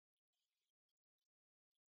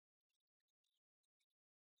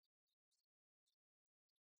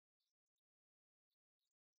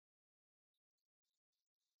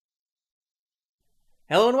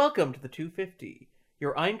Hello and welcome to the 250,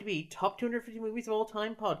 your IMDb top 250 movies of all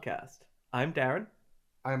time podcast. I'm Darren.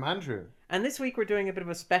 I'm Andrew. And this week we're doing a bit of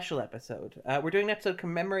a special episode. We're doing an episode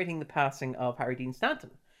commemorating the passing of Harry Dean Stanton,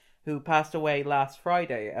 who passed away last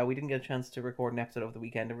Friday. We didn't get a chance to record an episode over the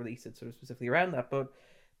weekend and release it sort of specifically around that, but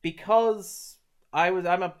because I'm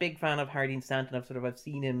a big fan of Harry Dean Stanton, I've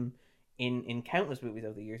seen him in countless movies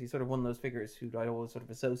over the years. He's sort of one of those figures who I'd always sort of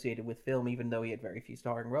associated with film, even though he had very few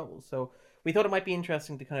starring roles. So we thought it might be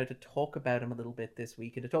interesting to kind of to talk about him a little bit this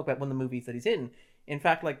week and to talk about one of the movies that he's in. In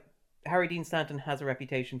fact, like, Harry Dean Stanton has a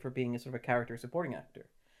reputation for being a sort of a character supporting actor.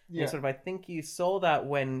 Yeah. And I think you saw that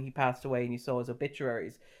when he passed away and you saw his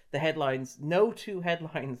obituaries. The headlines, no two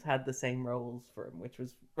headlines had the same roles for him, which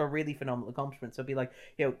was a really phenomenal accomplishment. So it'd be like,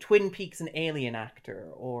 Twin Peaks and Alien actor,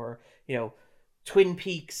 or, Twin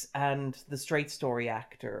Peaks and the Straight Story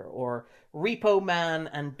actor, or Repo Man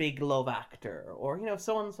and Big Love actor, or,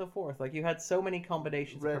 so on and so forth. Like, you had so many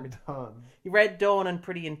combinations. Red Dawn. Red Dawn and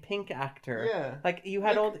Pretty in Pink actor. Yeah. Like, you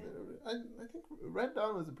had all... I think Red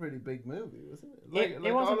Dawn was a pretty big movie, wasn't it?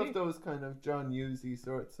 It was all of those kind of John Hughesy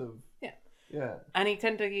sorts of... Yeah. Yeah. And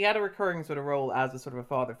he had a recurring sort of role as a sort of a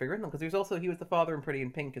father figure in them, because he was the father in Pretty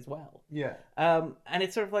in Pink as well. Yeah. And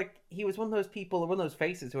it's sort of like he was one of those people, one of those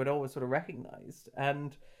faces who I'd always sort of recognized.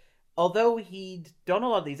 And although he'd done a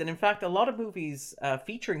lot of these, and in fact a lot of movies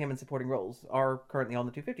featuring him in supporting roles are currently on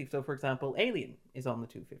the 250. So for example, Alien is on the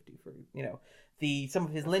 250 for some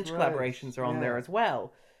of his Lynch collaborations are on there as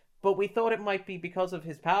well. But we thought it might be, because of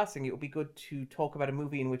his passing, it would be good to talk about a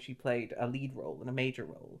movie in which he played a lead role and a major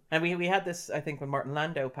role. And we had this, I think, when Martin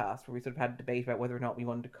Landau passed, where we sort of had a debate about whether or not we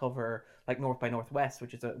wanted to cover, like, North by Northwest,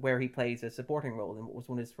 which is where he plays a supporting role and what was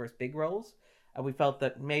one of his first big roles. And we felt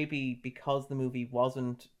that maybe because the movie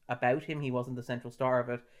wasn't about him, he wasn't the central star of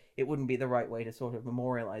it, it wouldn't be the right way to sort of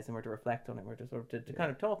memorialize him or to reflect on him or to sort of to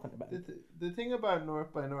kind of talk about him. The thing about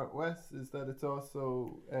North by Northwest is that it's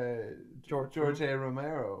also George A.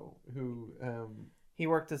 Romero, who... he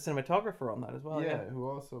worked as cinematographer on that as well. Yeah, who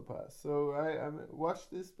also passed. So I watch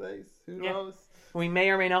this space. Who knows? We may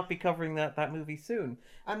or may not be covering that movie soon.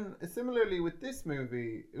 And similarly with this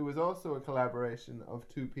movie, it was also a collaboration of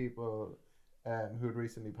two people who had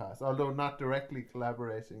recently passed, although not directly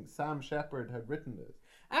collaborating. Sam Shepard had written it.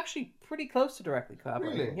 Actually, pretty close to directly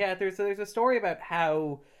collaborating. Really? Yeah, there's a story about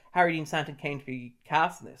how Harry Dean Stanton came to be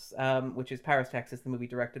cast in this, which is Paris, Texas, the movie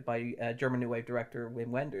directed by German New Wave director Wim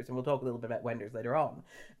Wenders, and we'll talk a little bit about Wenders later on.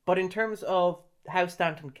 But in terms of how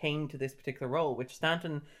Stanton came to this particular role, which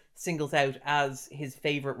Stanton singles out as his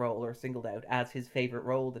favorite role, or singled out as his favorite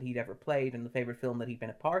role that he'd ever played and the favorite film that he'd been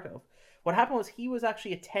a part of, what happened was he was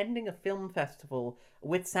actually attending a film festival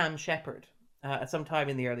with Sam Shepard at some time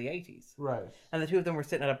in the early 80s. Right. And the two of them were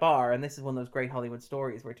sitting at a bar, and this is one of those great Hollywood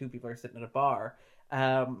stories where two people are sitting at a bar.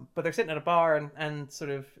 But they're sitting at a bar, and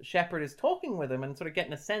sort of Shepard is talking with him and sort of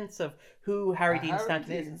getting a sense of who Harry Dean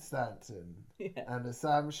Stanton is. Harry Dean Stanton and a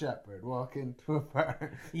Sam Shepard walk into a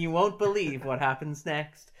bar. You won't believe what happens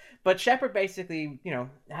next. But Shepard basically,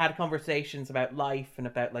 had conversations about life and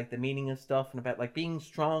about, like, the meaning of stuff and about, like, being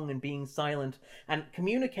strong and being silent and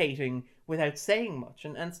communicating without saying much.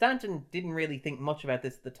 And Stanton didn't really think much about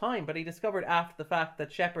this at the time, but he discovered after the fact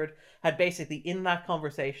that Shepard had basically, in that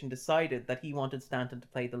conversation, decided that he wanted Stanton to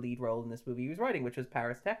play the lead role in this movie he was writing, which was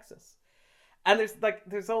Paris, Texas. And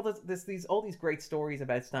there's all these great stories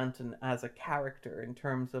about Stanton as a character, in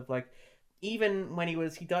terms of, like, even when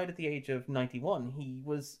he died at the age of 91, he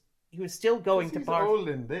was still going to bars. He's old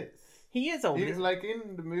in this. He is old. He's like,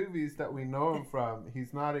 in the movies that we know him from,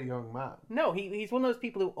 he's not a young man. No, he's one of those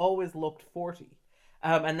people who always looked 40.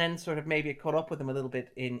 And then sort of maybe it caught up with him a little bit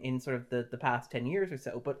in sort of the past 10 years or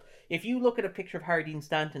so. But if you look at a picture of Harry Dean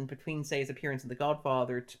Stanton between, say, his appearance in The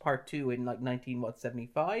Godfather Part 2 in, like,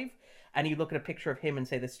 1975, and you look at a picture of him in,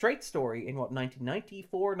 say, The Straight Story in,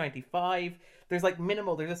 1994, 95, there's, like,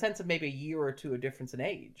 there's a sense of maybe a year or two of difference in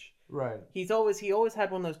age. Right. He always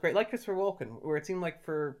had one of those great, like Christopher Walken, where it seemed like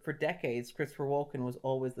for decades Christopher Walken was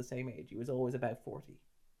always the same age. He was always about 40.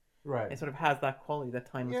 Right. It sort of has that quality, that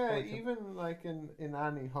timeless quality. Yeah, even like in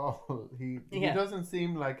Annie Hall, he doesn't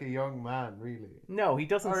seem like a young man, really. No, he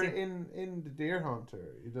doesn't. Or in The Deer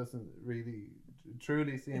Hunter, he doesn't really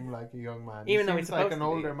truly seem like a young man. Even though he's he's like an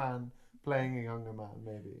older man playing a younger man,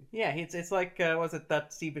 maybe. Yeah, it's like, was it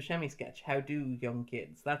that Steve Buscemi sketch, How Do Young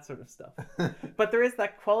Kids? That sort of stuff. But there is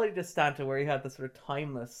that quality to Stanton where he had the sort of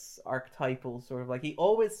timeless, archetypal sort of, like, he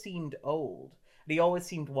always seemed old. He always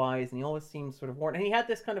seemed wise, and he always seemed sort of worn. And he had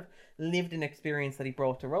this kind of lived-in experience that he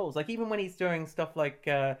brought to roles. Like, even when he's doing stuff like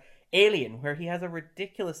Alien, where he has a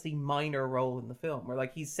ridiculously minor role in the film, where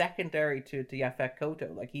like he's secondary to Yaphet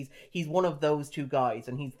Kotto. Like he's one of those two guys,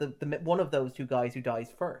 and he's the one of those two guys who dies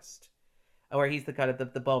first. Where he's the kind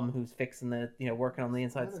of the bum who's fixing working on the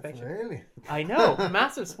inside of the spaceship. Alien. I know,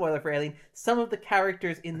 massive spoiler for Alien. Some of the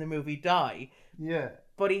characters in the movie die. Yeah.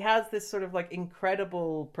 But he has this sort of like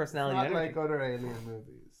incredible personality. Not like other Alien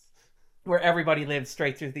movies. Where everybody lives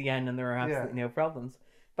straight through the end and there are absolutely no problems.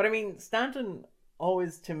 But I mean, Stanton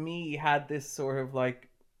always, to me, had this sort of like...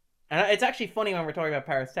 And it's actually funny when we're talking about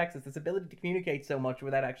Paris, Texas, this ability to communicate so much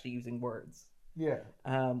without actually using words. Yeah.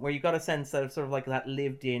 Where you got a sense of sort of like that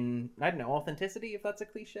lived in, I don't know, authenticity, if that's a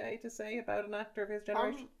cliche to say about an actor of his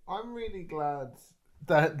generation. I'm really glad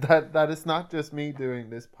that it's not just me doing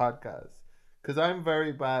this podcast, because I'm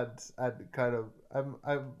very bad at kind of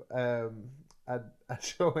at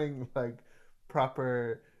showing like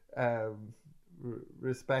proper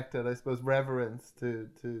respect and I suppose reverence to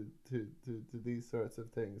these sorts of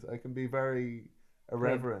things. I can be very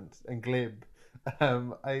irreverent and glib.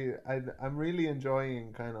 I'm really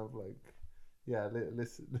enjoying kind of like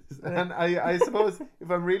listen. And I suppose if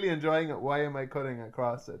I'm really enjoying it, why am I cutting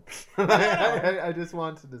across it? I just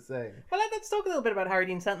wanted to say. Well, let's talk a little bit about Harry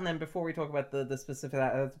Dean Stanton then before we talk about the specific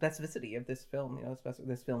specificity of this film,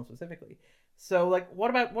 this film specifically. So like what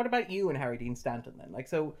about you and Harry Dean Stanton then? Like,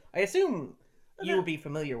 so I assume you would be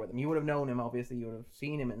familiar with him. You would have known him, obviously. You would have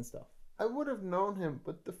seen him and stuff. I would have known him,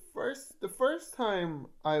 but the first time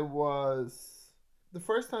I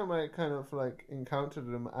kind of like encountered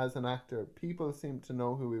him as an actor, people seemed to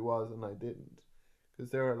know who he was and I didn't,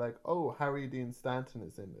 because they were like, "Oh, Harry Dean Stanton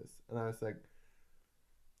is in this," and I was like,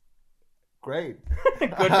 "Great,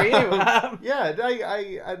 good for you." Yeah,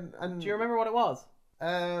 do you remember what it was?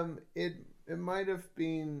 It might have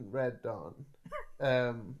been Red Dawn,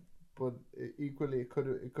 but equally it could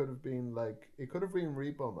have been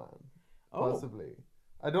Repo Man, possibly.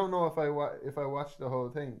 I don't know if I watched the whole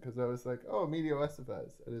thing, because I was like, oh, Emilio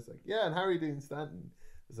Estevez. And it's like, yeah, and Harry Dean Stanton.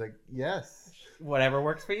 It's like, yes. Whatever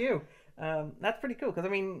works for you. That's pretty cool, because I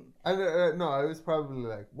mean... no, I was probably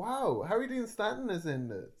like, wow, Harry Dean Stanton is in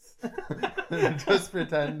this. Just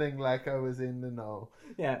pretending like I was in the know.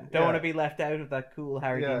 Yeah, don't want to be left out of that cool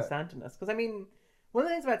Harry Dean Stanton-ness. Because I mean, one of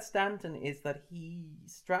the things about Stanton is that he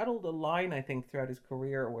straddled a line, I think, throughout his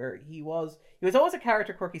career where he was always a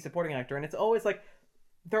character quirky supporting actor, and it's always like,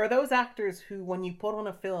 there are those actors who, when you put on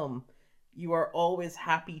a film, you are always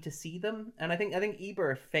happy to see them. And I think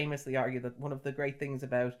Ebert famously argued that one of the great things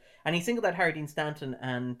about, and he singled out Harry Dean Stanton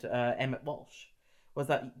and Emmett Walsh, was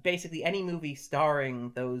that basically any movie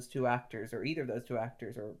starring those two actors, or either of those two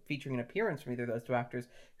actors, or featuring an appearance from either of those two actors,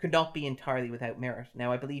 could not be entirely without merit.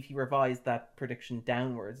 Now, I believe he revised that prediction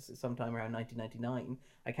downwards sometime around 1999.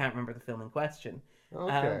 I can't remember the film in question.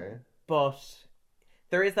 Okay. But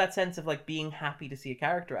there is that sense of like being happy to see a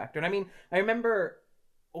character actor. And I mean, I remember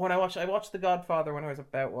when I watched The Godfather when I was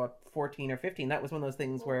about 14 or 15. That was one of those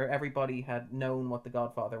things where everybody had known what The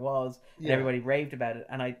Godfather was and everybody raved about it.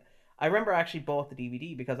 And I remember I actually bought the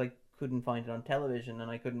DVD because I couldn't find it on television, and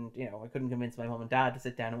I couldn't convince my mom and dad to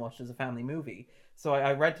sit down and watch it as a family movie. So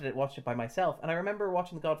I rented it, watched it by myself. And I remember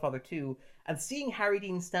watching The Godfather 2 and seeing Harry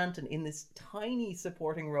Dean Stanton in this tiny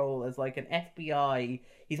supporting role as like an FBI.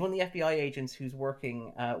 He's one of the FBI agents who's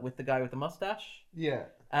working with the guy with the mustache. Yeah.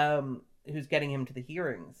 Who's getting him to the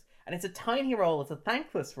hearings. And it's a tiny role. It's a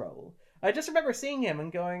thankless role. I just remember seeing him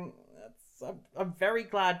and going, I'm very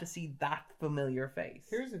glad to see that familiar face.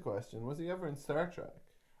 Here's a question. Was he ever in Star Trek?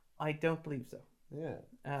 I don't believe so. Yeah.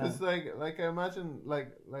 Because like I imagine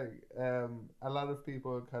like a lot of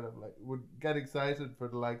people kind of like would get excited for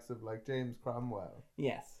the likes of like James Cromwell.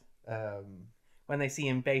 Yes. When they see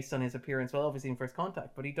him based on his appearance, well, obviously in First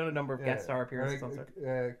Contact, but he'd done a number of guest star appearances on Star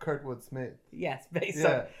Trek. Kurtwood Smith. Yes, based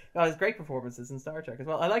on his great performances in Star Trek as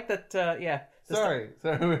well. I like that. Sorry.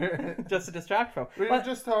 Just to distract from. We were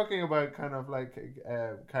just talking about kind of like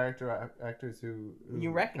character actors who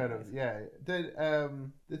you recognize. Kind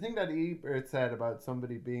of, the thing that Ebert said about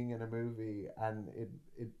somebody being in a movie and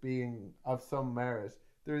it being of some merit.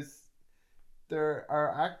 There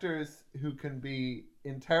are actors who can be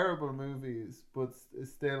in terrible movies, but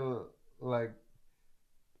still like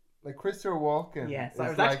Christopher Walken. Yes,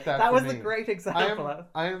 that was a great example.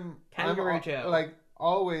 I'm Kangaroo Joe. Like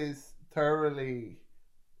always thoroughly,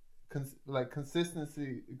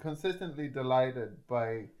 consistently delighted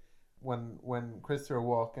by when Christopher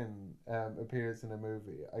Walken appears in a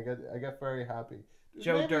movie. I get very happy.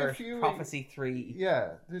 Joe Dirt, Prophecy 3.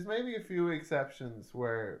 Yeah, there's maybe a few exceptions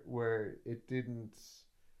where it didn't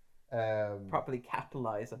properly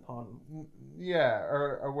capitalize upon. Yeah,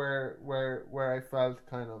 or where I felt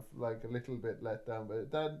kind of like a little bit let down.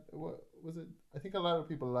 But that what was it? I think a lot of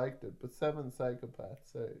people liked it, but Seven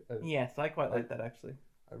Psychopaths. Yes, I quite I, like that actually.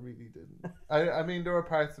 I really didn't. I mean, there were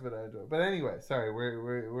parts of it I enjoyed, but anyway, sorry,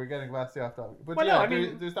 we're getting vastly off topic. But Well, no, yeah, I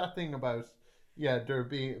mean, there's that thing about there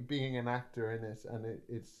being an actor in it, and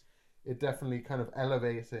it definitely kind of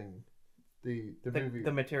elevating the movie.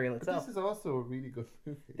 the material But itself. this is also a really good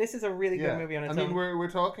movie. This is a really good movie on its I mean, own. we're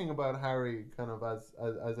talking about Harry kind of as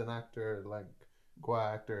an actor, like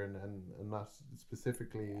actor, and not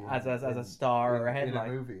specifically as a star or a headline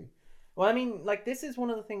in a movie. Well, I mean, like, this is one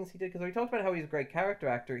of the things he did, because we talked about how he's a great character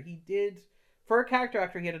actor. He did, for a character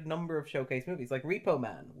actor, he had a number of showcase movies. Like Repo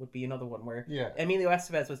Man would be another one where Emilio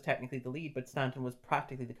Estevez was technically the lead, but Stanton was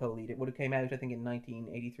practically the co-lead. It would have came out, I think, in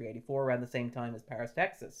 1983-84, around the same time as Paris,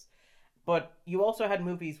 Texas. But you also had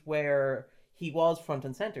movies where he was front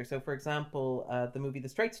and center. So, for example, the movie The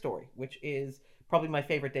Straight Story, which is probably my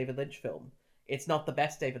favorite David Lynch film. It's not the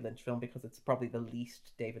best David Lynch film because it's probably the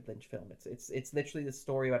least David Lynch film. It's literally the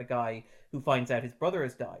story about a guy who finds out his brother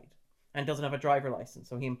has died and doesn't have a driver license.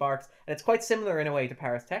 So he embarks, and it's quite similar in a way to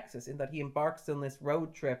Paris, Texas, in that he embarks on this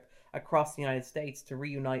road trip across the United States to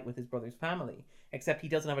reunite with his brother's family. Except he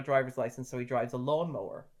doesn't have a driver's license, so he drives a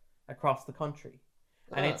lawnmower across the country.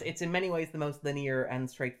 And it's in many ways the most linear and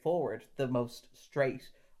straightforward, the most straight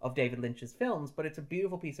of David Lynch's films. But it's a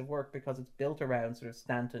beautiful piece of work because it's built around sort of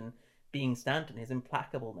Stanton being Stanton, his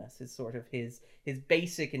implacableness, his sort of his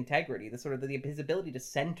basic integrity, the sort of his ability to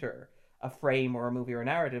center a frame or a movie or a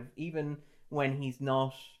narrative, even when he's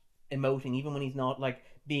not emoting, even when he's not like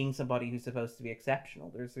being somebody who's supposed to be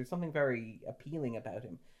exceptional. There's something very appealing about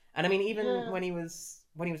him. And I mean, even when he was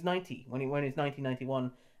 90, when he was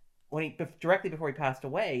 1991, directly before he passed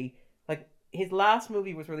away, like his last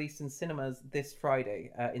movie was released in cinemas this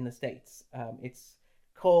Friday in the States. It's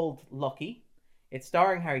called Lucky. It's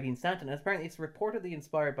starring Harry Dean Stanton, and apparently it's reportedly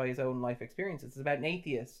inspired by his own life experiences. It's about an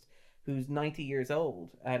atheist who's 90 years old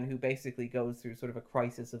and who basically goes through sort of a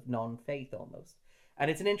crisis of non-faith almost.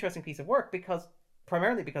 And it's an interesting piece of work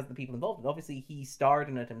primarily because of the people involved. And obviously he starred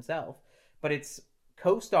in it himself, but it's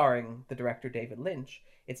co-starring the director David Lynch.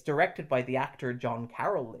 It's directed by the actor John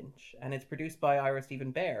Carroll Lynch, and it's produced by Ira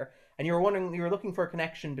Stephen Bear. And you were looking for a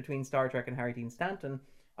connection between Star Trek and Harry Dean Stanton.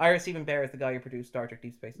 Ira Stephen Bear is the guy who produced Star Trek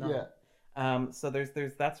Deep Space Nine. Yeah. So there's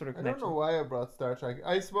that sort of connection. I don't know why I brought Star Trek.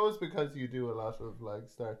 I suppose because you do a lot of like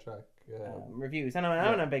Star Trek reviews, and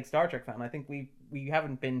I'm a big Star Trek fan. I think we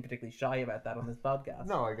haven't been particularly shy about that on this podcast.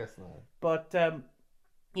 No, I guess not. But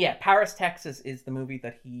Paris, Texas is the movie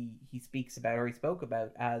that he speaks about, or he spoke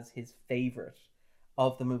about, as his favorite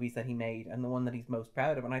of the movies that he made, and the one that he's most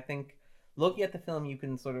proud of. And I think looking at the film, you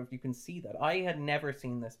can see that. I had never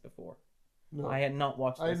seen this before. No, I had not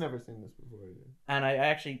watched this. I had never seen this before either. And I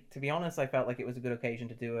actually, to be honest, I felt like it was a good occasion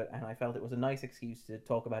to do it, and I felt it was a nice excuse to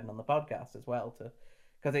talk about it on the podcast as well,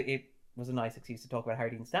 because it was a nice excuse to talk about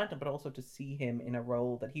Harry Dean Stanton, but also to see him in a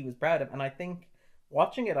role that he was proud of. And I think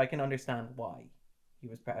watching it, I can understand why he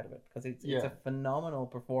was proud of it, because it's a phenomenal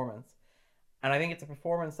performance. And I think it's a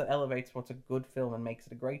performance that elevates what's a good film and makes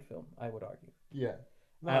it a great film, I would argue. Yeah,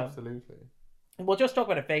 no, absolutely. We'll just talk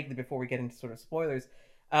about it vaguely before we get into sort of spoilers.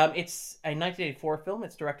 It's a 1984 film.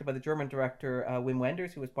 It's directed by the German director Wim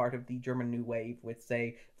Wenders, who was part of the German New Wave with,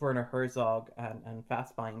 say, Werner Herzog and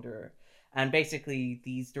Fassbinder. And basically,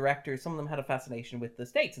 these directors, some of them had a fascination with the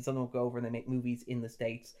States, and some of them would go over and they make movies in the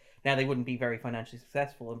States. Now, they wouldn't be very financially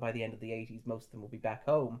successful, and by the end of the 80s, most of them will be back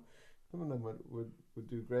home. Some of them would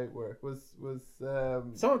do great work.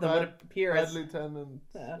 Some of them would appear as Lieutenant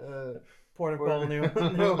Port of Call, New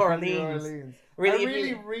Orleans.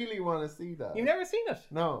 Really want to see that. You've never seen it?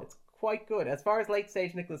 No. It's quite good. As far as late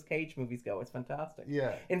stage Nicolas Cage movies go, it's fantastic.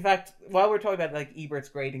 Yeah. In fact, while we're talking about like Ebert's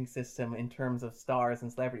grading system in terms of stars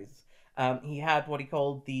and celebrities, he had what he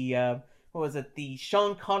called the the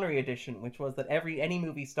Sean Connery edition, which was that any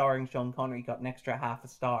movie starring Sean Connery got an extra half a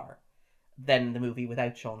star than the movie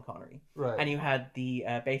without Sean Connery. Right. And you had the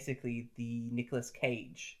basically the Nicolas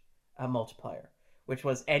Cage multiplier, which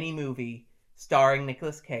was any movie starring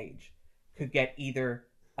Nicolas Cage could get either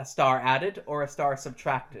a star added or a star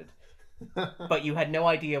subtracted. But you had no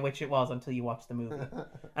idea which it was until you watched the movie.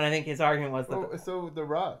 And I think his argument was that... So The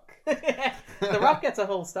Rock. The Rock gets a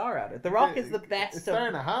whole star added. The Rock is the best. A star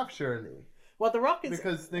and a half, surely. Well, The Rock is...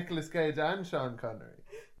 Because Nicolas Cage and Sean Connery.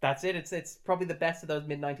 That's it. It's probably the best of those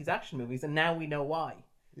mid-90s action movies, and now we know why.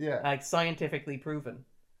 Yeah. Like, scientifically proven.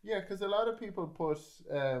 Yeah, because a lot of people put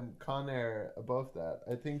Con Air above that.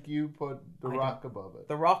 I think you put The I Rock above it.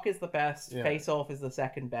 The Rock is the best. Yeah. Face Off is the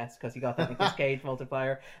second best because you got that Nicolas Cage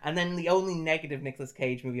multiplier. And then the only negative Nicolas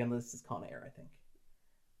Cage movie on the list is Con Air, I think.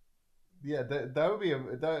 Yeah, that would be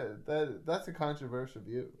that's a controversial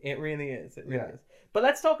view. It really is. It really is. But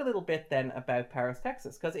let's talk a little bit then about Paris,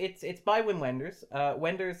 Texas, because it's by Wim Wenders.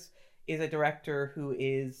 Wenders is a director who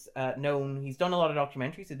is known. He's done a lot of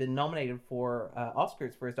documentaries. He's been nominated for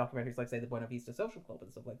Oscars for his documentaries, like say the Buena Vista Social Club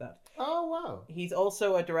and stuff like that. Oh wow! He's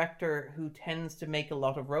also a director who tends to make a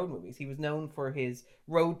lot of road movies. He was known for his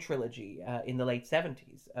road trilogy in the late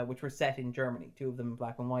 70s, which were set in Germany. 2 of them in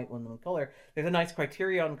black and white, 1 of them in color. There's a nice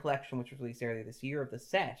Criterion collection which was released earlier this year of the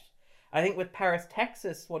set. I think with Paris,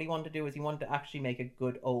 Texas, what he wanted to do is he wanted to actually make a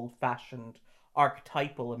good old-fashioned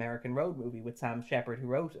archetypal American road movie with Sam Shepard, who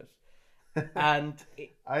wrote it. And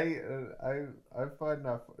I find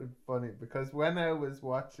that funny because when I was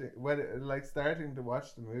starting to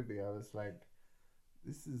watch the movie, I was like,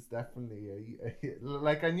 this is definitely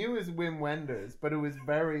like, I knew it was Wim Wenders, but it was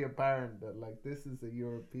very apparent that like this is a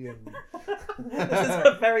European this is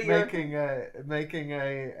a very making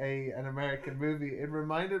an American movie. It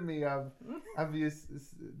reminded me of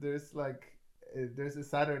there's a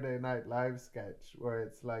Saturday Night Live sketch where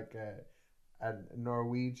it's like a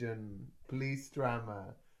Norwegian police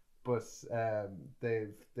drama, but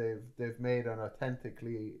they've made an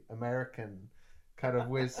authentically American kind of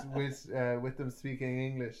with them speaking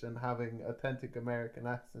English and having authentic American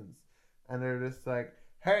accents, and they're just like,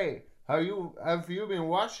 hey, have you been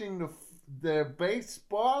watching the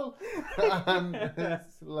baseball? And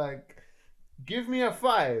it's like, give me a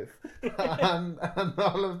 5 and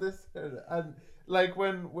all of this, and like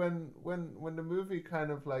when the movie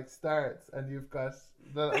kind of like starts and you've got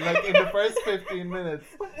like in the first 15 minutes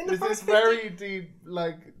there's this very deep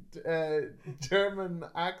like German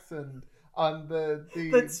accent on the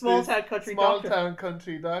small town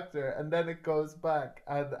country doctor, and then it goes back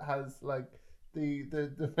and has like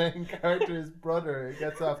the main character's brother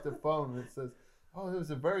gets off the phone and it says, oh, it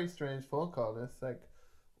was a very strange phone call, and it's like,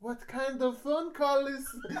 what kind of phone call is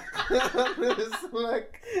it's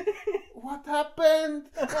like, what happened?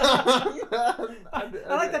 I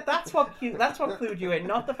like that. That's what clued you in,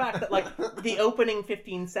 not the fact that like the opening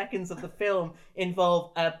 15 seconds of the film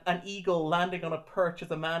involve an eagle landing on a perch as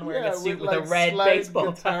a man wearing a suit with like a red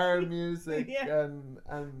baseball guitar music and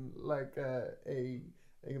like a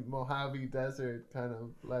Mojave Desert kind of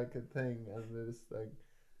like a thing, and it's like.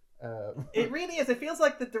 It really is. It feels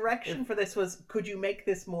like the direction for this was, could you make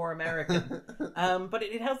this more American? But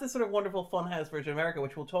it has this sort of wonderful funhouse version of America,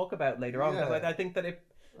 which we'll talk about later on. Because I think that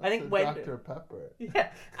when Dr. Pepper,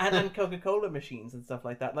 and Coca-Cola machines and stuff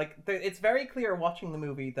like that. Like it's very clear watching the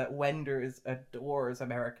movie that Wenders adores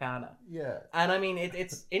Americana. Yeah, and I mean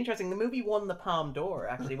it's interesting. The movie won the Palme d'Or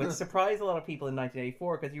actually, which surprised a lot of people in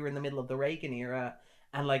 1984 because you were in the middle of the Reagan era,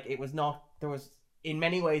 and like it was not there was. In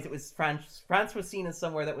many ways, it was France. France was seen as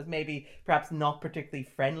somewhere that was maybe perhaps not particularly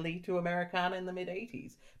friendly to Americana in the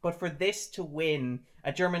mid-'80s. But for this to win,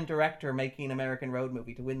 a German director making an American road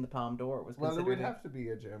movie to win the Palme d'Or was considered... Well, it would have to be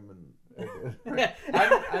a German...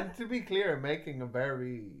 and to be clear, making a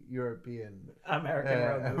very European...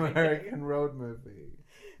 American road movie.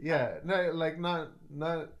 Yeah, no, like not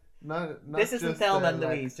this isn't just, Thelma and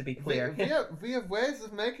Louise, to be clear. We have ways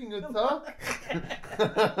of making you talk.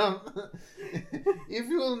 If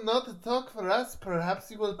you will not talk for us,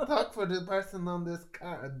 perhaps you will talk for the person on this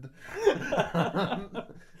card.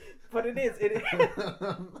 But it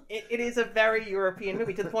is a very European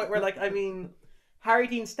movie, to the point where, like, I mean, Harry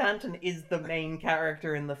Dean Stanton is the main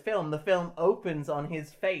character in the film. The film opens on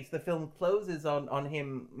his face. The film closes on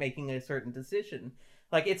him making a certain decision.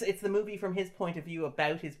 Like, it's the movie from his point of view,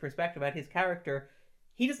 about his perspective, about his character.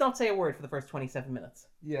 He does not say a word for the first 27 minutes.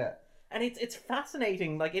 Yeah. And it's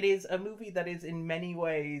fascinating. Like, it is a movie that is in many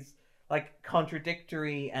ways, like,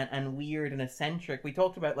 contradictory and weird and eccentric. We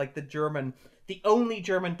talked about, like, the only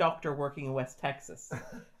German doctor working in West Texas,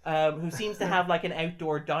 who seems to have, like, an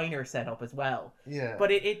outdoor diner set up as well. Yeah.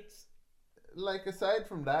 But it's... Like, aside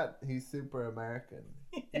from that, he's super American.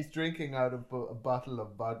 He's drinking out of a bottle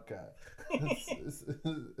of vodka.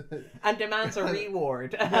 And demands a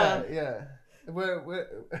reward. Yeah. Where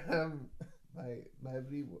my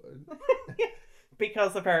reward.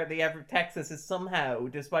 Because apparently Texas is somehow,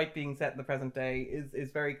 despite being set in the present day,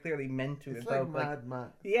 is very clearly meant to evoke... It's like Mad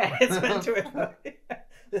Max. Yeah, it's meant to evoke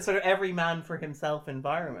this sort of every man for himself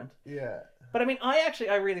environment. Yeah. But I mean, I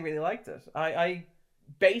really, really liked it. I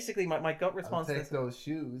basically, my gut response I'll take those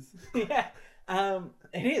shoes. Yeah.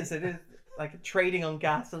 It is. like trading on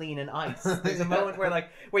gasoline and ice. There's a moment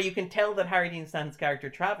where you can tell that Harry Dean Stanton's character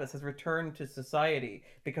Travis has returned to society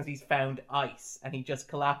because he's found ice and he just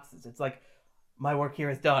collapses. It's like, my work here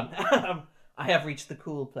is done. I have reached the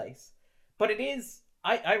cool place. But it is.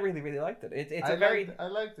 I really really liked it. I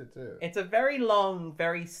liked it too. It's a very long,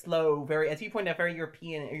 very slow, very, as you point out, very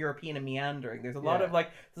European and meandering. There's a lot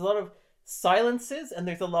of silences, and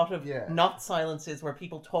there's a lot of not silences where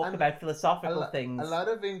people talk about philosophical things. A lot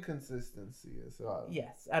of inconsistency as well.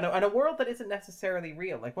 Yes, and a world that isn't necessarily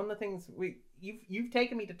real. Like, one of the things you've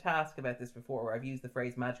taken me to task about this before, where I've used the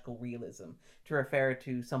phrase magical realism to refer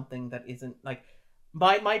to something that isn't like.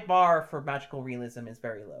 My bar for magical realism is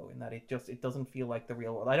very low in that it doesn't feel like the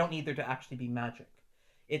real world. I don't need there to actually be magic.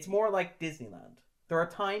 It's more like Disneyland. There are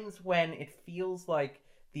times when it feels like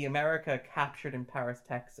the America captured in Paris,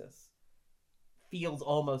 Texas feels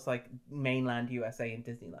almost like mainland USA in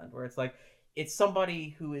Disneyland, where it's like it's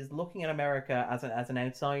somebody who is looking at America as an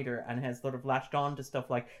outsider and has sort of latched on to stuff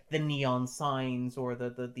like the neon signs or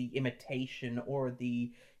the imitation or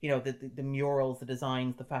the murals, the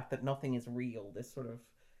designs, the fact that nothing is real, this sort of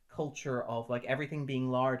culture of like everything being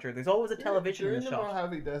larger. There's always a television in the shot. You're in the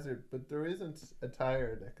Mojave Desert, but there isn't a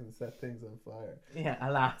tire that can set things on fire. Yeah,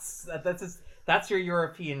 alas. That's your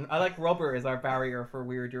European. I like rubber as our barrier for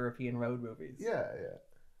weird European road movies. Yeah.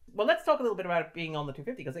 Well, let's talk a little bit about it being on the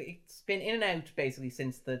 250, because it's been in and out basically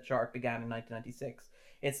since the chart began in 1996.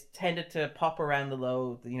 It's tended to pop around the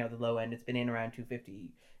low end. It's been in around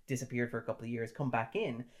 250, disappeared for a couple of years, come back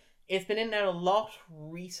in. It's been in and out a lot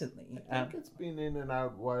recently. I think it's been in and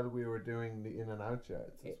out while we were doing the in and out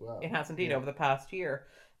charts as well. It has indeed over the past year.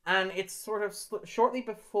 And it's sort of shortly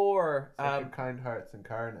before... Like Kind Hearts and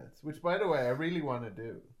Carnets, which, by the way, I really want to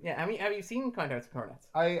do. Yeah, I mean, have you seen Kind Hearts and Carnets?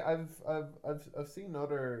 I've seen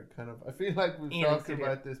other kind of... I feel like we've talked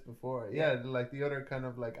about this before. Yeah, like the other kind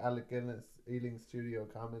of like Alec Guinness, Ealing Studio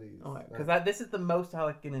comedies. Oh, because this is the most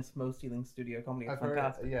Alec Guinness, most Ealing Studio comedy. It's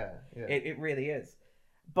fantastic. Yeah. It really is.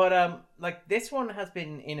 But like this one has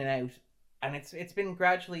been in and out, and it's been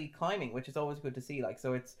gradually climbing, which is always good to see. Like,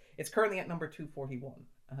 so it's currently at number 241.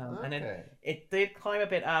 And it did climb a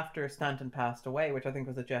bit after Stanton passed away, which I think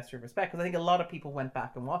was a gesture of respect, because I think a lot of people went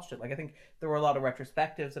back and watched it. Like, I think there were a lot of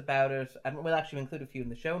retrospectives about it, and we'll actually include a few in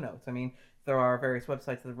the show notes. I mean, there are various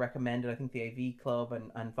websites that have recommended, I think the AV Club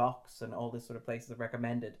and Vox and all this sort of places have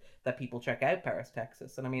recommended that people check out Paris,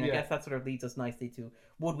 Texas. And I mean, I guess that sort of leads us nicely to,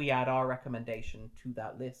 would we add our recommendation to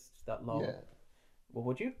that list, that long? Yeah. Well,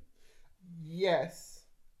 would you? Yes.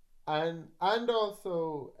 And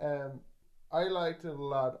also... I liked it a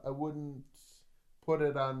lot. I wouldn't put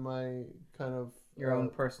it on my kind of... Your own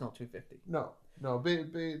personal 250. No.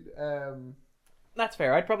 That's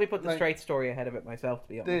fair. I'd probably put the Straight Story ahead of it myself, to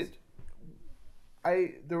be honest.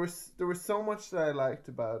 There was so much that I liked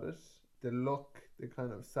about it. The look, the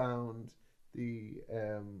kind of sound, the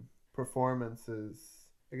performances.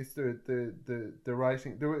 I guess the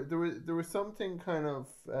writing. There was something kind of...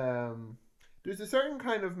 there's a certain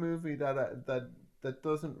kind of movie that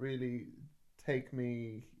doesn't really take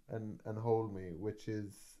me and hold me, which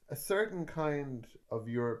is a certain kind of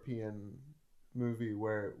European movie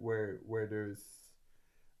where there's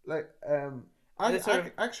like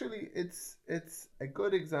actually it's a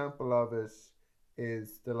good example of it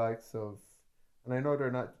is the likes of, and I know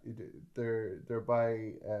they're by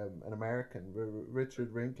an American,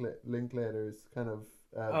 Richard Linklater's kind of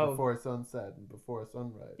Before Sunset and Before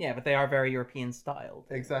Sunrise. Yeah, but they are very European styled.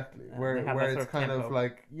 Exactly, where it's kind of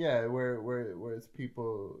like where it's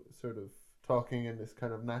people sort of talking in this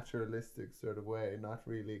kind of naturalistic sort of way, not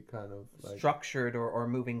really kind of like structured or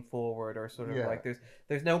moving forward or sort of like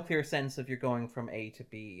there's no clear sense of you're going from A to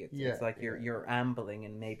B. It's like you're ambling,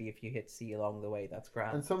 and maybe if you hit C along the way, that's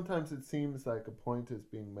grand. And sometimes it seems like a point is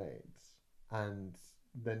being made, and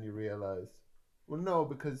then you realize, well, no,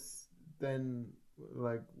 because then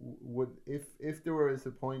like would if there was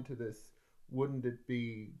a point to this, wouldn't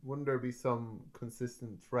there be some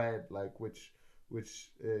consistent thread, like which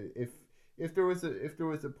if there was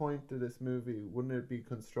a point to this movie, wouldn't it be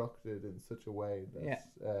constructed in such a way that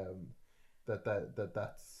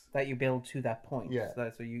that's that you build to that point?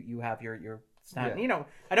 So you have your stand. Yeah. You know,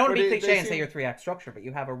 I don't want to be cliche and say your 3-act structure, but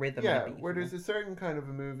you have a rhythm. Yeah, where there's a certain kind of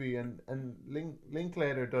a movie, and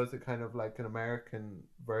Linklater does a kind of like an American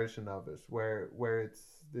version of it, where it's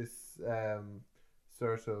this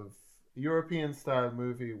sort of European style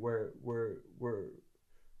movie where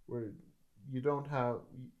you don't have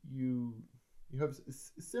you have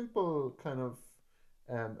simple kind of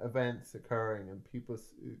events occurring, and people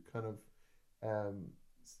kind of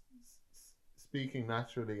speaking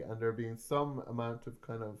naturally, and there being some amount of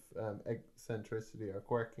kind of eccentricity or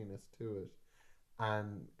quirkiness to it,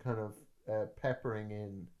 and kind of peppering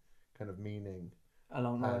in kind of meaning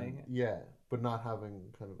along the and way. yeah, but not having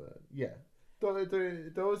kind of a yeah.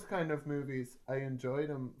 Those kind of movies, I enjoy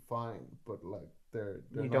them fine, but like they're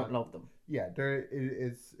You not. don't love them. Yeah,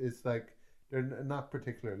 it's like they're not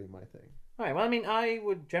particularly my thing. All right. Well, I mean, I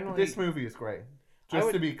would But generally. this movie is great. I Just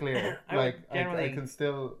would. to be clear, I would like I generally. can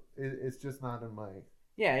still. It's just not in my.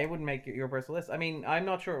 Yeah, it wouldn't make your personal list. I mean, I'm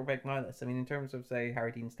not sure it would make my list. I mean, in terms of, say,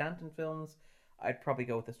 Harry Dean Stanton films, I'd probably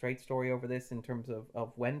go with The Straight Story over this. In terms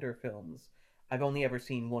of Wender films, I've only ever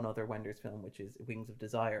seen one other Wenders film, which is Wings of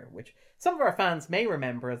Desire, which some of our fans may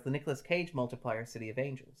remember as the Nicolas Cage multiplier City of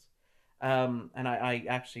Angels. And I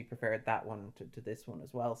actually preferred that one to this one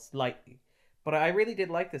as well, slightly. But I really did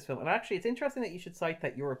like this film. And actually, it's interesting that you should cite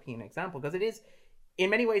that European example, because it is in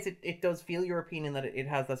many ways it does feel European in that it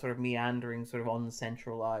has that sort of meandering, sort of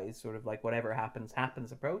uncentralized, sort of like whatever happens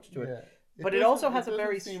approach to it. Yeah. But it also has a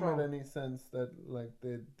very seem strong. in any sense that like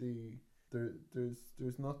there's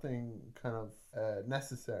nothing kind of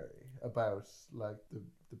necessary about like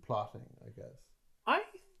the plotting, I guess. I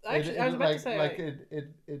actually I was about like, to say like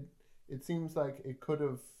it seems like it could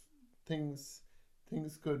have things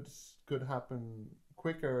could happen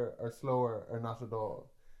quicker or slower or not at all.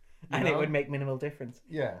 And it would make minimal difference.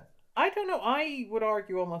 Yeah. I don't know. I would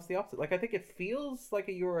argue almost the opposite. Like I think it feels like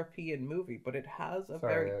a European movie, but it has a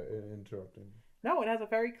Sorry, interrupting. No, it has a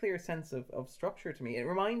very clear sense of structure to me. It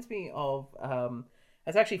reminds me of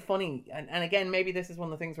it's actually funny, and again, maybe this is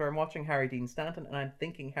one of the things where I'm watching Harry Dean Stanton and I'm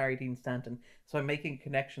thinking Harry Dean Stanton, so I'm making a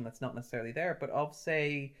connection that's not necessarily there, but of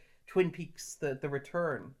say Twin Peaks, the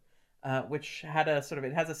Return, which had a sort of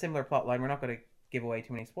it has a similar plot line. We're not going to give away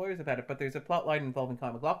too many spoilers about it, but there's a plot line involving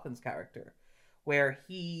Kyle MacLachlan's character, where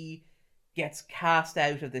he gets cast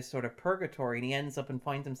out of this sort of purgatory and he ends up and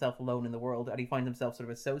finds himself alone in the world, and he finds himself sort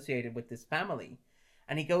of associated with this family,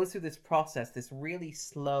 and he goes through this process, this really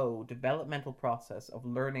slow developmental process of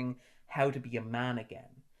learning how to be a man again,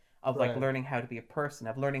 of like learning how to be a person,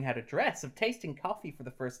 of learning how to dress, of tasting coffee for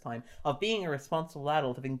the first time, of being a responsible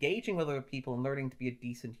adult, of engaging with other people and learning to be a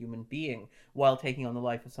decent human being while taking on the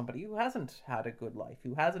life of somebody who hasn't had a good life,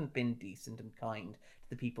 who hasn't been decent and kind to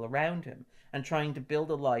the people around him, and trying to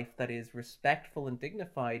build a life that is respectful and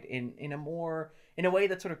dignified in a way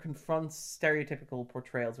that sort of confronts stereotypical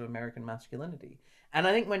portrayals of American masculinity. And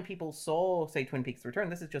I think when people saw, say, Twin Peaks: The Return,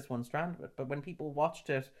 this is just one strand of it, but when people watched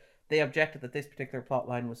it, they objected that this particular plot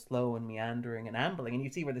line was slow and meandering and ambling, and you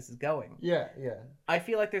see where this is going. Yeah, yeah. I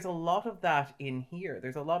feel like there's a lot of that in here.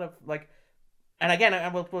 There's a lot of like, and again,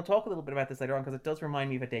 we'll talk a little bit about this later on because it does remind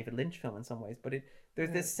me of a David Lynch film in some ways. But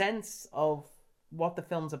there's this sense of what the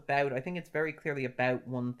film's about. I think it's very clearly about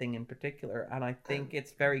one thing in particular, and I think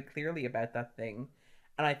it's very clearly about that thing.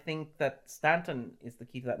 And I think that Stanton is the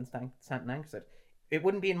key to that, and Stanton anchors it. It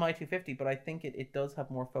wouldn't be in my 250, but I think it does have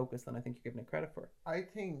more focus than I think you're giving it credit for. I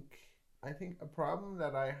think a problem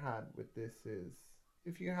that I had with this is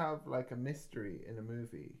if you have like a mystery in a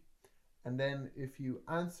movie, and then if you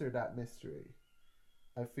answer that mystery,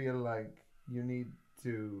 I feel like you need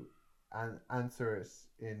to answer it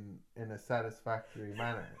in a satisfactory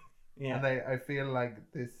manner. Yeah. And I feel like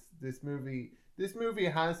this movie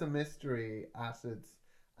has a mystery at its,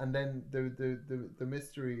 and then the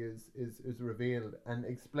mystery is revealed and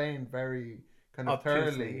explained very kind of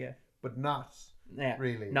thoroughly, but not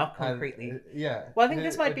really, not concretely. Yeah. Well, I think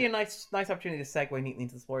this might be a nice opportunity to segue neatly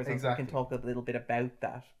into the spoilers, so we can talk a little bit about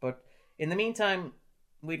that. But in the meantime,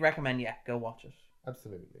 we'd recommend go watch it.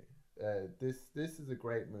 Absolutely. This is a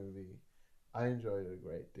great movie. I enjoyed it a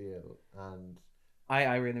great deal, and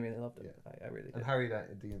I really loved it. Yeah. I really did. And Harry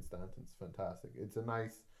Dean Stanton's fantastic. It's a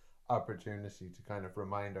nice opportunity to kind of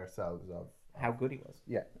remind ourselves of how good he was.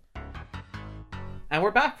 Yeah. And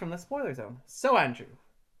we're back from the spoiler zone. So Andrew,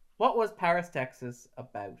 what was Paris, Texas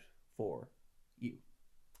about for you?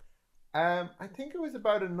 I think it was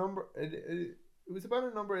about a number. It was about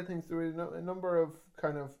a number of things. There were a number of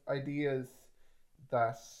kind of ideas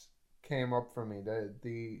that came up for me.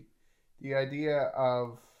 The idea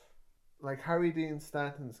of like Harry Dean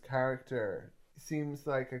Stanton's character seems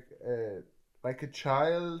like a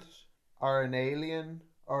child or an alien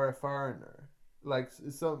or a foreigner. Like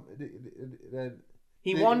some.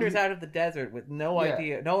 He wanders out of the desert with no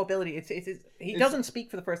idea, no ability. He doesn't speak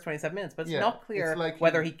for the first 27 minutes, but it's not clear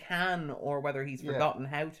whether he can or whether he's forgotten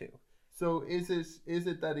how to. So is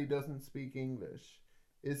it that he doesn't speak English?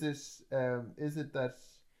 Is it that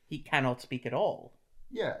he cannot speak at all?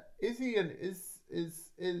 Yeah. Is he he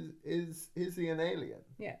an alien?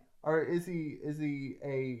 Yeah. Or is he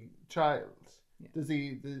a child? Does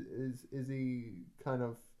he is he kind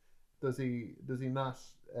of does he not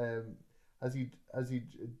has he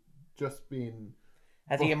just been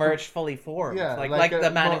Has he emerged fully formed? yeah, like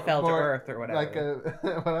the man who fell to more, earth or whatever. like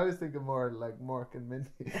a well, I was thinking more like Mork and Mindy.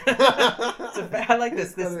 I like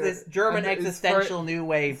this German existential new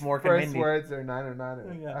wave Mork and Mindy. First words are niner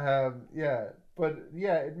niner. Yeah, but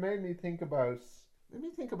yeah, it made me think about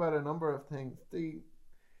a number of things.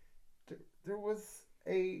 There was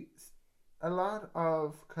a lot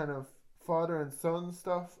of kind of father and son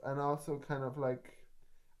stuff, and also kind of like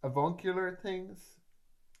avuncular things,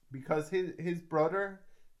 because his brother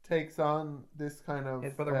takes on this kind of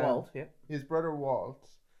his brother Walt, his brother Walt,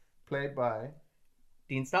 played by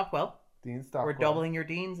Dean Stockwell. We're doubling your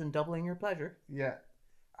Deans and doubling your pleasure. Yeah,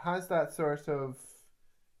 has that sort of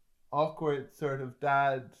awkward sort of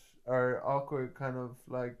dad, or awkward kind of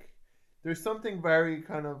like, there's something very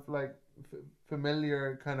kind of like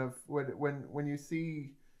familiar kind of when you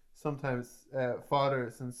see sometimes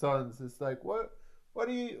fathers and sons. It's like, what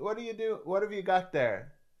do you do? What have you got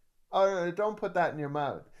there? Oh, no, don't put that in your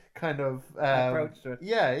mouth. Kind of approach to it.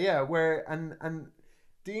 Yeah. Where and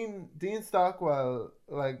Dean Stockwell,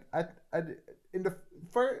 like in the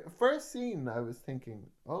first scene, I was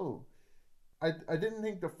thinking, oh, I didn't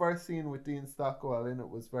think the first scene with Dean Stockwell in it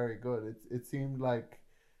was very good. It seemed like,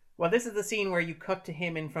 well, this is the scene where you cut to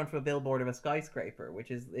him in front of a billboard of a skyscraper,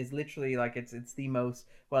 which is literally like it's the most,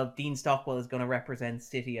 well, Dean Stockwell is going to represent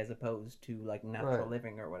city as opposed to like natural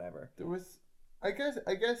living or whatever. There was, I guess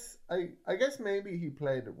maybe he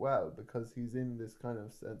played it well because he's in this kind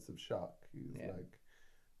of sense of shock. He's like,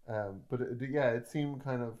 but it seemed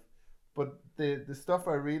kind of, but the stuff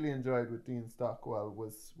I really enjoyed with Dean Stockwell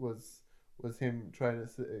was him trying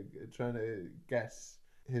to get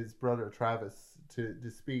his brother Travis to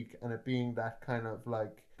speak, and it being that kind of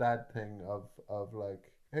like dad thing of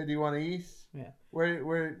like, hey, do you want to eat? Yeah.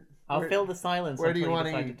 Where I'll fill the silence. Where do you want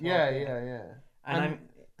to eat? Yeah. And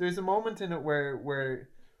there's a moment in it where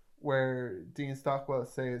Dean Stockwell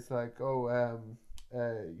says like, oh,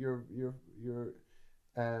 your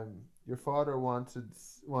father wanted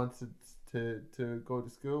to go to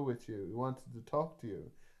school with you. He wanted to talk to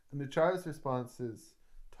you, and the child's response is,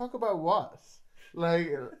 talk about what?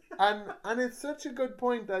 Like, and it's such a good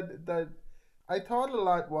point that I thought a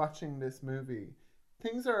lot watching this movie.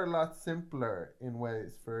 Things are a lot simpler in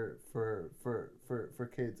ways for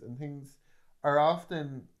kids, and things are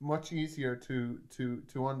often much easier to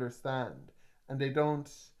understand, and they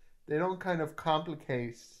don't kind of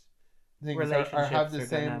complicate things, or have the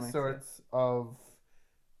same sorts of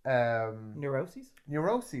neuroses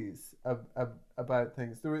about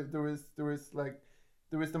things. There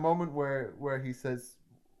was the moment where he says,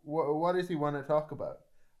 what does he want to talk about?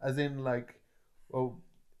 As in, like, oh,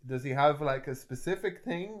 does he have like a specific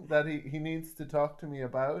thing that he needs to talk to me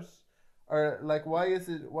about? Or like, why is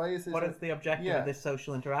it what is the objective of this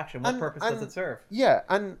social interaction? What purpose does it serve? Yeah,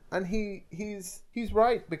 and he's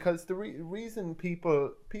right, because the reason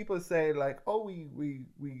people say like, oh,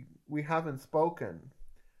 we haven't spoken,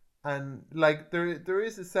 and like there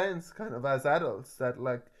is a sense kind of as adults that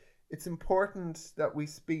like it's important that we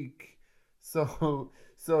speak, so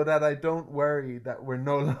that I don't worry that we're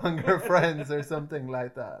no longer friends or something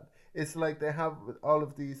like that. It's like they have all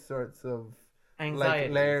of these sorts of anxieties,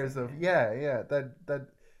 like layers of that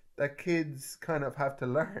kids kind of have to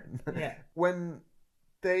learn. Yeah. When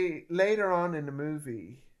they later on in the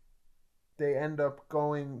movie, they end up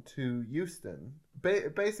going to Houston.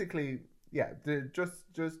 Basically, yeah.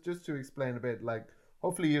 Just to explain a bit, like,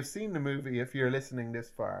 hopefully you've seen the movie if you're listening this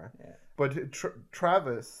far. Yeah. But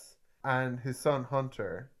Travis and his son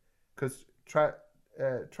Hunter, because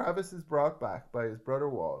Travis is brought back by his brother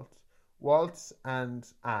Walt. Walt and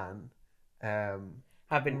Anne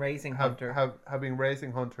have been raising Hunter. Have been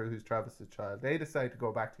raising Hunter, who's Travis's child. They decide to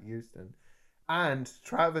go back to Houston, and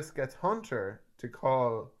Travis gets Hunter to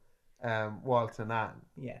call Walt and Anne.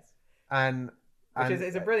 Yes. Which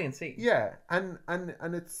is a brilliant scene. Yeah, and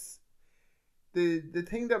it's the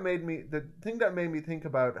thing that made me think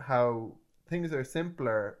about how things are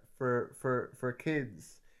simpler for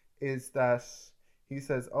kids is that he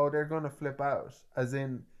says, oh, they're gonna flip out, as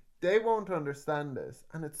in they won't understand this.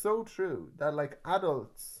 And it's so true that like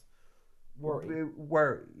adults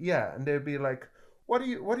worry, yeah, and they'd be like, what do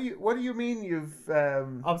you mean you've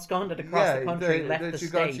absconded across the country, left the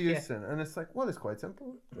state? Got to Houston. And it's like, well, it's quite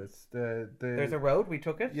simple. It's there's a road, we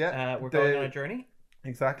took it. Yeah, we're going on a journey.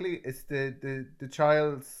 Exactly. It's the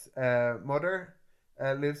child's mother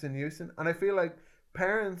lives in Houston, and I feel like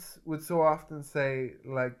parents would so often say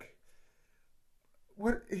like,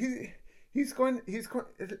 what he's going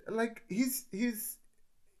like he's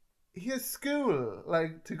he has school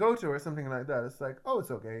like to go to or something like that. It's like, oh,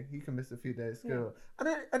 it's okay. He can miss a few days school, and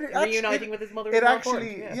it Reuniting with his mother is more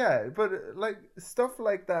important. Yeah, but like stuff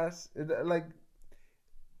like that, like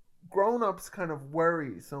grown-ups kind of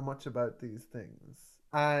worry so much about these things,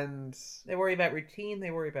 and they worry about routine,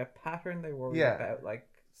 they worry about pattern, they worry about like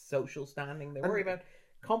social standing, they worry about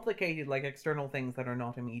complicated like external things that are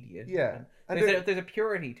not immediate. And there's a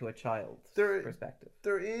purity to a child's perspective.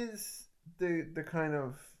 There is the kind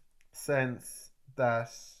of sense that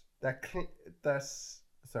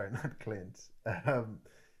sorry, not Clint,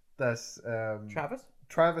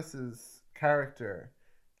 Travis's character,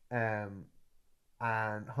 and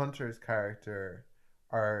Hunter's character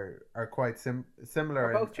are quite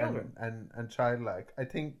similar, both children and childlike. I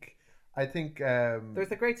think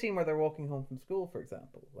there's a great scene where they're walking home from school, for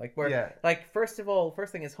example, like where like first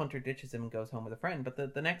thing is Hunter ditches him and goes home with a friend, but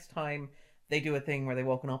the next time they do a thing where they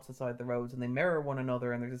walk on opposite sides of the roads and they mirror one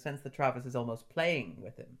another, and there's a sense that Travis is almost playing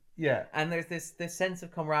with him. And there's this sense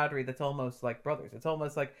of camaraderie that's almost like brothers. It's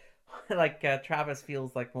almost like Travis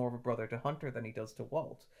feels like more of a brother to Hunter than he does to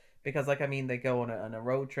Walt, because like, I mean, they go on a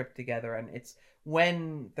road trip together, and it's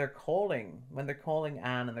when they're calling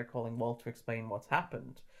Anne and they're calling Walt to explain what's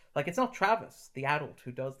happened. Like, it's not Travis, the adult,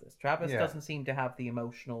 who does this. Travis doesn't seem to have the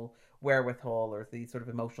emotional wherewithal or the sort of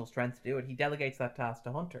emotional strength to do it. He delegates that task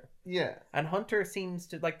to Hunter. And Hunter seems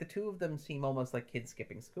to, like, the two of them seem almost like kids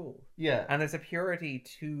skipping school. And there's a purity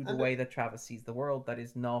to the way that Travis sees the world that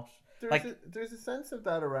is not... There's a sense of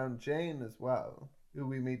that around Jane as well, who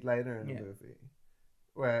we meet later in the movie.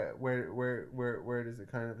 Where there's a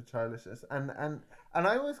kind of a childishness. And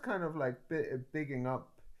I was kind of like bigging up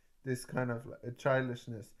this kind of like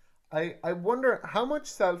childishness. I wonder how much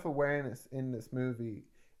self-awareness in this movie.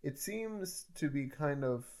 It seems to be kind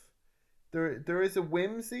of there is a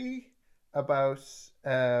whimsy about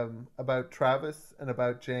Travis and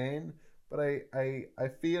about Jane, but I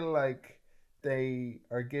feel like they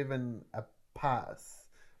are given a pass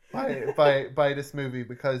by this movie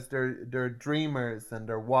because they're dreamers and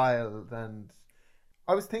they're wild. And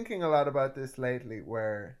I was thinking a lot about this lately,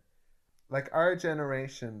 where like our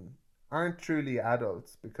generation aren't truly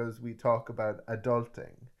adults because we talk about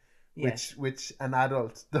adulting, which an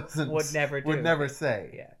adult would never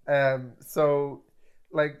say. So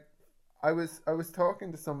like I was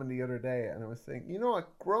talking to someone the other day, and I was saying, you know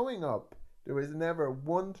what, growing up there was never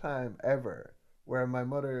one time ever where my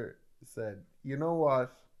mother said, you know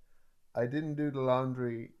what, I didn't do the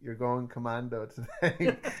laundry, you're going commando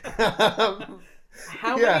today.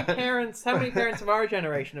 How many parents of our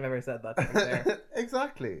generation have ever said that to me there?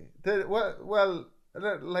 Exactly. Well,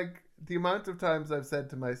 like the amount of times I've said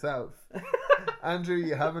to myself, Andrew,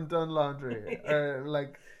 you haven't done laundry. Or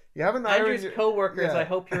like, you haven't ironed Andrew's co-workers, I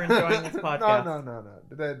hope you're enjoying this podcast.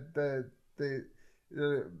 No.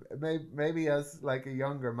 Maybe as like a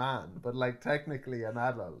younger man, but like technically an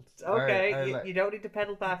adult. Okay, you don't need to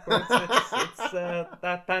pedal backwards. It's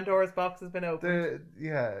that Pandora's box has been opened.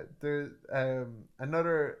 There's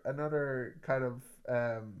another kind of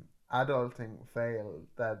adulting fail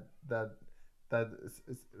that is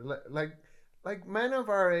like men of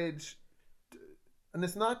our age, and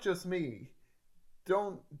it's not just me,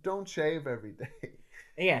 don't shave every day.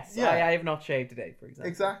 Yes, I have not shaved today, for example.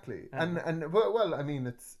 Exactly, and well, I mean,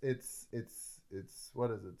 it's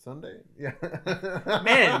what is it, Sunday? Yeah.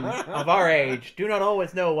 Men of our age do not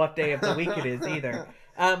always know what day of the week it is either.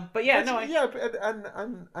 But yeah,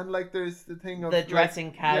 and like there's the thing of the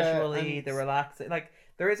dressing casually, the relaxing, like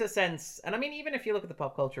there is a sense, and I mean, even if you look at the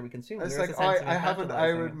pop culture we consume, it's there like is a sense of I haven't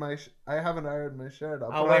ironed my shirt.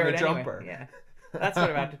 I'll put wear on a it jumper. Anyway. Yeah. That's what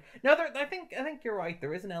about it. No, I think you're right.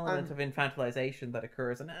 There is an element of infantilization that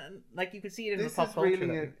occurs, and like you could see it in the pop culture. This is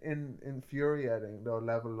really infuriating, the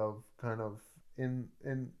level of kind of in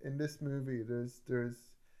this movie. There's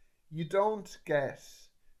you don't get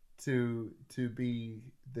to be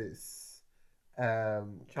this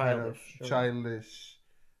childish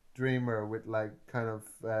dreamer with like kind of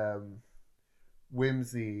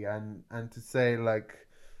whimsy and to say like,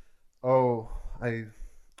 oh,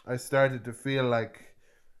 I started to feel like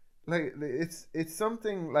it's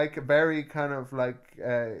something like a very kind of like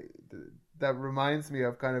that reminds me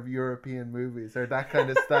of kind of European movies, or that kind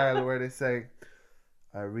of style where they say,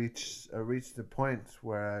 I reached the point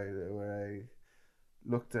where I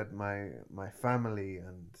looked at my family,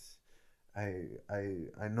 and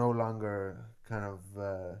I no longer kind of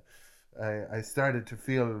I started to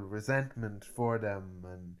feel resentment for them,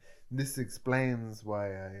 and this explains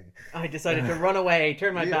why I decided to run away,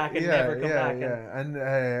 turn my back, and never come back. And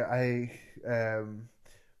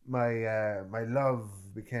my love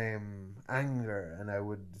became anger, and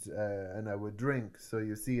I would drink. So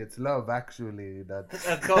you see, it's love actually that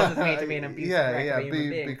That causes me to be an abusive, human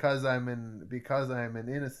being. because I'm an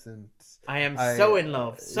innocent. I am so in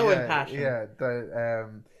love, so impassioned.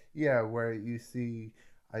 Where you see,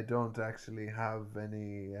 I don't actually have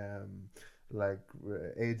any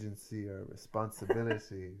agency or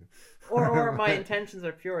responsibility, or my intentions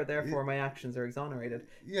are pure, therefore my actions are exonerated.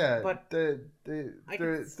 Yeah, but there's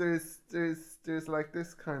like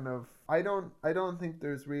this kind of I don't think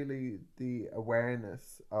there's really the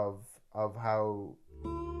awareness of how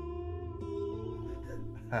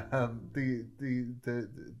the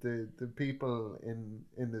people in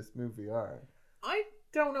this movie are. I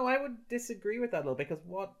don't know. I would disagree with that a little, because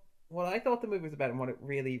what I thought the movie was about, and what it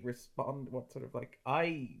really what sort of like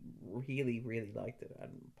I really liked it,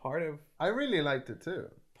 and I really liked it too.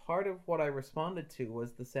 Part of what I responded to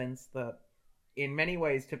was the sense that, in many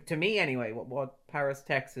ways, to me anyway, what Paris,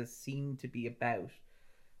 Texas seemed to be about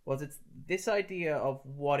was it's this idea of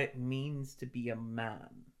what it means to be a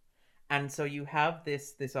man. And so you have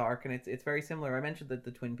this arc, and it's very similar. I mentioned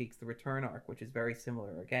the Twin Peaks The Return arc, which is very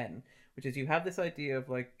similar again, which is you have this idea of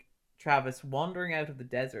like Travis wandering out of the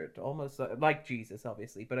desert, almost like Jesus,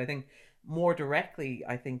 obviously, but I think more directly,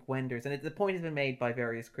 I think Wenders, and the point has been made by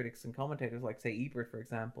various critics and commentators, like say Ebert, for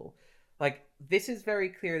example, like this is very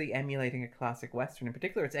clearly emulating a classic Western. In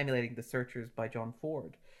particular, it's emulating The Searchers by John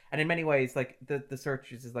Ford. And in many ways, like the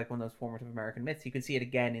Searchers is like one of those formative American myths. You can see it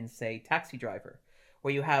again in, say, Taxi Driver,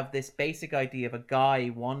 where you have this basic idea of a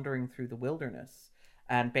guy wandering through the wilderness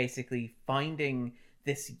and basically finding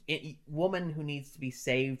this woman who needs to be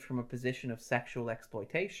saved from a position of sexual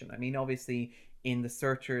exploitation. I mean, obviously, in The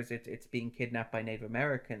Searchers, it's being kidnapped by Native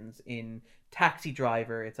Americans. In Taxi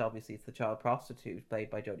Driver, it's the child prostitute played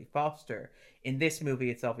by Jodie Foster. In this movie,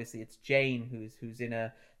 it's Jane who's in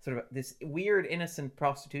a sort of this weird innocent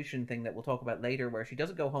prostitution thing that we'll talk about later, where she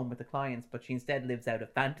doesn't go home with the clients, but she instead lives out a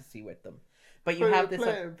fantasy with them. But you have this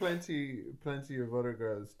plenty of other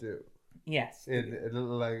girls do. Yes, it's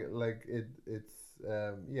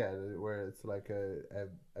where it's like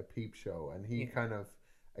a peep show, and he kind of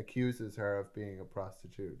accuses her of being a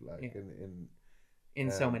prostitute, like in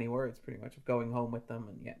so many words, pretty much, of going home with them,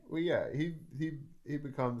 and he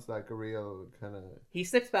becomes like a real kind of. He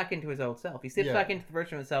slips back into his old self. He slips back into the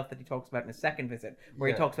version of himself that he talks about in his second visit,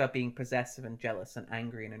 where he talks about being possessive and jealous and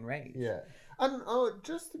angry and enraged. Yeah, and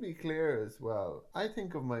just to be clear as well, I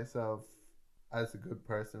think of myself as a good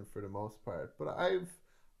person for the most part, but I've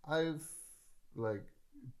like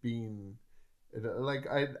been like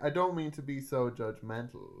I don't mean to be so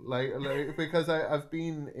judgmental, like because I've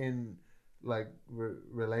been in like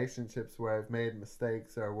relationships where I've made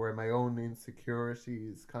mistakes, or where my own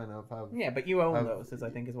insecurities kind of have. Yeah, but you own those, I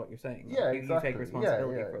think is what you're saying. Like, yeah, exactly. You take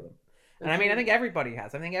responsibility for them. And I mean, I think everybody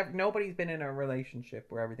has. I think nobody's been in a relationship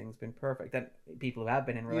where everything's been perfect. And people who have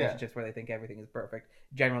been in relationships where they think everything is perfect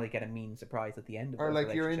generally get a mean surprise at the end of those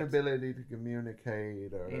relationships. Or like your inability to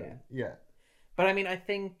communicate, or yeah. But I mean, I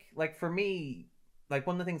think, like, for me, like,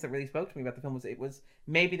 one of the things that really spoke to me about the film was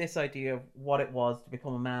maybe this idea of what it was to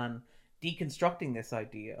become a man, deconstructing this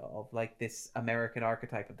idea of like this American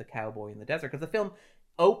archetype of the cowboy in the desert, because the film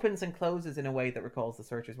opens and closes in a way that recalls The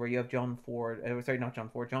Searchers, where you have John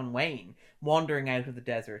Wayne wandering out of the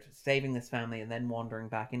desert, saving this family, and then wandering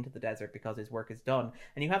back into the desert because his work is done.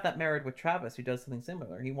 And you have that mirrored with Travis, who does something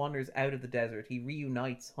similar. He wanders out of the desert, he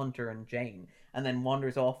reunites Hunter and Jane, and then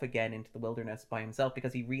wanders off again into the wilderness by himself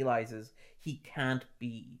because he realizes he can't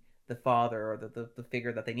be the father or the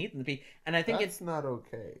figure that they need them to be. And I think that's not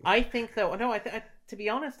okay. I think though, no, to be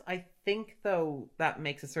honest, I think though that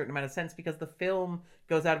makes a certain amount of sense, because the film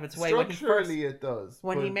goes out of its way. Structurally, it does.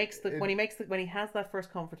 When he has that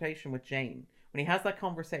first confrontation with Jane, when he has that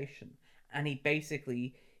conversation, and he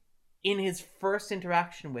basically, in his first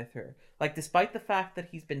interaction with her, like, despite the fact that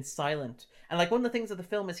he's been silent, and like one of the things of the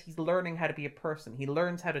film is he's learning how to be a person. He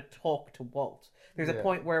learns how to talk to Walt. There's a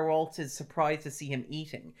point where Walt is surprised to see him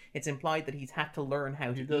eating. It's implied that he's had to learn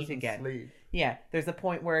how to eat again. Sleep. Yeah, there's a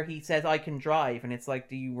point where he says, I can drive, and it's like,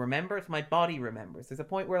 do you remember? It's my body remembers. There's a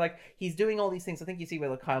point where, like, he's doing all these things. I think you see with,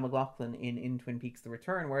 like, Kyle MacLachlan in Twin Peaks The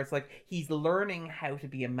Return, where it's like he's learning how to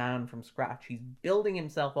be a man from scratch. He's building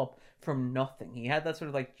himself up from nothing. He had that sort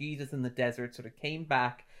of like Jesus in the desert, sort of came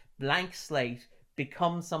back, blank slate,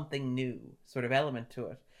 become something new sort of element to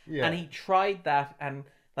it. Yeah. And he tried that, and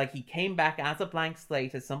like he came back as a blank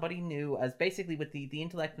slate, as somebody new, as basically with the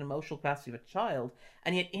intellect and emotional capacity of a child.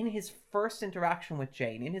 And yet in his first interaction with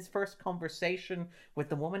Jane, in his first conversation with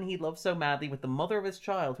the woman he loved so madly, with the mother of his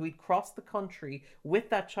child, who he'd crossed the country with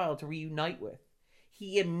that child to reunite with,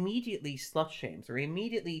 he immediately slut shames her. He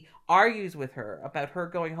immediately argues with her about her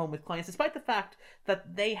going home with clients, despite the fact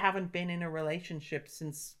that they haven't been in a relationship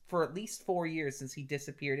since for at least 4 years since he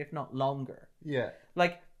disappeared, if not longer. Yeah.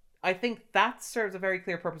 Like, I think that serves a very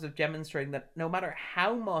clear purpose of demonstrating that no matter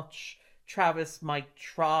how much Travis might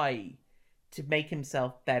try to make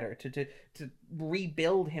himself better, to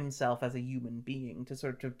rebuild himself as a human being, to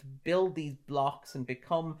sort of to build these blocks and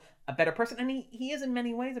become a better person. And he is in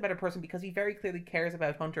many ways a better person because he very clearly cares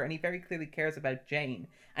about Hunter and he very clearly cares about Jane.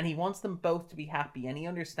 And he wants them both to be happy. And he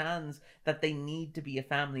understands that they need to be a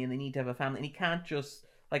family and they need to have a family. And he can't just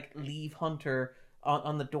like leave Hunter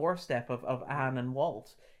on the doorstep of Anne and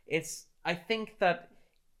Walt. I think that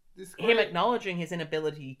him acknowledging his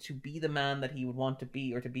inability to be the man that he would want to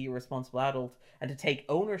be or to be a responsible adult and to take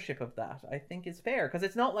ownership of that, I think is fair. Because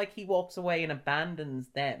it's not like he walks away and abandons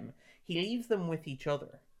them. He leaves them with each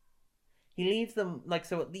other. He leaves them, like,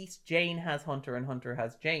 so at least Jane has Hunter and Hunter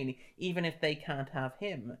has Jane, even if they can't have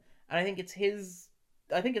him. And I think it's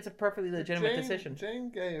a perfectly legitimate decision. Jane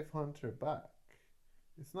gave Hunter back.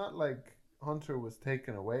 It's not like Hunter was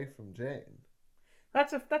taken away from Jane.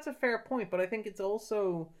 That's a fair point, but I think it's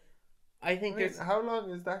also... how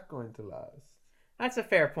long is that going to last? That's a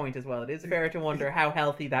fair point as well. It is fair to wonder how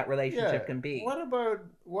healthy that relationship can be. What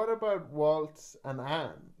about Walt and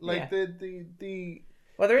Anne? Like the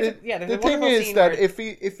well, there's a thing is that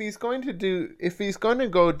if he's going to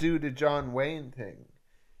go do the John Wayne thing,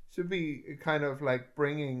 should be kind of like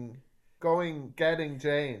getting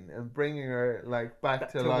Jane and bringing her like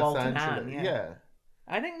back to Los Angeles. Anne, yeah.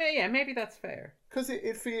 I think maybe that's fair. Because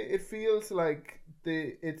it feels like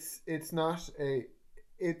it's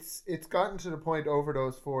gotten to the point over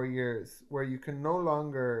those 4 years where you can no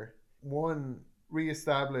longer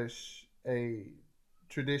reestablish a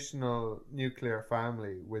traditional nuclear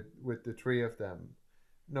family with the three of them.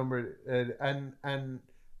 And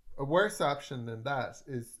a worse option than that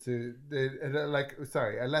is a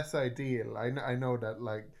less ideal. I know that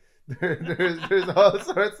like there's all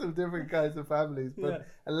sorts of different kinds of families, but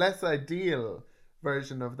a less ideal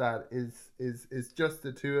version of that is just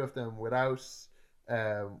the two of them without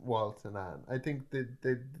Walt and Anne. I think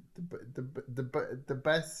the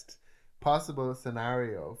best possible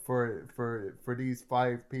scenario for these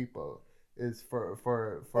 5 people is for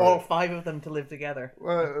all 5 of them to live together.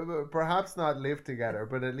 Well, perhaps not live together,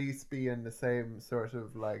 but at least be in the same sort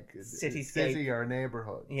of like city or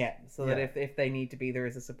neighborhood. Yeah, so that if they need to be, there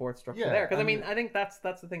is a support structure there. Because I mean, I think that's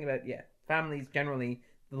the thing about families generally.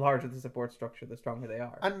 The larger the support structure, the stronger they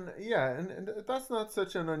are. And and that's not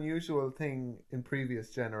such an unusual thing in previous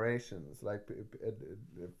generations. Like,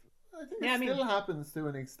 I think it still happens to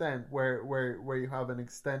an extent where you have an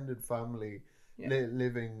extended family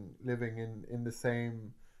living in the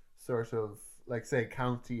same sort of, like, say,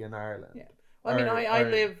 county in Ireland. Yeah. Well, I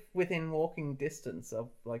live within walking distance of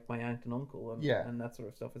like my aunt and uncle and that sort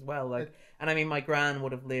of stuff as well. Like, and I mean, my gran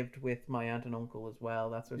would have lived with my aunt and uncle as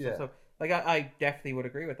well. That sort of stuff. So, like, I definitely would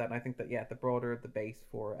agree with that. And I think that the broader the base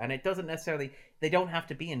and it doesn't necessarily, they don't have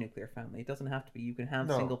to be a nuclear family. It doesn't have to be. You can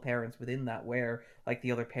have single parents within that where like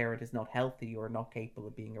the other parent is not healthy or not capable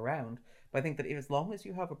of being around. But I think that as long as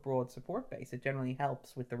you have a broad support base, it generally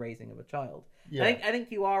helps with the raising of a child. Yeah. I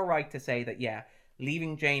think you are right to say that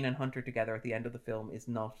leaving Jane and Hunter together at the end of the film is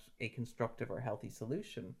not a constructive or healthy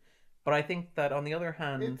solution. But I think that on the other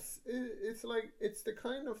hand, it's like it's the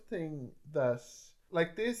kind of thing that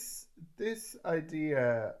like this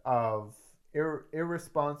idea of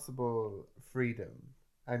irresponsible freedom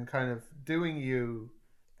and kind of doing you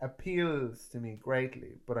appeals to me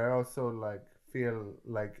greatly. But I also like feel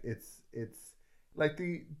like it's like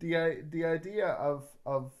the idea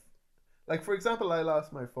of like, for example, I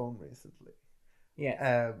lost my phone recently.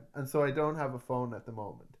 Yeah. And so I don't have a phone at the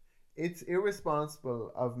moment. It's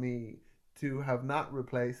irresponsible of me to have not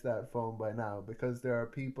replaced that phone by now, because there are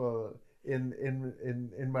people in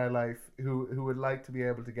my life who would like to be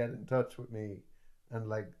able to get in touch with me and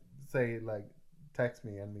like say like text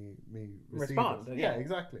me and me respond. Yeah,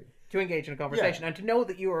 exactly. To engage in a conversation and to know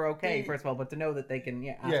that you are okay, first of all, but to know that they can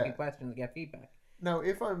ask you questions and get feedback. Now,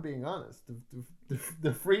 if I'm being honest,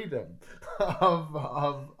 the freedom of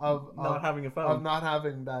not having a phone, of not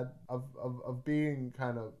having that, of being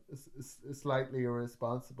kind of slightly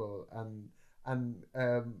irresponsible and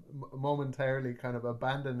momentarily kind of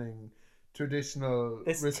abandoning traditional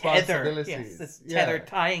responsibilities. This tether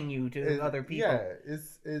tying you to other people. Yeah,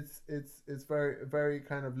 it's very, very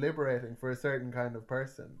kind of liberating for a certain kind of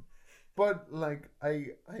person. But like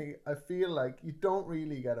I feel like you don't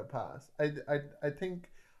really get a pass. I think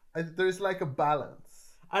there's like a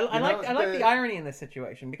balance. I like the irony in this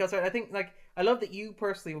situation, because I think, like, I love that you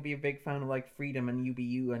personally will be a big fan of, like, freedom and you be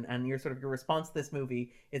you, and your sort of your response to this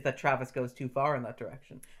movie is that Travis goes too far in that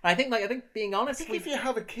direction. And I think being honest, if you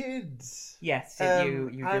have a kid, yes, you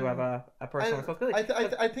do have a personal responsibility.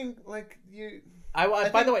 I think, like, you.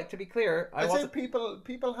 By the way, to be clear, I think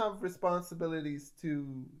people have responsibilities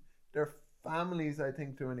to their families, I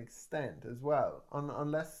think, to an extent as well,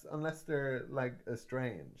 unless they're, like,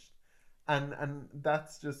 estranged, and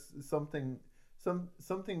that's just something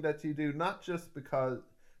that you do not just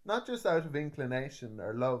out of inclination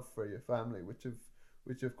or love for your family, which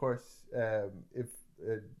of course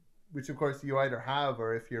you either have,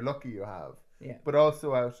 or if you're lucky you have, but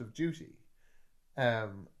also out of duty,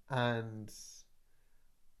 and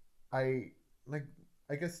I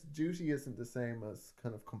guess duty isn't the same as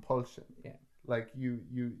kind of compulsion. Yeah. Like you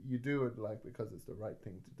do it, like, because it's the right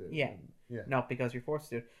thing to do. Yeah. Not because you're forced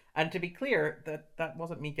to do it. And to be clear, that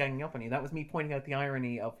wasn't me ganging up on you. That was me pointing out the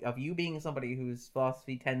irony of you being somebody whose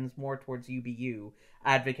philosophy tends more towards you be you,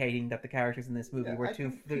 advocating that the characters in this movie were I too.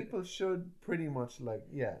 think people should pretty much, like,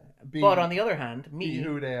 but on the other hand, me be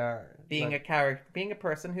who they are, being like, a character, being a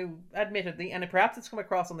person who, admittedly, and perhaps it's come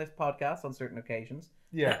across on this podcast on certain occasions,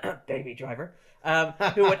 Davey Driver,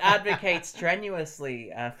 who would advocate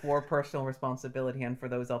strenuously for personal responsibility and for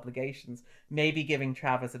those obligations, maybe giving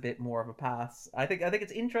Travis a bit more of a pass. I think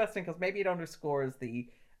it's interesting because maybe it underscores the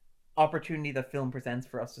opportunity the film presents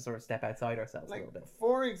for us to sort of step outside ourselves, like, a little bit.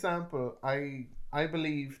 For example, I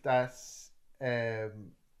believe that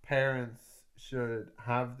parents should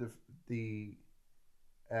have the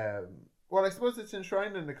well, I suppose it's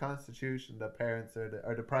enshrined in the Constitution that parents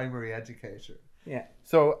are the primary educator. Yeah.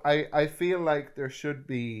 So I feel like there should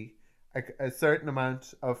be a certain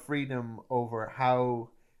amount of freedom over how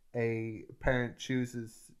a parent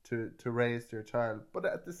chooses to raise their child. But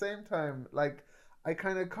at the same time, like, I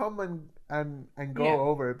kind of come and go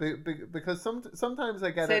over it because sometimes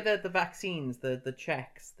I get the vaccines, the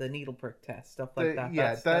checks, the needle prick test, stuff like that.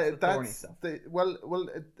 Yeah, that's the thorny stuff.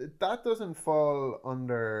 That doesn't fall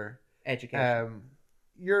under education.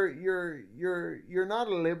 You're not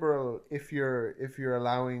a liberal if you're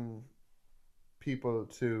allowing people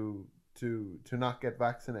to not get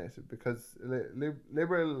vaccinated, because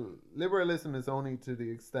liberalism is only to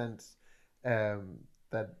the extent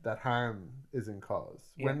that harm isn't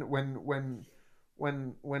caused. Yeah. When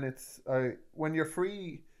it's when you're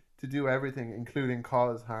free to do everything, including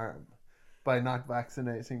cause harm, by not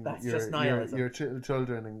vaccinating your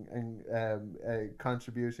children and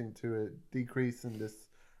contributing to a decrease in this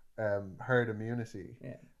herd immunity,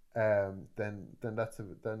 then that's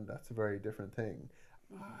a very different thing.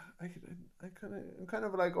 I'm kind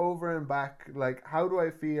of like over and back. Like, how do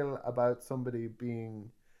I feel about somebody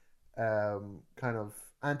being kind of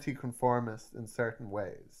anti-conformist in certain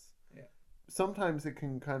ways? Yeah. Sometimes it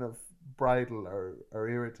can kind of bridle or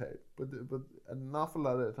irritate, but an awful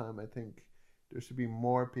lot of the time I think there should be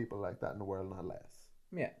more people like that in the world, not less.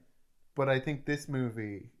 Yeah. But I think this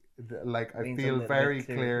movie, like, I Leans feel very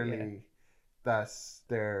too, clearly that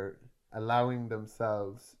they're allowing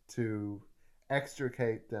themselves to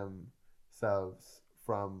extricate themselves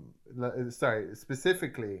from,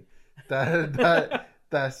 specifically that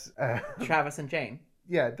Travis and Jane.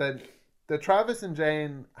 Yeah, that Travis and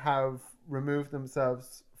Jane have removed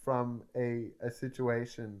themselves from a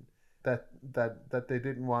situation that they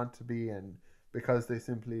didn't want to be in, because they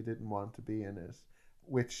simply didn't want to be in it,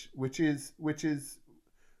 which is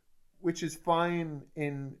fine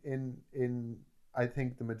in I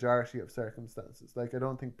think the majority of circumstances. Like, I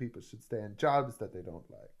don't think people should stay in jobs that they don't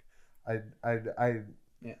like.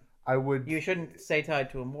 I would. You shouldn't stay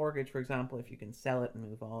tied to a mortgage, for example, if you can sell it and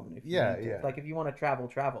move on. If you Like, if you want to travel.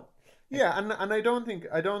 Yeah, and I don't think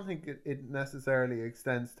it necessarily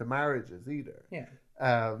extends to marriages either. Yeah.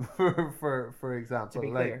 For example, to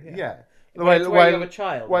be like, clear, yeah. Where you have a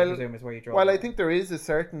child, I presume, is where you draw. Well, I think there is a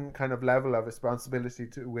certain kind of level of responsibility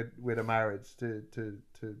with a marriage to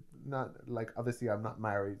not, like, obviously I'm not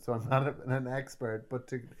married, so I'm not an expert, but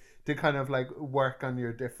to kind of, like, work on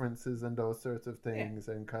your differences and those sorts of things,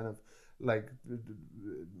 and kind of, like,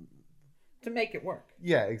 to make it work.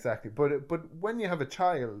 Yeah, exactly. But when you have a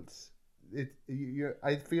child,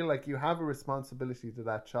 I feel like you have a responsibility to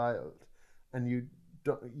that child, and you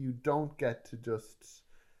don't get to just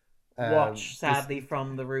watch sadly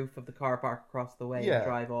from the roof of the car park across the way and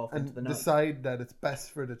drive off into the night. Decide that it's best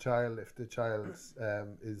for the child if the child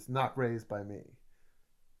is not raised by me,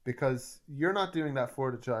 because you're not doing that for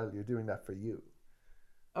the child, you're doing that for you.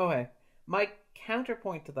 Okay, my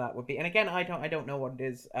counterpoint to that would be, and again, I don't know what it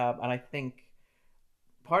is, and I think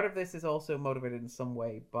part of this is also motivated in some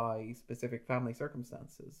way by specific family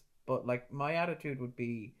circumstances. But like my attitude would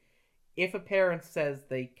be, if a parent says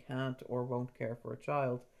they can't or won't care for a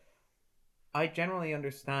child, I generally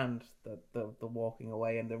understand the walking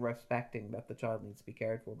away and the respecting that the child needs to be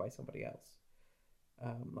cared for by somebody else.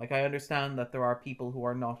 Like I understand that there are people who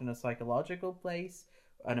are not in a psychological place,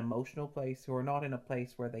 an emotional place, who are not in a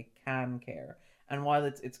place where they can care. And while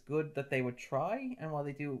it's good that they would try, and while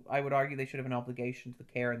they do, I would argue they should have an obligation to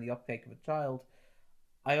the care and the uptake of a child.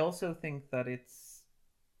 I also think that it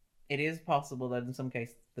is possible that in some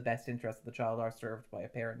cases the best interests of the child are served by a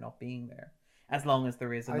parent not being there, as long as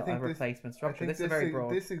there is a replacement structure. This is very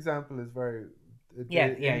broad. This example is very you're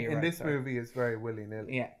in right, this sorry. movie is very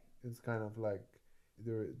willy-nilly. Yeah. It's kind of like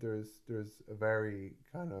there's a very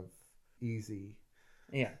kind of easy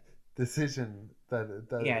decision that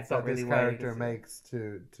really this character makes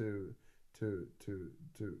to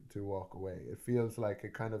walk away. It feels like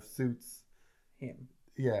it kind of suits him.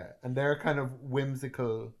 Yeah, and their kind of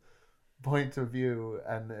whimsical point of view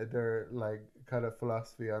and their like kind of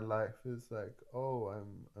philosophy on life is like, oh,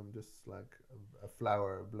 I'm just like a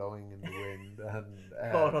flower blowing in the wind and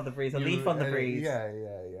caught on the breeze, a leaf on the breeze.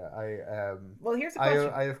 Well, here's a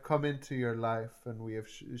question. I have come into your life and we have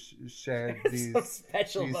shared these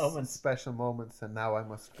special moments, and now I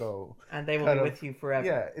must go. And they will be with you forever.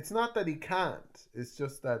 Yeah, it's not that he can't. It's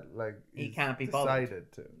just that like he can't be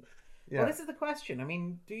decided to. Yeah. Well, this is the question. I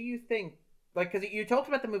mean, do you think, like, because you talked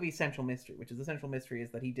about the movie's central mystery, which is the central mystery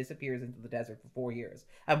is that he disappears into the desert for 4 years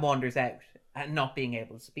and wanders out and not being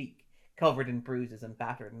able to speak, covered in bruises and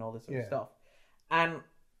battered and all this sort of stuff. And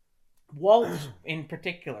Walt, in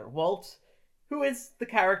particular, who is the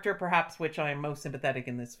character perhaps which I am most sympathetic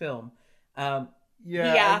in this film, he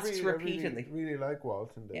asks repeatedly. I really like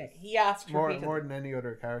Walt in this. Yeah, he asks repeatedly. More than any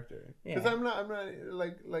other character. Because I'm not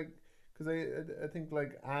like because I think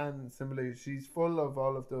like Anne similarly, she's full of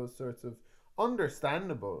all of those sorts of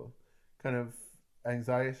understandable kind of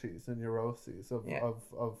anxieties and neuroses of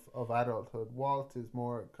adulthood. Walt is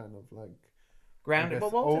more kind of like grounded,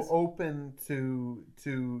 but Walt is open to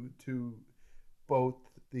both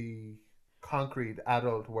the concrete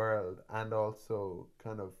adult world and also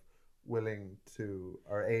kind of willing to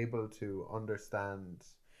or able to understand.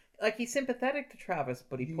 Like he's sympathetic to Travis,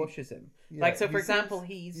 but he pushes him. Like so, for example,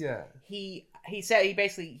 he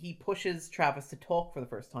pushes Travis to talk for the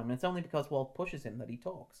first time, and it's only because Walt pushes him that he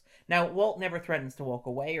talks. Now, Walt never threatens to walk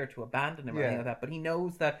away or to abandon him or anything like that, but he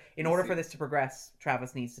knows that in order for this to progress,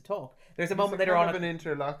 Travis needs to talk. There's a moment later on, an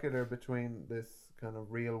interlocutor between this kind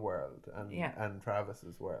of real world and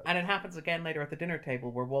Travis's world. And it happens again later at the dinner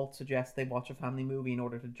table where Walt suggests they watch a family movie in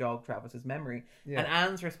order to jog Travis's memory. Yeah. And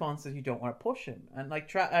Anne's response is, you don't want to push him. And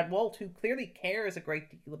like and Walt, who clearly cares a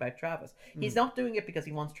great deal about Travis, he's not doing it because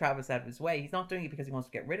he wants Travis out of his way. He's not doing it because he wants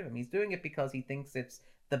to get rid of him. He's doing it because he thinks it's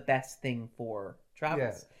the best thing for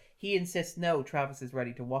Travis. Yeah. He insists, no, Travis is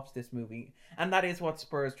ready to watch this movie. And that is what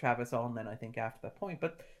spurs Travis on then, I think, after that point.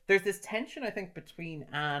 But there's this tension, I think, between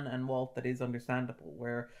Anne and Walt that is understandable,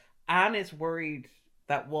 where Anne is worried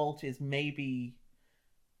that Walt is maybe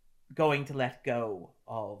going to let go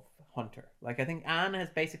of Hunter. Like, I think Anne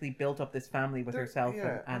has basically built up this family with herself.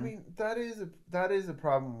 Yeah, I mean, that is a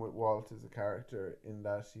problem with Walt as a character, in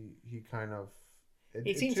that he kind of...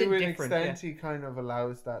 He seems to an indifferent, extent, he kind of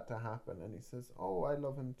allows that to happen, and he says, "Oh, I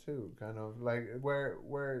love him too." Kind of like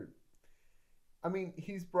where, I mean,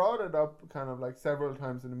 he's brought it up kind of like several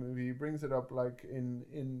times in the movie. He brings it up like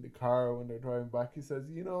in the car when they're driving back. He says,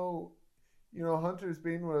 "You know, Hunter's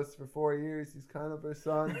been with us for 4 years. He's kind of our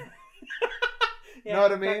son." You know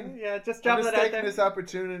what I mean? Yeah, just dropping it out taking there. This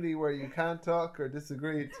opportunity where you can't talk or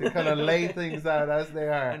disagree to kind of lay things out as they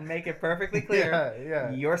are and make it perfectly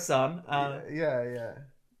clear. Your son. Yeah.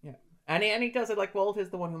 And he does it like Walt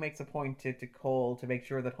is the one who makes a point to call to make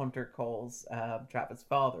sure that Hunter calls Travis'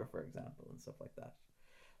 father, for example, and stuff like that.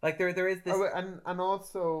 Like there is this, and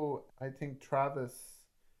also I think Travis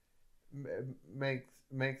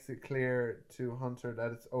makes it clear to Hunter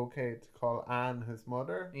that it's okay to call Anne his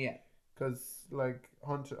mother. Yeah. Because like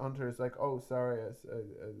Hunter is like, oh, sorry,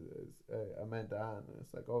 I meant Anne, and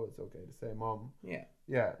it's like, oh, it's okay to say mom.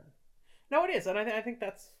 Yeah. No, it is, and I think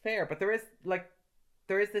that's fair. But there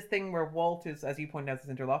is this thing where Walt is, as you pointed out,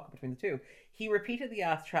 this interlocutor between the two. He repeatedly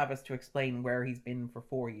asked Travis to explain where he's been for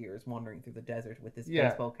 4 years, wandering through the desert with this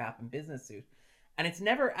baseball cap and business suit. And it's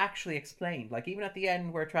never actually explained. Like, even at the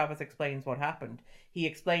end where Travis explains what happened, he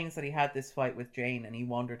explains that he had this fight with Jane and he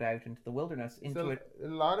wandered out into the wilderness. A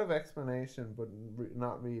lot of explanation, but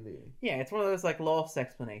not really. Yeah, it's one of those, like, lost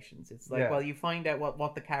explanations. It's like, well, you find out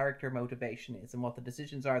what the character motivation is and what the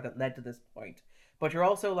decisions are that led to this point. But you're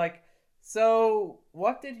also like, So,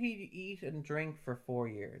 what did he eat and drink for 4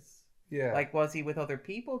 years? Yeah. Like, was he with other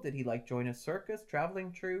people? Did he like join a circus,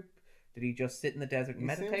 traveling troupe? Did he just sit in the desert and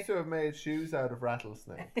He seems meditate? to have made shoes out of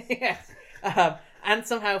rattlesnakes. Yes, and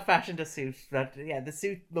somehow fashioned a suit. That yeah, the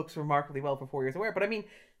suit looks remarkably well for 4 years of wear. But I mean,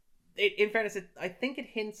 in fairness, I think it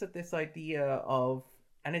hints at this idea of,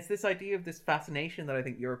 and it's this idea of this fascination that I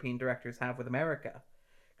think European directors have with America,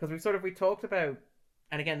 because we talked about,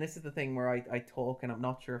 and again, this is the thing where I talk and I'm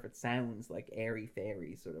not sure if it sounds like airy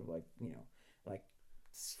fairy, sort of like like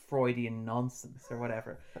Freudian nonsense or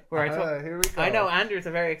whatever. Where I talk, here we go. I know Andrews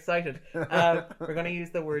are very excited. We're going to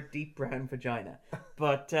use the word deep brown vagina,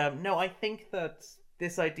 but no, I think that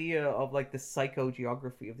this idea of like the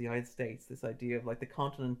psychogeography of the United States, this idea of like the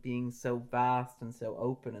continent being so vast and so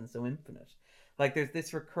open and so infinite, like there's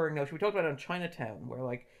this recurring notion we talked about it on Chinatown, where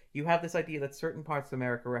like you have this idea that certain parts of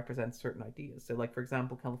America represent certain ideas. So like for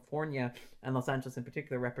example, California and Los Angeles in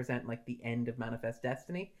particular represent like the end of manifest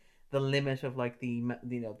destiny, the limit of like the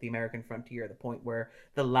the American frontier, the point where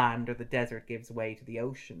the land or the desert gives way to the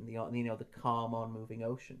ocean, the calm on-moving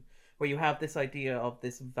ocean, where you have this idea of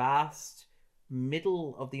this vast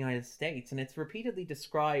middle of the United States, and it's repeatedly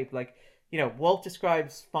described like Walt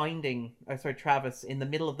describes finding Travis in the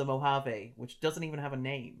middle of the Mojave, which doesn't even have a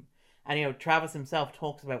name. And Travis himself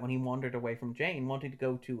talks about when he wandered away from Jane, wanting to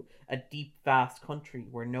go to a deep, vast country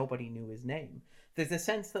where nobody knew his name. There's a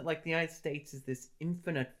sense that like the United States is this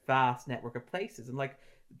infinite, vast network of places, and like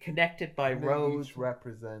connected by And they roads. each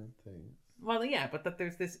represent things. Well, yeah, but that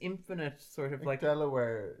there's this infinite sort of like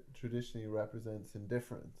Delaware traditionally represents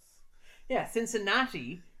indifference. yeah,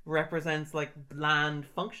 Cincinnati represents like bland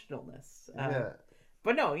functionalness. Yeah.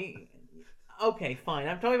 But no, okay, fine.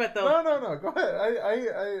 I'm talking about those. No. Go ahead.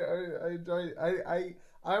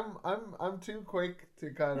 I'm too quick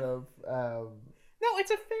to kind of. No,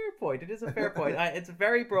 it's a fair point. It is a fair point. It's a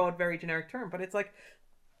very broad, very generic term, but it's like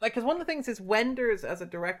because one of the things is Wenders as a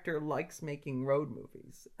director likes making road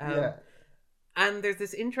movies. Yeah. And there's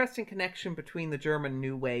this interesting connection between the German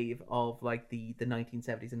new wave of like the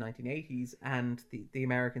 1970s and 1980s and the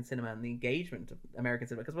American cinema and the engagement of American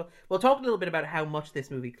cinema. Because we'll talk a little bit about how much this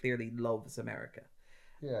movie clearly loves America.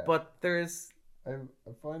 Yeah. But there's I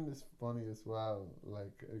find this funny as well,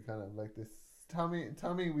 like kind of like this Tommy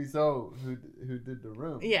Wiseau who did The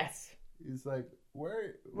Room. Yes. He's like,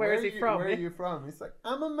 where is he from? Where are you from? He's like,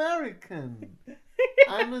 I'm American.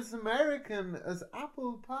 I'm as American as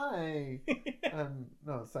apple pie.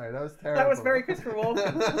 No, sorry, that was terrible. That was very Christopher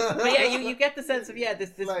Walken. But yeah, you get the sense of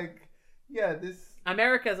this like this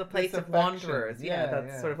America is a place of wanderers. Yeah,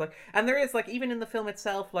 that's sort of like, and there is like even in the film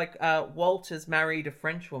itself, like Walt has married a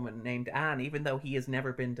French woman named Anne, even though he has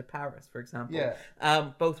never been to Paris, for example.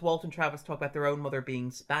 Yeah. Both Walt and Travis talk about their own mother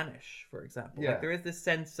being Spanish, for example. Yeah. Like there is this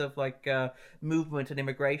sense of like movement and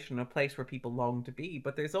immigration, a place where people long to be,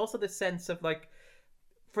 but there's also this sense of like,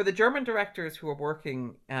 for the German directors who were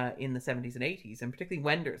working in the 70s and 80s, and particularly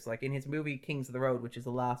Wenders, like in his movie Kings of the Road, which is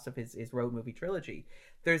the last of his road movie trilogy,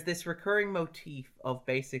 there's this recurring motif of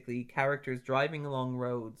basically characters driving along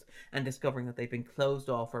roads and discovering that they've been closed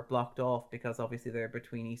off or blocked off because obviously they're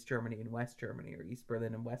between East Germany and West Germany, or East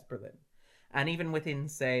Berlin and West Berlin. And even within,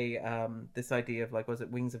 say, this idea of, like, was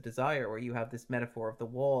it Wings of Desire, where you have this metaphor of the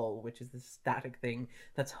wall, which is this static thing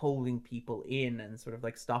that's holding people in and sort of,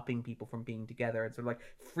 like, stopping people from being together and sort of, like,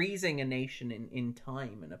 freezing a nation in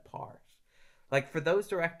time and apart. Like, for those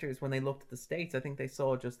directors, when they looked at the States, I think they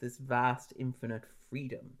saw just this vast, infinite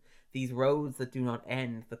freedom. These roads that do not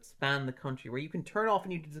end, that span the country, where you can turn off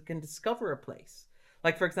and you can discover a place.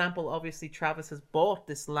 Like, for example, obviously Travis has bought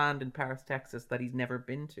this land in Paris, Texas that he's never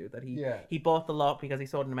been to. That he bought the lot because he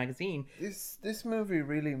saw it in a magazine. This movie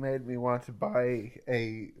really made me want to buy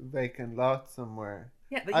a vacant lot somewhere.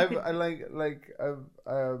 Yeah,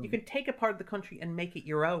 you can take a part of the country and make it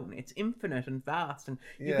your own. It's infinite and vast, and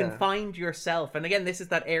you can find yourself. And again, this is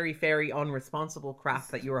that airy-fairy, unresponsible crap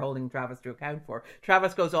that you were holding Travis to account for.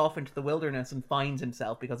 Travis goes off into the wilderness and finds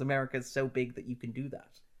himself because America is so big that you can do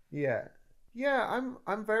that. Yeah. Yeah,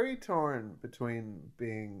 I'm very torn between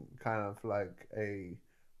being kind of like a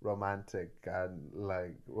romantic and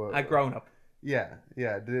like a grown up. Yeah.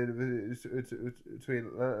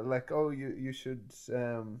 Between like, oh, you should.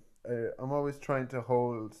 I'm always trying to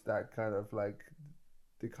hold that kind of like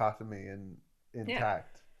dichotomy intact. Yeah.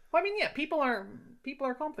 Well, I mean, yeah, people are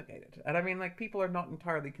complicated, and I mean, like, people are not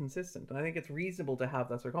entirely consistent, and I think it's reasonable to have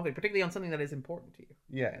that sort of conflict, particularly on something that is important to you.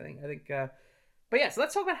 Yeah, I think. But yeah, so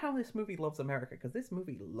let's talk about how this movie loves America, because this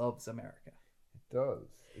movie loves America. It does.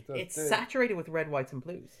 It's saturated with red, whites, and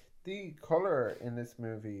blues. The color in this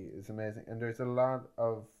movie is amazing, and there's a lot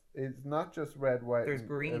of. It's not just red, white. There's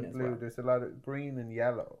green and blue. as well. There's a lot of green and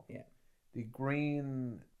yellow. Yeah. the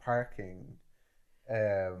green parking.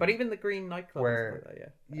 But even the green nightclub and stuff Where like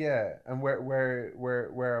that, yeah, and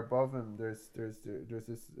where above him there's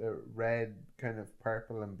this red kind of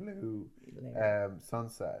purple and blue yeah.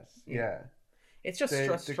 sunset. Yeah. Yeah, It's just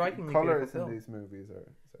the strikingly beautiful colors in film. these movies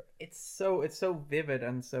are sorry. It's so vivid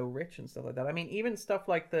and so rich and stuff like that. I mean, even stuff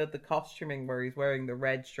like the costuming where he's wearing the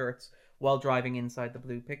red shirts while driving inside the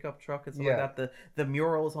blue pickup truck and stuff like Yeah, that. The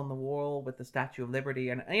murals on the wall with the Statue of Liberty,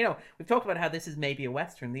 and you know, we've talked about how this is maybe a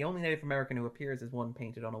Western. The only Native American who appears is one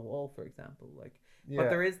painted on a wall, for example. Like, but yeah,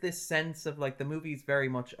 there is this sense of like the movie's very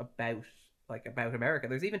much about America.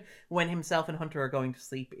 There's even when himself and Hunter are going to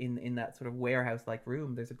sleep in that sort of warehouse like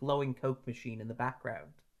room, there's a glowing Coke machine in the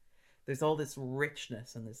background. There's all this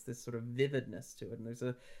richness and this sort of vividness to it, and there's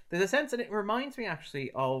a sense, and it reminds me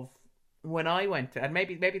actually of when I went to, and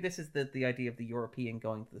maybe this is the idea of the European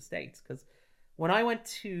going to the States, because when I went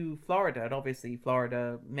to Florida, and obviously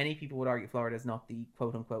Florida, many people would argue Florida is not the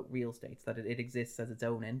quote unquote real states, that it exists as its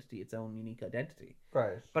own entity, its own unique identity.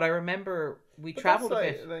 right. But I remember we But traveled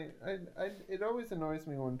that's a bit. it always annoys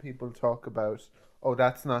me when people talk about, oh,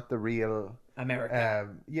 that's not the real America.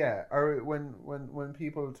 yeah, or when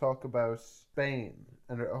people talk about Spain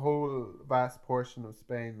and a whole vast portion of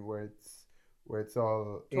Spain where it's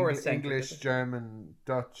all Tourist-centric, English, is it? German,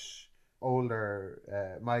 Dutch,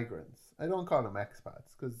 older migrants. I don't call them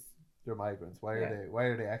expats because they're migrants. Why Yeah.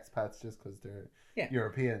 are they expats just because they're Yeah.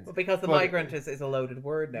 Europeans? But because the But- migrant is a loaded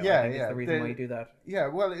word now, Yeah, I think yeah, is the reason why they- you do that. Yeah,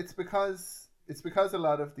 well, it's because a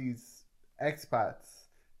lot of these expats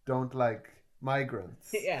don't like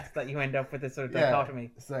migrants. Yes, that you end up with this sort of Yeah,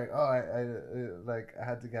 dichotomy. it's like, oh, I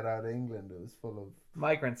had to get out of England. It was full of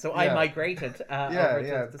Migrants. So Yeah. I migrated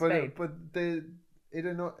over to Spain. but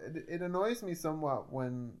it annoys me somewhat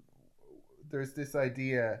when there's this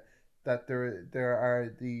idea that there are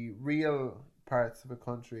the real parts of a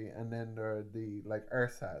country and then there are the like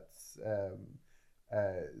ersatz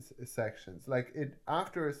sections. Like it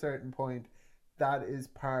after a certain point, that is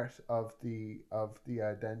part of the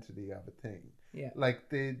identity of a thing. Yeah. Like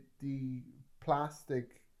the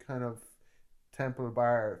plastic kind of Temple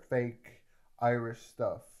Bar fake Irish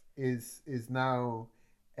stuff is now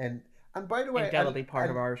and by the way, Indelibly part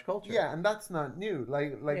of Irish culture. yeah, and that's not new.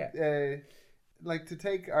 Like to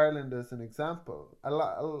take Ireland as an example, a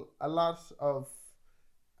lot of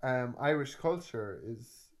Irish culture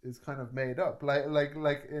is kind of made up. Like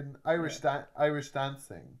in Irish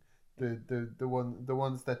dancing, the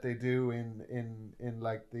ones that they do in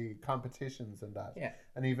like the competitions and that, Yeah.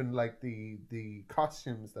 and even like the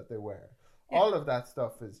costumes that they wear. Yeah. All of that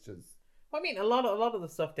stuff is just I mean, a lot of the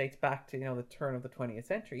stuff dates back to the turn of the 20th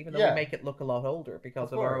century, even though Yeah. we make it look a lot older because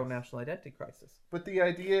Of of our course. own national identity crisis. But the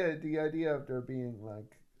idea of there being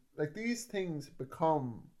like these things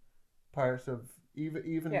become part of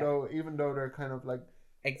even Yeah. though they're kind of like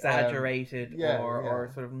Exaggerated yeah, or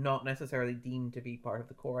yeah. sort of not necessarily deemed to be part of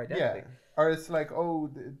the core yeah, identity. or it's like, oh,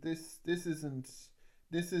 this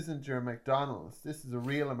isn't your McDonald's. This is a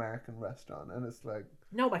real American restaurant, and it's like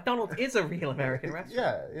No, McDonald's is a real American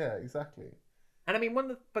restaurant. yeah, exactly. And I mean,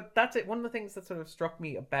 but that's it. One of the things that sort of struck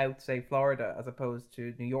me about, say, Florida, as opposed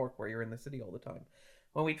to New York, where you're in the city all the time,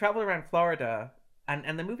 when we traveled around Florida,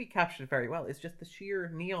 and the movie captured it very well, is just the sheer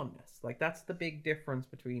neonness. Like that's the big difference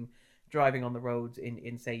between driving on the roads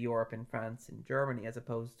in say Europe, in France, in Germany, as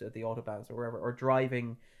opposed to the autobahns or wherever, or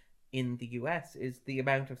driving in the US, is the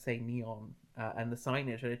amount of say neon and the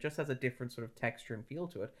signage, and it just has a different sort of texture and feel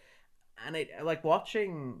to it. And it like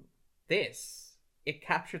watching this, it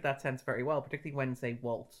captured that sense very well, particularly when say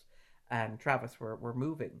Walt and Travis were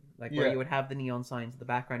moving, like where Yeah. you would have the neon signs in the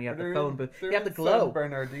background, you have the They're phone in- booth, they're you have the in glow. San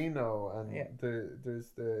Bernardino, and Yeah.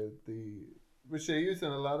 there's the which they use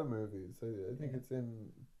in a lot of movies. I think Yeah. it's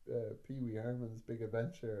in Pee Wee Herman's Big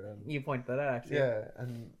Adventure, and You pointed that out actually. yeah,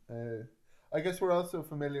 and I guess we're also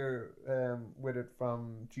familiar with it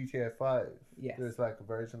from GTA 5. Yes. There's like a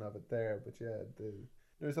version of it there, but yeah,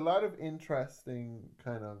 there's a lot of interesting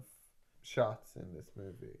kind of shots in this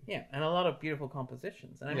movie. Yeah, and a lot of beautiful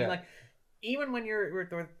compositions. And I mean, Yeah. like, even when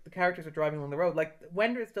the characters are driving along the road, like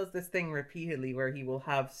Wenders does this thing repeatedly where he will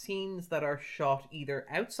have scenes that are shot either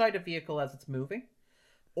outside a vehicle as it's moving,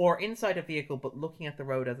 or inside a vehicle but looking at the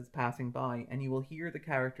road as it's passing by, and you will hear the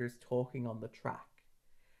characters talking on the track.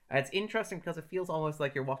 And it's interesting because it feels almost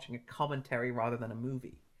like you're watching a commentary rather than a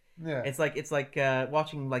movie. Yeah. It's like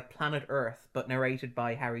watching like Planet Earth, but narrated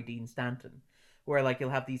by Harry Dean Stanton, where like you'll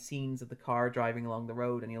have these scenes of the car driving along the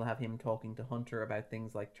road, and you'll have him talking to Hunter about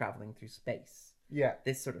things like traveling through space, Yeah.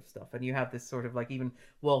 this sort of stuff, and you have this sort of like even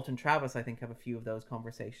Walt and Travis, I think, have a few of those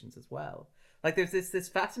conversations as well. Like there's this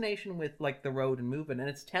fascination with like the road and movement, and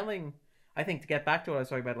it's telling. I think to get back to what I was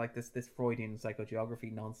talking about, like this Freudian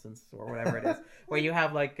psychogeography nonsense or whatever it is, where you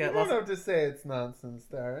have like You don't have to say it's nonsense,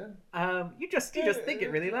 Darren. you just think it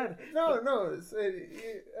really loud. No.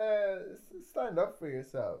 Stand up for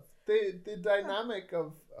yourself. The dynamic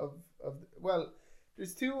of well,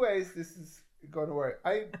 there's two ways this is going to work.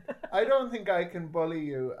 I don't think I can bully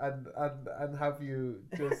you and have you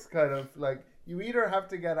just kind of like, you either have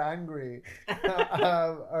to get angry or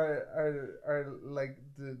like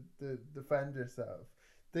defend yourself.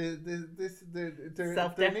 There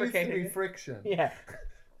needs to be friction. Yeah.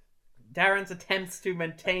 Darren's attempts to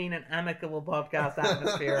maintain an amicable podcast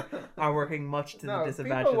atmosphere are working much to the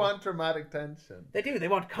disadvantage. People want dramatic tension. They do. They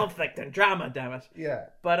want conflict and drama, damn it. Yeah.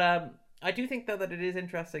 But I do think though that it is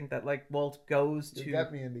interesting that like Walt goes to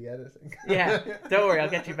get me in the editing. Yeah, don't worry, I'll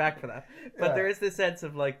get you back for that. But Yeah. there is this sense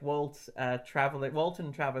of like Walt and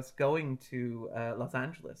Travis going to Los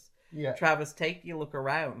Angeles. Yeah. Travis, take a look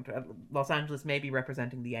around. Los Angeles may be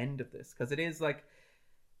representing the end of this, because it is like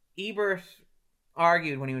Ebert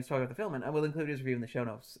argued when he was talking about the film, and I will include his review in the show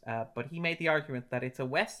notes. But he made the argument that it's a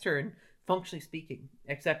Western, functionally speaking.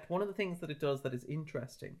 Except one of the things that it does that is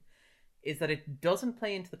interesting is that it doesn't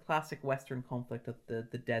play into the classic Western conflict of the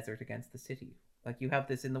desert against the city. Like you have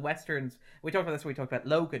this in the Westerns. We talked about this when we talked about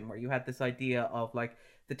Logan, where you had this idea of like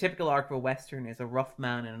the typical arc of a Western is a rough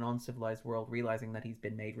man in an uncivilized world realizing that he's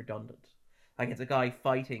been made redundant. Like it's a guy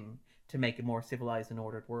fighting to make a more civilized and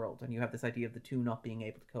ordered world, and you have this idea of the two not being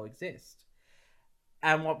able to coexist.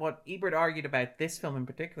 And what Ebert argued about this film in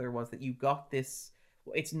particular was that you got this.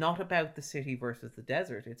 It's not about the city versus the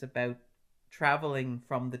desert. It's about traveling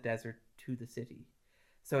from the desert to the city.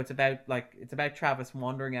 So it's about Travis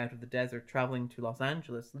wandering out of the desert, traveling to Los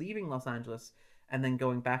Angeles, leaving Los Angeles, and then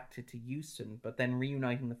going back to Houston, but then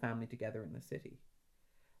reuniting the family together in the city.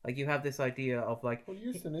 Like you have this idea of like, well,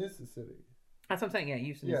 Houston is the city. That's what I'm saying. Yeah,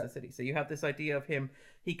 Houston is the city. So you have this idea of him.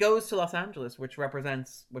 He goes to Los Angeles, which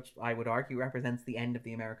I would argue represents the end of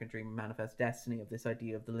the American dream, manifest destiny of this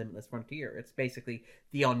idea of the limitless frontier. It's basically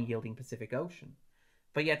the unyielding Pacific Ocean.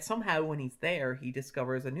 But yet somehow when he's there, he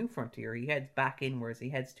discovers a new frontier. He heads back inwards. He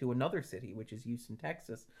heads to another city, which is Houston,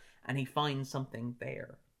 Texas, and he finds something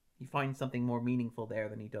there. He finds something more meaningful there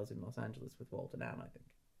than he does in Los Angeles with Walt and Anne, I think.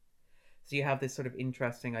 So you have this sort of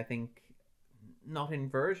interesting, I think, not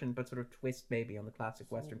inversion, but sort of twist maybe on the classic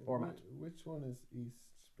Western format. Which one is East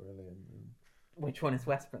Berlin? Which one is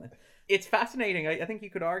West Berlin? It's fascinating. I think you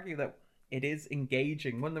could argue that it is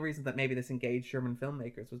engaging. One of the reasons that maybe this engaged German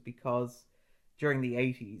filmmakers was because during the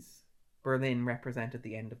 80s, Berlin represented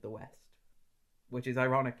the end of the West, which is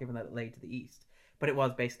ironic given that it lay to the East. But it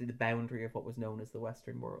was basically the boundary of what was known as the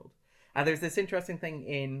Western world. And there's this interesting thing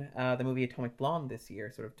in the movie Atomic Blonde this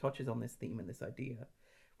year, sort of touches on this theme and this idea,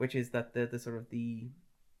 which is that the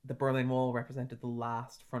Berlin Wall represented the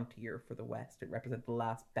last frontier for the West. It represented the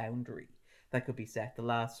last boundary that could be set, the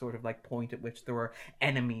last sort of like point at which there were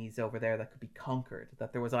enemies over there that could be conquered,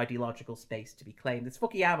 that there was ideological space to be claimed. This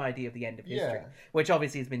Fukuyama idea of the end of history, which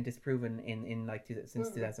obviously has been disproven in like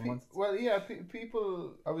since 2001. Well, yeah,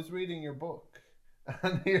 people. I was reading your book,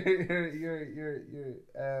 and your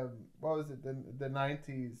what was it? The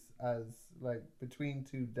 90s as like between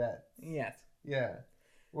two deaths. Yes. Yeah.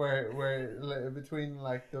 Where between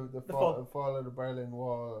like the fall of the Berlin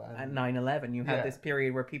Wall and 9/11, you had this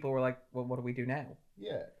period where people were like, "Well, what do we do now?"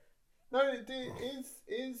 Yeah, no, is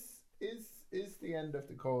the end of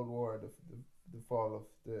the Cold War the fall of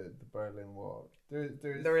the Berlin Wall?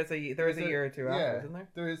 There is a year or two after, isn't there?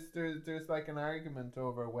 There's like an argument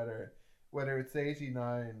over whether it's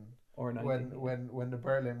 89 or 90, when the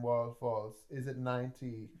Berlin Wall falls. Is it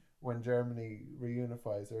 90? When Germany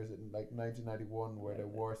reunifies, or is it like 1991 where the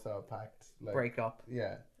Warsaw Pact break up?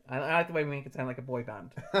 Yeah, I like the way we make it sound like a boy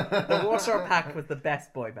band. The Warsaw Pact was the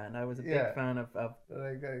best boy band. I was a big fan of. I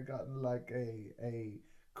gotten like a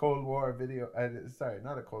Cold War video. Sorry,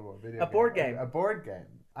 not a Cold War video. Board game. A board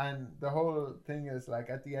game, and the whole thing is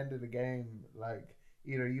like at the end of the game, like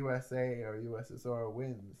either USA or USSR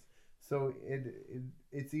wins. So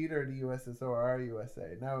it's either the USSR or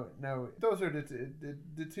USA. Now those are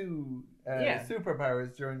the two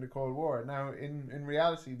superpowers during the Cold War. Now in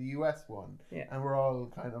reality, the US won, and we're all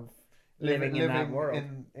kind of living in that world.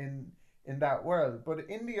 In that world. But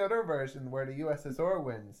in the other version where the USSR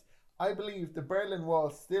wins, I believe the Berlin Wall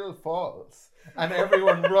still falls, and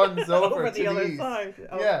everyone runs over to the other east. Side.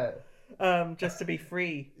 Oh. Yeah. Just to be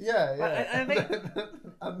free. Yeah. I think...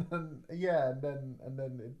 and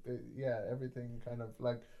then everything kind of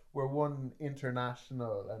like we're one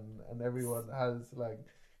international, and everyone has like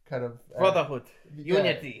kind of brotherhood,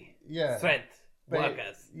 unity, strength,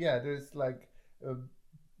 workers. Yeah, there's like a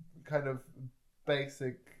kind of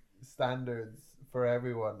basic standards for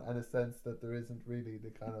everyone, and a sense that there isn't really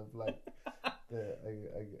the kind of like the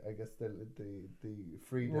I guess the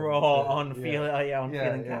freedom Raw, to,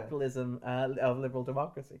 unfeeling capitalism of liberal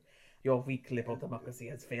democracy. Your weak liberal democracy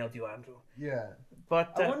has failed you, Andrew. Yeah.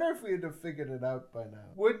 But I wonder if we'd have figured it out by now.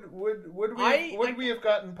 Would we have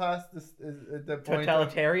gotten past the point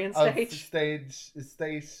totalitarian of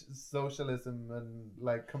state socialism and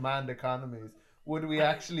like command economies? Would we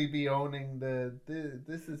actually be owning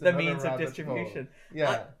this is the means of distribution? Hole.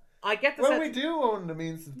 Yeah. I get the sense we do own the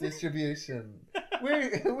means of distribution.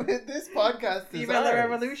 This podcast is Female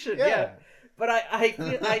revolution. Yeah. But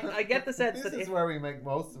I get the sense this is where we make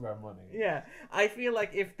most of our money. Yeah, I feel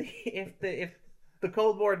like if the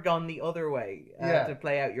Cold War had gone the other way to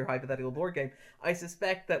play out your hypothetical board game, I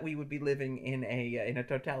suspect that we would be living in a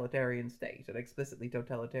totalitarian state, an explicitly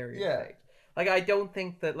totalitarian state. Like, I don't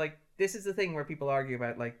think that, like, this is the thing where people argue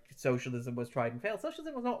about, like, socialism was tried and failed.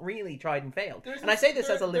 Socialism was not really tried and failed. I say this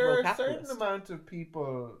as a liberal capitalist. There are a certain amount of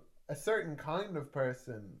people, a certain kind of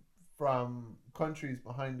person from countries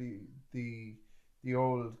behind the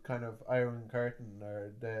old kind of Iron Curtain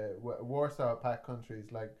or the Warsaw Pact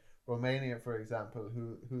countries like Romania, for example,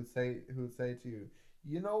 who say to you,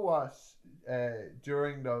 you know what,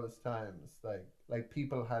 during those times, like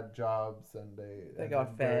people had jobs and they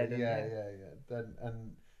got fed.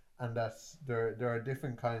 And that there are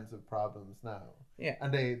different kinds of problems now. Yeah.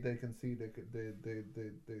 And they can see the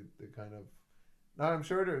kind of. Now I'm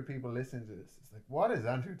sure there are people listening to this. It's like, what is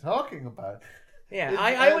Andrew talking about? Yeah,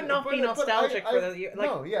 I would not be nostalgic for that. Like,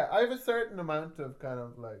 no, yeah, I have a certain amount of kind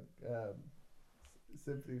of like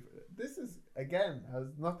simply. This is again has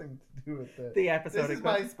nothing to do with the episode. This is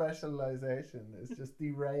my specialization. It's just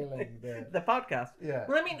derailing the podcast. Yeah.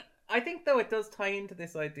 Well, I mean, I think though it does tie into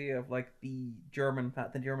this idea of like the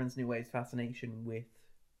Germans' New Wave's fascination with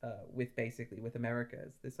basically with America.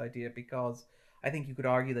 Is this idea, because I think you could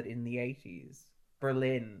argue that in the 80s,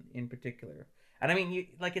 Berlin in particular. And I mean,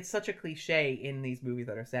 it's such a cliche in these movies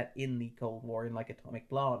that are set in the Cold War, in like Atomic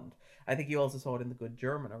Blonde. I think you also saw it in The Good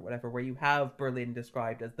German or whatever, where you have Berlin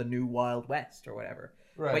described as the new Wild West or whatever.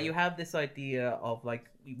 Right. But you have this idea of like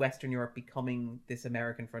Western Europe becoming this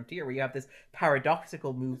American frontier, where you have this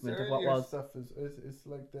paradoxical movement of what was stuff it's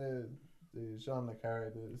like the Jean Le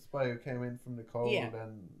Carré, the spy who came in from the cold,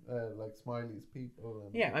 and like Smiley's people.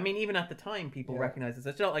 And, I mean, even at the time, people recognized this.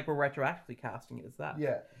 It's not like we're retroactively casting it as that.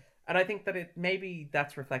 Yeah. And I think that maybe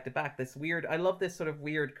that's reflected back. I love this sort of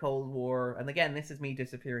weird Cold War. And again, this is me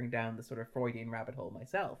disappearing down the sort of Freudian rabbit hole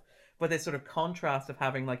myself. But this sort of contrast of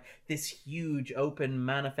having like this huge open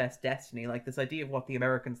manifest destiny, like this idea of what the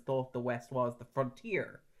Americans thought the West was, the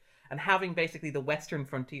frontier. And having basically the Western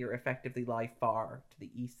frontier effectively lie far to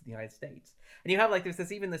the east of the United States. And you have like, there's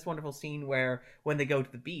this wonderful scene where when they go to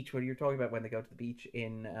the beach, what you're talking about when they go to the beach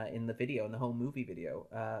in the video, in the home movie video,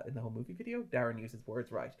 Darren uses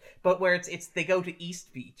words right. But where it's they go to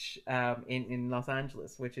East Beach in Los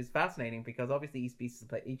Angeles, which is fascinating because obviously East Beach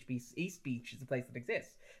is a place that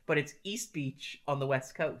exists. But it's East Beach on the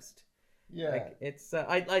West Coast. Yeah, like it's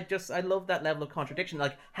I love that level of contradiction,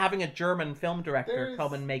 like having a German film director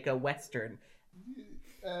come and make a Western.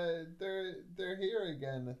 They're here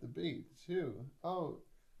again at the beach too. Oh,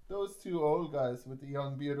 those two old guys with the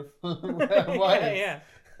young beautiful wives. Yeah.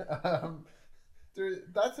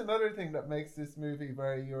 That's another thing that makes this movie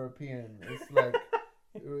very European. It's like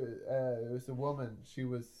it was a woman. She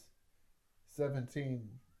was 17.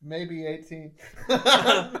 Maybe 18.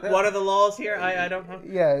 What are the laws here? I don't know.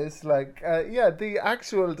 Yeah, it's like the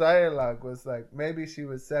actual dialogue was like maybe she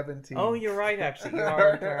was 17. Oh, you're right. Actually, you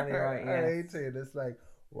are entirely right. Yeah. 18. It's like,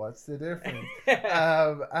 what's the difference?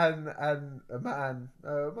 And a man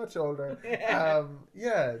much older.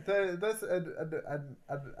 That's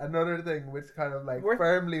another thing which kind of like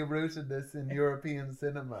firmly rooted this in European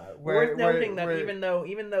cinema. Worth noting that even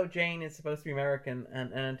though Jane is supposed to be American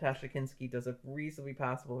and Natasha Kinski does a reasonably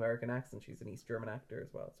passable American accent, she's an East German actor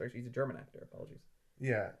as well. Sorry, she's a German actor. Apologies.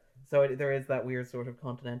 Yeah. So there is that weird sort of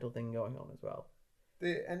continental thing going on as well.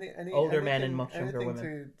 Older men and much younger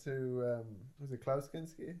women. Was it Klaus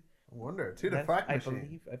Kinski? I wonder. To the fact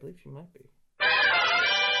machine. I believe she might be.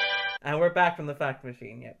 And we're back from the fact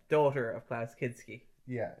machine. Yeah, daughter of Klaus Kinski.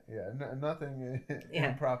 Yeah. Nothing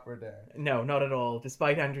improper there. No, not at all.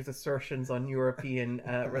 Despite Andrew's assertions on European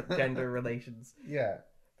gender relations. Yeah.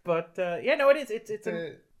 But it is. It's.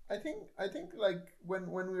 I think like when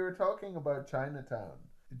we were talking about Chinatown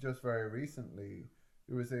just very recently.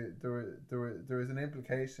 There was an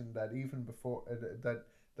implication that even before that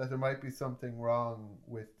there might be something wrong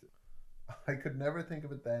with I could never think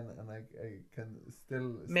of it then, and I can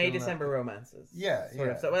still May not December romances. Yeah, sort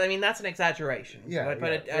yeah. of. So, well, I mean, that's an exaggeration. Yeah,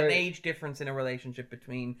 but yeah. an age difference in a relationship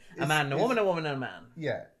between a man and a is- woman, a woman and a man.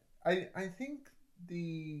 Yeah, I think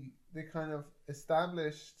the kind of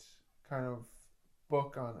established kind of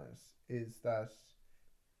book on it is that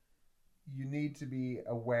you need to be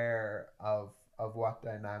aware of what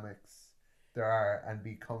dynamics there are and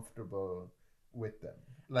be comfortable with them.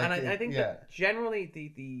 Like, And I think that generally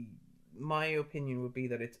the my opinion would be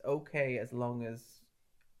that it's okay as long as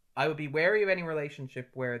I would be wary of any relationship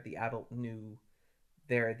where the adult knew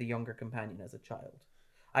they're the younger companion as a child.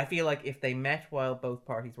 I feel like if they met while both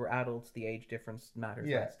parties were adults, the age difference matters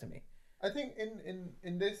less to me. I think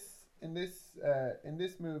in this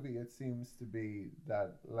movie, it seems to be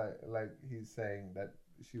that like he's saying that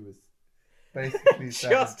she was basically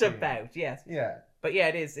just 17. about, yes. Yeah. But yeah,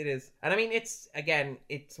 it is, and I mean, it's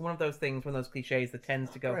one of those things, one of those cliches that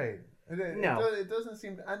tends to go. Great. It doesn't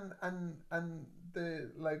seem and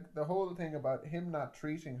the whole thing about him not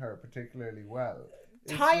treating her particularly well.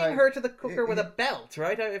 Tying her to the cooker with a belt,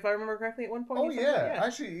 right? If I remember correctly, at one point. Oh yeah,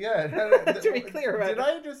 actually, yeah. To be clear about did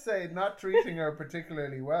I just say not treating her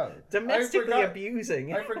particularly well? Domestically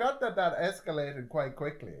abusing. I forgot that escalated quite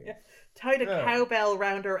quickly. Yeah. Tied a cowbell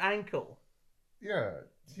round her ankle. Yeah.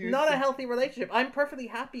 Not a healthy relationship. I'm perfectly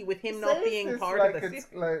happy with him not being part of this.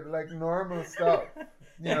 It's like normal stuff,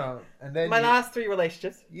 you know. And then my last 3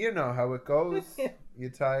 relationships. You know how it goes. You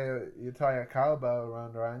tie a cowbell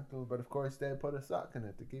around her ankle, but of course they put a sock in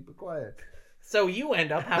it to keep it quiet. So you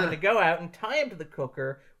end up having to go out and tie him to the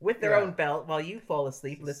cooker with their own belt while you fall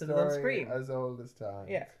asleep, listen to them scream. As old as time.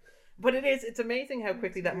 Yeah. But it's amazing how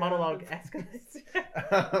quickly that monologue escalates.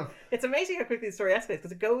 It's amazing how quickly the story escalates,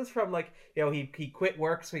 because it goes from he quit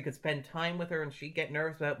work so he could spend time with her and she'd get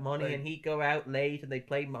nervous about money, and he'd go out late and they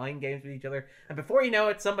played mind games with each other, and before you know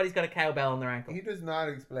it, somebody's got a cowbell on their ankle. He does not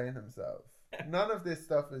explain himself. None of this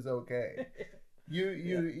stuff is okay.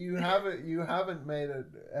 You haven't made it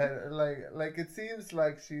like it seems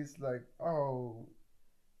like she's like, oh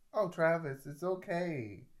Travis, it's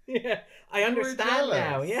okay. Yeah, I understand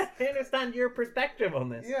now. Yeah, I understand your perspective on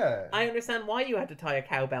this. Yeah, I understand why you had to tie a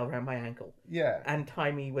cowbell around my ankle. Yeah, and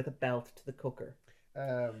tie me with a belt to the cooker.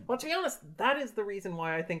 Well, to be honest, that is the reason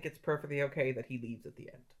why I think it's perfectly okay that he leaves at the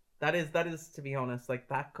end. That is to be honest, like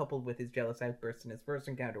that coupled with his jealous outburst in his first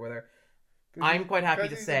encounter with her. I'm quite happy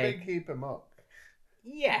to say. A big heap him up.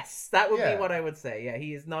 Yes, that would be what I would say. Yeah,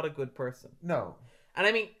 he is not a good person. No, and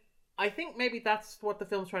I mean, I think maybe that's what the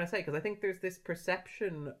film's trying to say, because I think there's this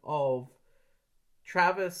perception of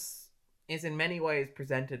Travis is in many ways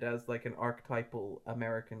presented as like an archetypal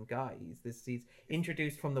American guy. He's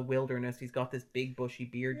introduced from the wilderness. He's got this big bushy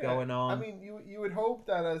beard going on. I mean, you would hope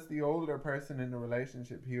that as the older person in the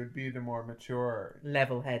relationship, he would be the more mature,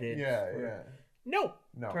 level-headed. Yeah. No.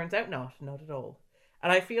 Turns out not at all.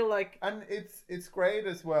 And I feel like... And it's great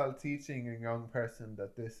as well teaching a young person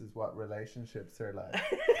that this is what relationships are like.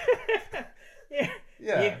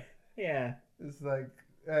 Yeah. It's like,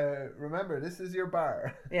 remember, this is your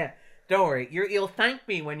bar. Yeah. Don't worry. You'll thank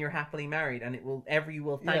me when you're happily married, and you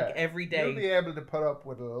will thank every day. You'll be able to put up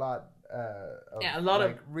with a lot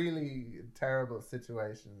of really terrible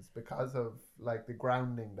situations because of like the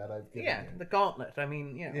grounding that I've given you. The gauntlet. I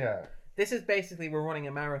mean, yeah. This is basically, we're running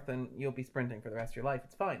a marathon. You'll be sprinting for the rest of your life.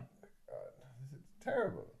 It's fine. It's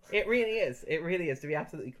terrible. It really is. It really is, to be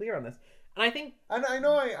absolutely clear on this. And I think, and I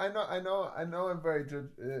know, I'm very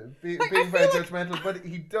being very judgmental, but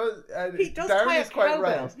he does. He does Darren tie a is quite cowbell.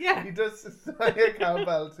 right. Yeah, he does tie a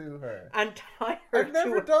cowbell to her and tie her. I've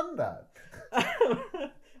never done that.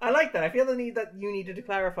 I like that. I feel the need that you needed to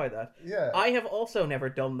clarify that. Yeah, I have also never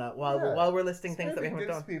done that. While we're listing things that we haven't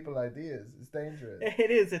done, gives people ideas. It's dangerous. It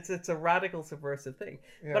is. It's a radical subversive thing.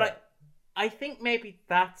 Yeah. But I think maybe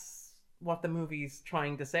that's what the movie's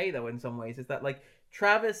trying to say, though. In some ways, is that like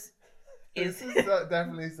Travis. This is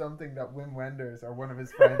definitely something that Wim Wenders or one of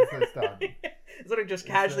his friends has done. Sort of just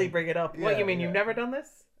casually bring it up. What, you mean you've never done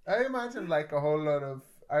this? I imagine like a whole lot of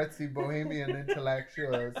artsy bohemian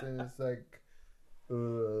intellectuals, and it's like,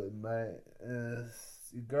 my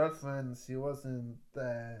girlfriend, she wasn't.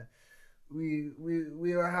 We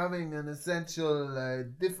were having an essential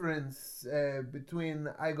difference between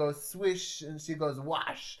I go swish and she goes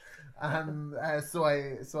wash. And so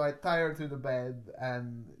I tie her to the bed,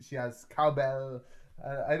 and she has cowbell.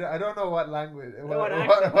 I don't know what language, what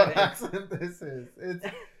accent this is.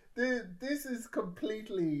 this is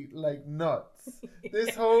completely like nuts.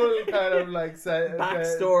 This whole kind of like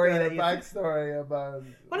Backstory the that you- backstory about.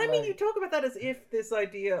 But I mean, you talk about that as if this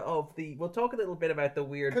idea of the. We'll talk a little bit about the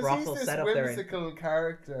weird brothel he's this setup there. whimsical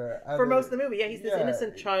character For most of the movie, yeah, he's this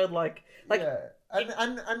innocent, childlike. Like, yeah.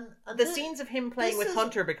 And the scenes of him playing with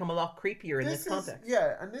Hunter become a lot creepier in this is, context.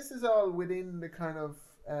 Yeah, and this is all within the kind of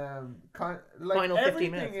like Final 15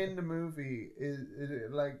 everything minutes. in the movie is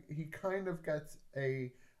like he kind of gets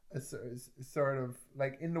a sort of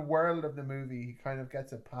like in the world of the movie he kind of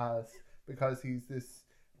gets a pass because he's this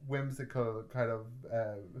whimsical kind of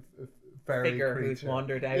fairy figure creature who's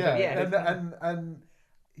wandered out. and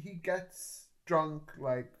he gets drunk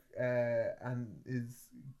like and his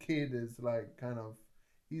kid is like kind of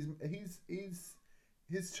he's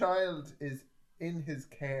his child is in his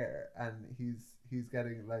care and he's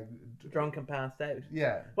getting like drunk and passed out.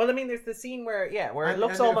 Yeah. Well, I mean, there's the scene where it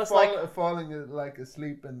looks and almost like falling like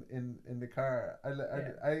asleep in the car.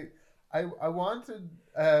 I wanted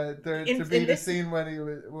there to be the scene when he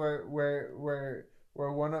was where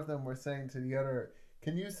one of them were saying to the other,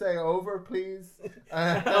 "Can you say over, please?"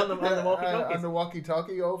 on the walkie-talkies. On the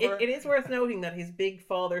walkie-talkie over. It is worth noting that his big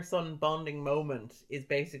father-son bonding moment is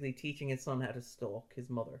basically teaching his son how to stalk his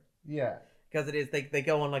mother. Yeah. Because it is they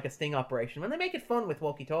go on like a sting operation and they make it fun with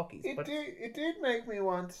walkie-talkies. It did make me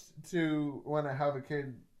want to have a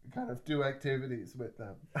kid kind of do activities with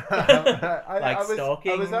them.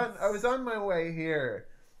 Stalking. I was on my way here,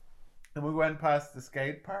 and we went past the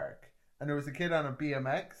skate park, and there was a kid on a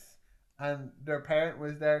BMX, and their parent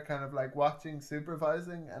was there, kind of like watching,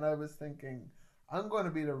 supervising, and I was thinking, I'm going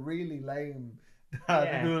to be the really lame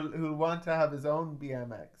dad who'll want to have his own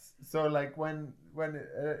BMX. So like when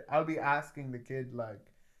I'll be asking the kid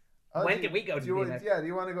like, when can we go to BMX? Yeah, do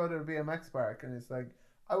you want to go to the BMX park? And it's like,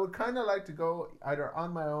 I would kind of like to go either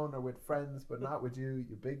on my own or with friends, but not with you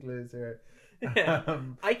big loser.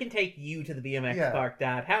 I can take you to the BMX park,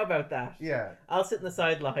 Dad. How about that? Yeah. I'll sit in the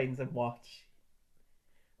sidelines and watch.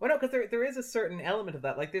 Well, no, because there is a certain element of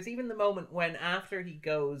that. Like, there's even the moment when after he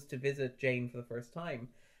goes to visit Jane for the first time,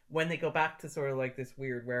 when they go back to sort of like this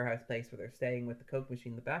weird warehouse place where they're staying with the Coke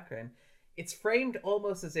machine in the background, it's framed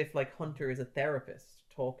almost as if like Hunter is a therapist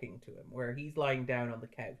talking to him, where he's lying down on the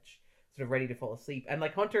couch, sort of ready to fall asleep. And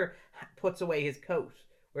like Hunter puts away his coat,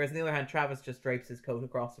 whereas on the other hand, Travis just drapes his coat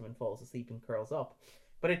across him and falls asleep and curls up.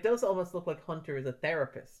 But it does almost look like Hunter is a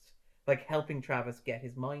therapist, like helping Travis get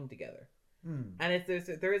his mind together. And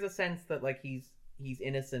there is a sense that like he's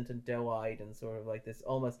innocent and doe-eyed and sort of like this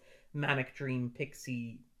almost manic dream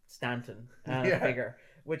pixie Stanton figure,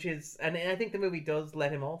 which is, and I think the movie does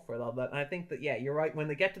let him off for a lot of that. And I think that you're right, when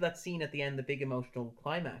they get to that scene at the end, the big emotional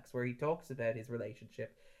climax where he talks about his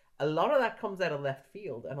relationship, a lot of that comes out of left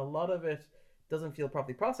field and a lot of it doesn't feel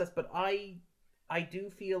properly processed. But I do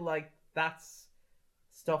feel like that's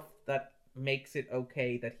stuff that makes it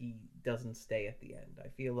okay that he doesn't stay at the end. I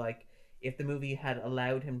feel like if the movie had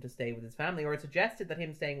allowed him to stay with his family, or suggested that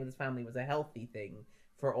him staying with his family was a healthy thing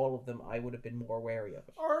for all of them, I would have been more wary of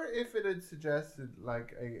it. Or if it had suggested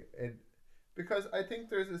like because I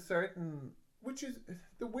think there's a certain, which is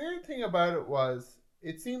the weird thing about it was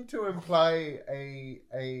it seemed to imply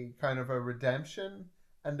a kind of a redemption,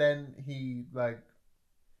 and then he like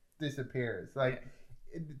disappears. Like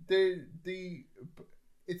it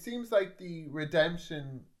seems like the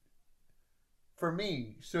redemption for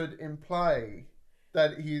me should imply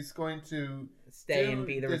that he's going to stay and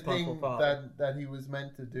be the responsible father that he was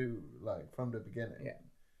meant to do, like from the beginning. Yeah.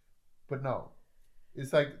 But no,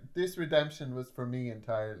 it's like this redemption was for me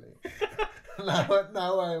entirely.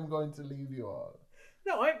 now I am going to leave you all.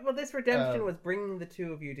 No, well, this redemption was bringing the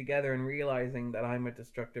two of you together and realizing that I'm a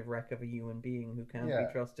destructive wreck of a human being who can't be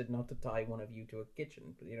trusted not to tie one of you to a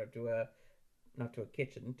kitchen, but not to a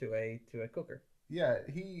kitchen, to a cooker. Yeah,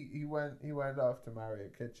 he went off to marry a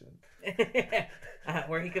kitchen.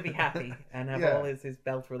 Where he could be happy and have all his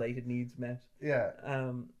belt related needs met. Yeah.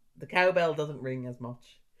 The cowbell doesn't ring as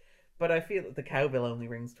much, but I feel that the cowbell only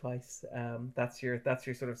rings twice. That's your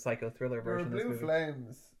sort of psycho thriller version. There were blue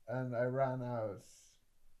flames, and I ran out.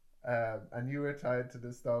 And you were tied to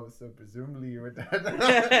the stove, so presumably you were dead.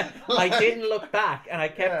 I didn't look back, and I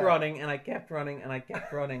kept running, and I kept running, and I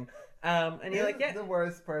kept running. And you're like, the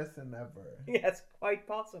worst person ever. Yes, quite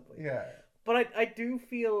possibly. Yeah. But I do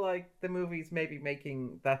feel like the movie's maybe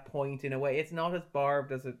making that point in a way. It's not as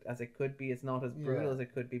barbed as it could be. It's not as brutal as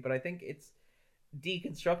it could be. But I think it's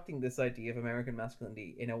deconstructing this idea of American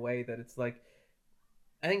masculinity in a way that it's like,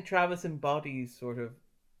 I think Travis embodies sort of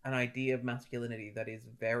an idea of masculinity that is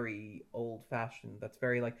very old-fashioned. That's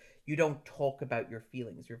very like, you don't talk about your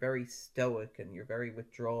feelings. You're very stoic and you're very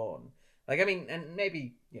withdrawn. Like, I mean, and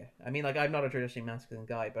maybe, yeah. I mean, like, I'm not a traditionally masculine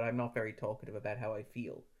guy, but I'm not very talkative about how I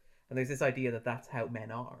feel. And there's this idea that that's how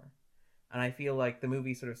men are. And I feel like the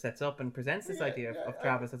movie sort of sets up and presents this Yeah, idea yeah. of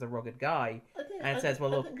Travis as a rugged guy, I think and it says,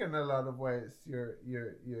 well, I look, think in a lot of ways you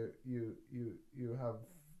have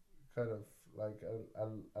kind of like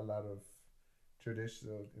a lot of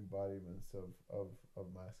traditional embodiments of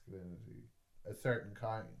masculinity, a certain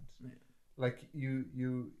kind. yeah. Like you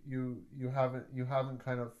haven't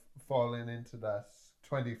kind of fallen into that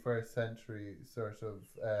 21st century sort of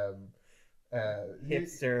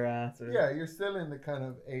hipster sort of. yeah, you're still in the kind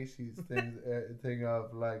of 80s thing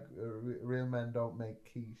of like real men don't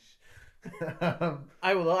make quiche.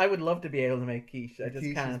 I would love to be able to make quiche. I just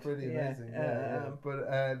quiche can't. is pretty Yeah. amazing. Yeah.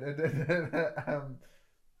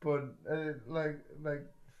 Like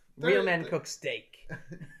Real men cook steak.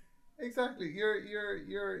 exactly.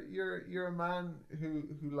 You're a man who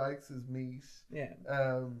likes his meat. Yeah.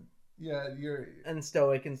 Yeah, you're And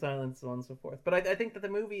stoic and silent and so on and so forth. But I think that the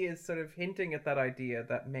movie is sort of hinting at that idea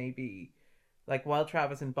that maybe, like, while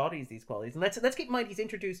Travis embodies these qualities, and let's keep in mind he's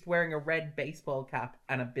introduced wearing a red baseball cap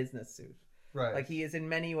and a business suit. right. Like, he is in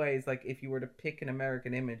many ways, like, if you were to pick an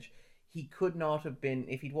American image, he could not have been,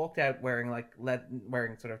 if he'd walked out wearing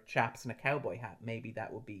wearing sort of chaps and a cowboy hat, maybe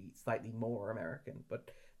that would be slightly more American. But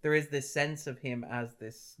there is this sense of him as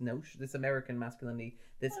this notion, this American masculinity.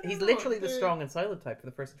 He's literally the strong and silent type for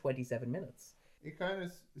the first 27 minutes. It kind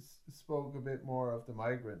of spoke a bit more of the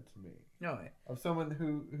migrant to me, No, of someone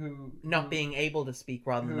who not being able to speak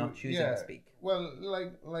rather than not choosing to speak. Well,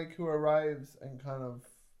 like who arrives and kind of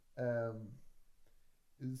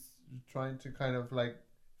is trying to kind of like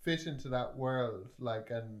fit into that world, like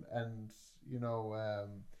and you know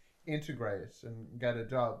integrate and get a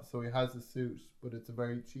job. So he has a suit, but it's a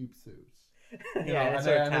very cheap suit. Yeah,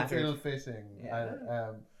 and it's ill fitting.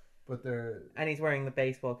 Yeah. But they're And he's wearing the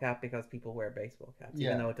baseball cap because people wear baseball caps, Yeah.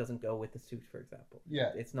 even though it doesn't go with the suit, for example.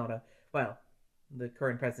 Yeah. It's not a, well, the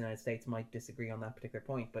current president of the United States might disagree on that particular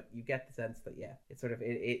point, but you get the sense that, yeah, it's sort of,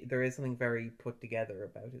 there is something very put together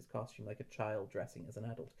about his costume, like a child dressing as an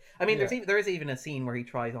adult. I mean, Yeah. there is even a scene where he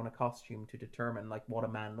tries on a costume to determine, like, what a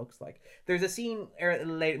man looks like. There's a scene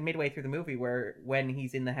midway through the movie where, when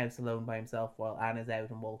he's in the house alone by himself while Anne is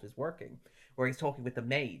out and Walt is working, where he's talking with the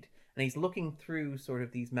maid, and he's looking through sort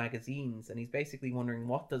of these magazines, and he's basically wondering,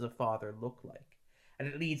 what does a father look like? And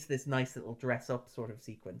it leads to this nice little dress up sort of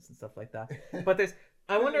sequence and stuff like that. But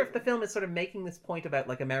I wonder if the film is sort of making this point about,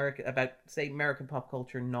 like, American pop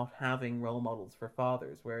culture not having role models for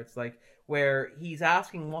fathers, where it's like, where he's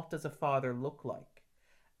asking, what does a father look like?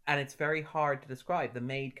 And it's very hard to describe. The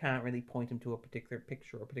maid can't really point him to a particular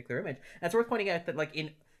picture or a particular image. And it's worth pointing out that, like,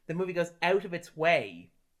 the movie goes out of its way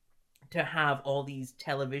to have all these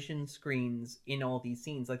television screens in all these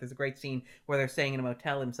scenes. Like, there's a great scene where they're staying in a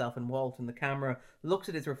motel, himself and Walt, and the camera looks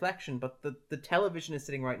at his reflection, but the television is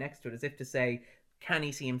sitting right next to it, as if to say, can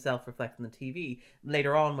he see himself reflected in the TV?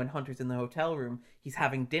 Later on, when Hunter's in the hotel room, he's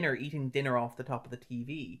having dinner, eating dinner off the top of the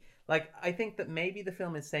TV. Like, I think that maybe the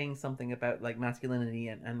film is saying something about, like, masculinity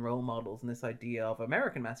and role models, and this idea of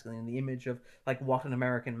American masculinity, the image of, like, what an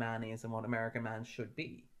American man is and what American man should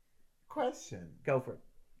be. question. Go for it.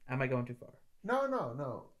 Am I going too far?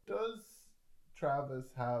 No. Does Travis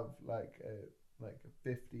have like a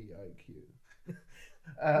 50 IQ?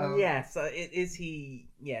 Yes. Is he?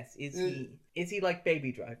 Yes. Is he like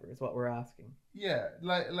Baby Driver? Is what we're asking. Yeah.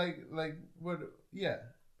 Like what? Yeah.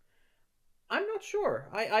 I'm not sure.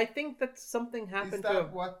 I think that something happened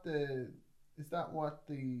Is that what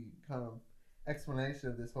the kind of explanation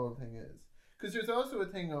of this whole thing is? Because there's also a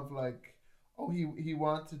thing of like, oh, he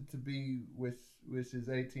wanted to be with his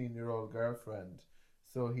 18-year-old girlfriend,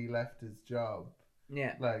 so he left his job.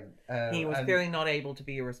 Yeah. Like he was clearly not able to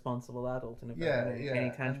be a responsible adult in any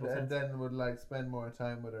tangible sense. And then would like spend more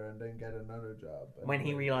time with her and then get another job. When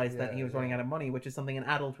he realized that he was running out of money, which is something an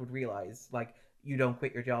adult would realize, like, you don't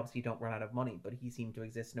quit your job so you don't run out of money. But he seemed to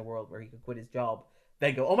exist in a world where he could quit his job,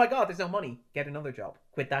 then go, oh my god, there's no money, get another job,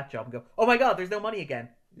 quit that job, and go, oh my god, there's no money again,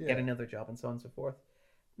 get another job, and so on and so forth.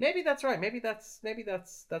 Maybe that's right. Maybe that's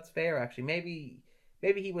fair. Actually, maybe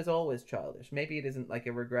he was always childish. Maybe it isn't like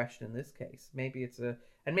a regression in this case. Maybe it's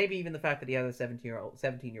and maybe even the fact that he had a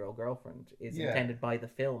 17-year-old girlfriend is intended by the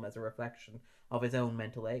film as a reflection of his own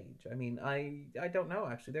mental age. I mean, I don't know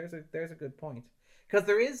actually. There's a good point, because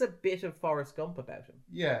there is a bit of Forrest Gump about him.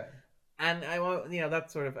 Yeah. And I want,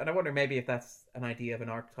 that sort of, and I wonder maybe if that's an idea of an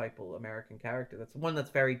archetypal American character. That's one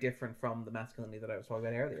that's very different from the masculinity that I was talking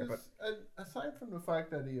about earlier. But aside from the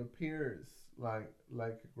fact that he appears like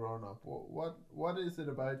a grown up, what is it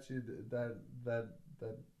about you that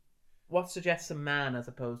what suggests a man as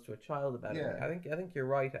opposed to a child about it? I think you're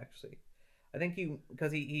right actually. I think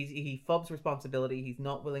because he fubs responsibility. He's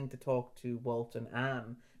not willing to talk to Walt and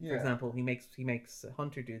Anne, for example. He makes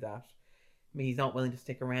Hunter do that. I mean, he's not willing to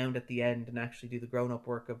stick around at the end and actually do the grown-up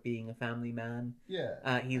work of being a family man.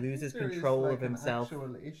 Yeah. He loses control of himself. An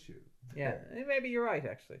actual issue. Yeah, maybe you're right,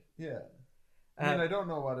 actually. Yeah. I mean, I don't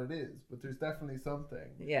know what it is, but there's definitely something.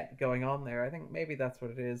 Yeah, going on there. I think maybe that's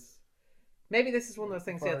what it is. Maybe this is one of those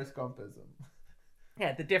things. Forrest Gumpism.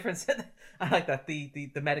 Yeah, the difference. I like that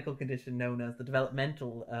the medical condition known as the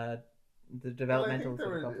developmental complication. There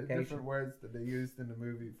were different words that they used in the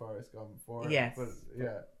movie Forrest Gump for. Yes, but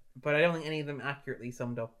yeah. But I don't think any of them accurately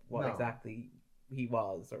summed up what exactly he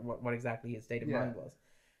was or what exactly his state of mind was.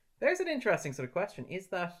 There's an interesting sort of question. Is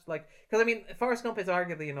that like... Because, I mean, Forrest Gump is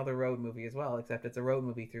arguably another road movie as well, except it's a road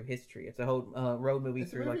movie through history. It's a whole road movie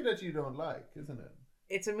through... It's a movie that you don't like, isn't it?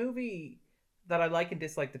 It's a movie that I like and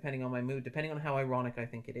dislike depending on my mood, depending on how ironic I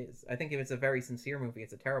think it is. I think if it's a very sincere movie,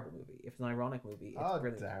 it's a terrible movie. If it's an ironic movie, it's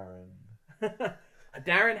brilliant. Darren.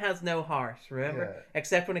 Darren has no heart, remember? Yeah.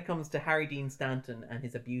 Except when it comes to Harry Dean Stanton and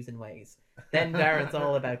his abusing ways. Then Darren's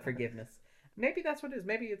all about forgiveness. Maybe that's what it is.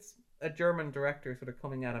 Maybe it's a German director sort of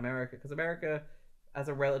coming at America. Because America, as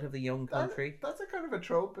a relatively young country... That's a kind of a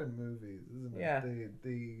trope in movies, isn't it?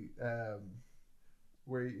 Yeah.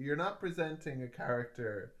 Where you're not presenting a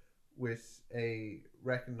character with a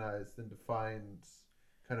recognized and defined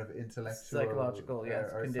kind of intellectual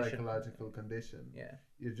psychological condition. Yeah.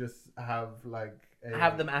 You just have like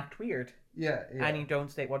have them act weird. Yeah. And you don't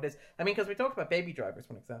state what it is. I mean, because we talked about Baby Driver,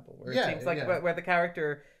 for example, where it seems like where the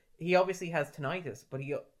character, he obviously has tinnitus, but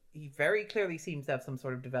he very clearly seems to have some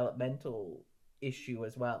sort of developmental issue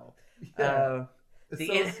as well. Yeah.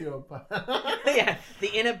 Sociopath. Yeah,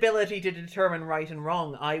 the inability to determine right and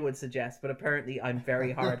wrong, I would suggest, but apparently I'm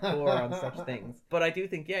very hardcore on such things. But I do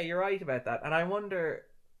think, yeah, you're right about that. And I wonder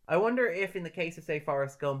if in the case of, say,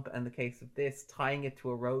 Forrest Gump and the case of this, tying it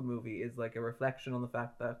to a road movie is like a reflection on the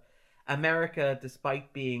fact that America,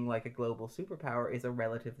 despite being like a global superpower, is a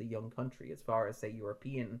relatively young country as far as, say,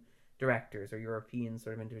 European directors or European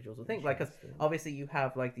sort of individuals will think. Like, because obviously you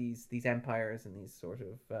have like these empires and these sort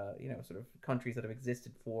of countries that have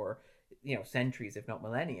existed for centuries, if not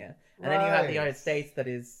millennia, and then you have the United States that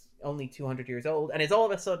is only 200 years old and is all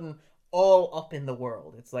of a sudden all up in the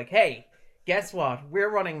world. It's like, hey, guess what? We're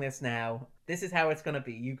running this now. This is how it's going to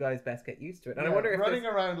be. You guys best get used to it. And I wonder if running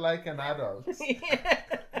around like an adult.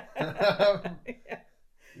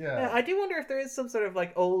 Yeah. I do wonder if there is some sort of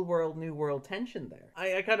like old world, new world tension there.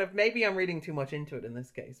 I kind of, maybe I'm reading too much into it in this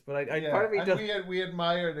case, but part of me does. We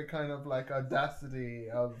admire the kind of like audacity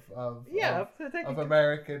of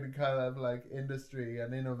American kind of like industry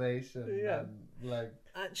and innovation and like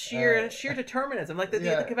sheer determinism, like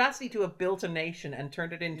the capacity to have built a nation and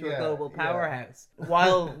turned it into a global powerhouse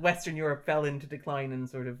while Western Europe fell into decline and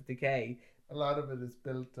sort of decay. A lot of it is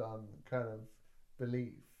built on kind of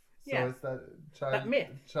belief. So it's that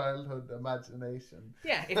myth. Childhood imagination.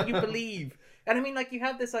 Yeah, if you believe. And I mean, like, you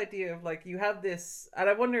have this idea of, like, you have this... And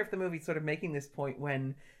I wonder if the movie's sort of making this point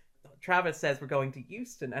when Travis says we're going to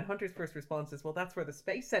Houston, and Hunter's first response is, well, that's where the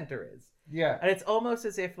space center is. Yeah. And it's almost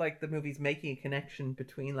as if, like, the movie's making a connection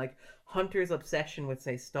between, like, Hunter's obsession with,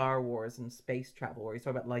 say, Star Wars and space travel, where he's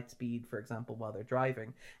talking about light speed, for example, while they're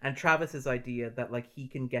driving, and Travis's idea that, like, he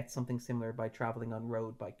can get something similar by traveling on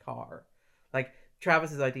road by car. Like...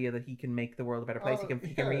 Travis's idea that he can make the world a better place. He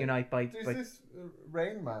can reunite by. There's this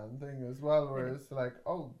Rain Man thing as well, where it's like,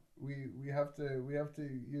 oh, we have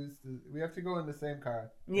to go in the same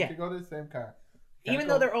car. We have to go to the same car. Even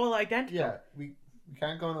though they're all identical. Yeah, we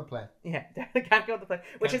can't go on a plane. Yeah, can't go on the plane.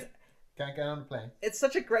 Can't get on the plane. It's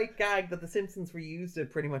such a great gag that The Simpsons reused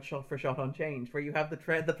it pretty much shot for shot on change, where you have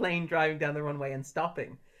the plane driving down the runway and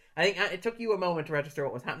stopping. I think it took you a moment to register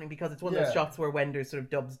what was happening because it's one of those shots where Wenders sort of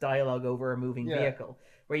dubs dialogue over a moving vehicle,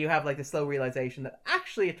 where you have like the slow realization that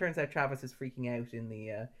actually it turns out Travis is freaking out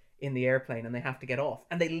in the airplane and they have to get off,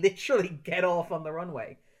 and they literally get off on the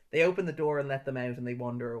runway. They open the door and let them out and they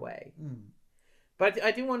wander away. But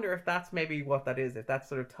I do wonder if that's maybe what that is, if that's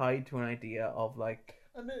sort of tied to an idea of like...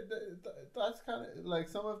 And that's kind of like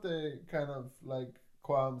some of the kind of like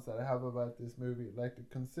qualms that I have about this movie, like the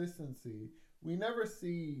consistency. We never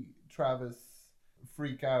see Travis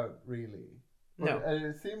freak out, really. But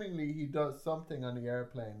seemingly he does something on the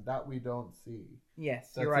airplane that we don't see.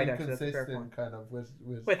 Yes, that's you're right. Inconsistent, actually, that's a fair point. Kind of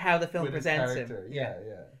with how the film presents him. Yeah.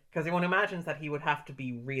 Because one imagines that he would have to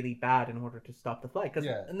be really bad in order to stop the flight. Because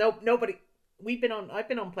nobody. I've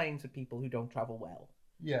been on planes with people who don't travel well.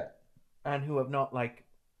 Yeah. And who have not like.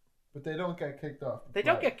 But they don't get kicked off. They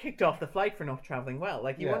don't get kicked off the flight for not traveling well.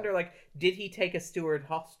 Like, you wonder, like, did he take a steward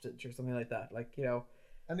hostage or something like that? Like,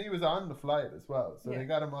 And he was on the flight as well, so Yeah. they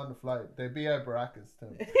got him on the flight. They B.I. Baracus to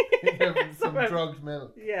him. They gave him some drugged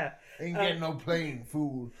milk. Yeah. Ain't getting no plane,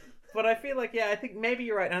 fool. But I feel like, yeah, I think maybe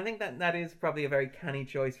you're right. And I think that is probably a very canny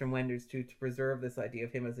choice from Wenders to preserve this idea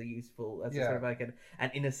of him as a useful, as a sort of like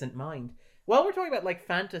an innocent mind. While we're talking about like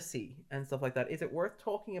fantasy and stuff like that, is it worth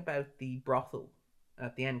talking about the brothel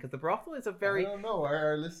at the end? Because the brothel is a very... I don't know. Are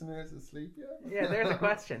our listeners asleep yet? Yeah, there's a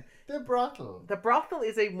question. The brothel. The brothel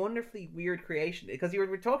is a wonderfully weird creation, because you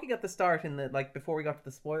were talking at the start in the, like, before we got to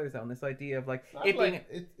the spoiler zone, this idea of like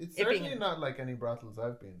it's certainly not like any brothels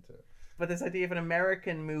I've been to. But this idea of an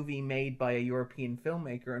American movie made by a European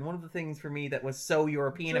filmmaker, and one of the things for me that was so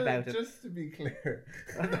European about it... Just to be clear,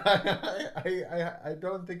 I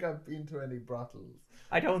don't think I've been to any brothels.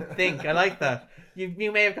 I don't think. I like that.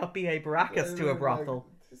 You may have got B.A. Baracus to a brothel.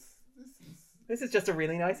 Like, this is just a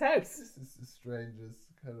really nice house. This is the strangest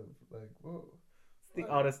kind of like, whoa. It's the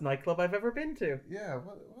oddest nightclub I've ever been to. Yeah,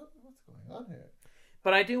 what's going on here?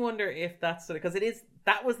 But I do wonder if that's sort of, because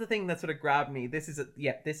that was the thing that sort of grabbed me. This is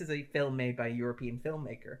a film made by a European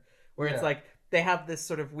filmmaker, where it's like they have this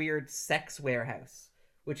sort of weird sex warehouse,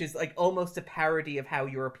 which is like almost a parody of how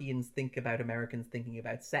Europeans think about Americans thinking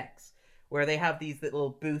about sex, where they have these little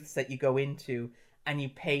booths that you go into and you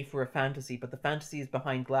pay for a fantasy, but the fantasy is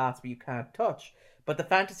behind glass but you can't touch. But the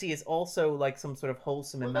fantasy is also like some sort of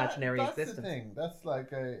wholesome imaginary that's existence. The thing. That's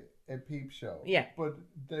like a peep show. Yeah.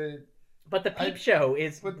 But the peep show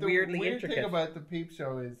is but the weirdly weird intricate. thing about the peep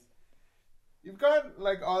show is you've got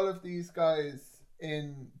like all of these guys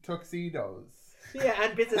in tuxedos. Yeah,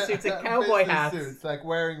 and business suits and cowboy hats. Suits, like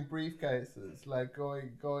wearing briefcases, like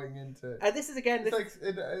going into. And this is again. This...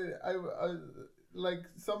 like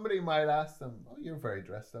somebody might ask them, "Oh, you're very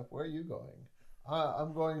dressed up. Where are you going?"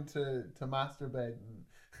 I'm going to masturbate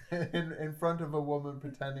in front of a woman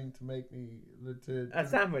pretending to make me a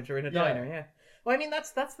sandwich or in a diner. Yeah. Well, I mean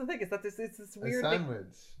that's the thing, is that it's this weird a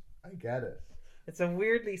sandwich. I get it. It's a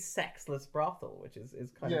weirdly sexless brothel, which is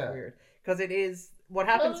kind of weird, because it is what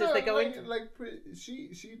happens is they go into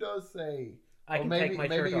she does say, I can take my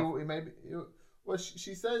shirt off. Well,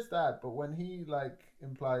 she says that, but when he like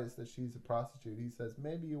implies that she's a prostitute, he says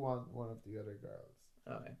maybe you want one of the other girls.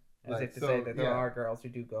 Okay. As if to say that there are girls who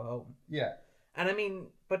do go home. Yeah. And I mean,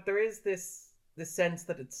 but there is this sense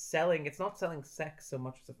that it's not selling sex so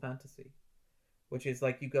much as a fantasy. Which is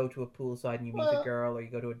like you go to a poolside and you meet a girl, or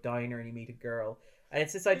you go to a diner and you meet a girl. And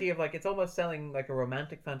it's this idea of like, it's almost selling like a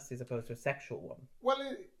romantic fantasy as opposed to a sexual one. Well,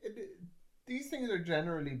 these things are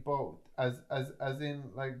generally both. As in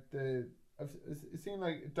like I've seen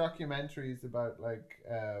like documentaries about like,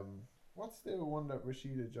 what's the one that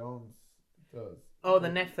Rashida Jones does? Oh, the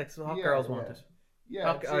Netflix Hot Girls Wanted.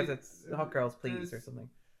 Yeah. Or is it Hot Girls Please or something?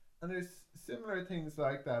 And there's similar things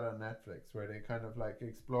like that on Netflix where they kind of like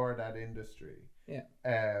explore that industry. Yeah.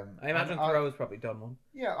 I imagine Thoreau's probably done one.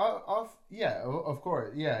 Yeah. Of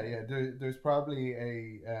course. Yeah. There's probably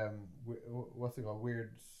a what's it called?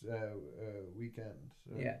 Weird Weekend.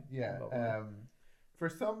 Yeah. For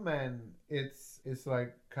some men, it's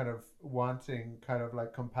like kind of wanting kind of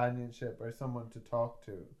like companionship or someone to talk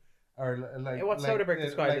to. Or like what Soderbergh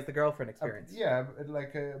described as the girlfriend experience.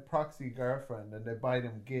 Like a proxy girlfriend, and they buy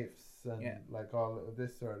them gifts and like all of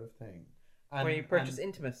this sort of thing. And, where you purchase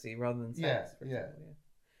intimacy rather than sex. Yeah.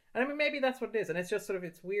 And I mean, maybe that's what it is, and it's just sort of,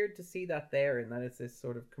 it's weird to see that there, and that it's this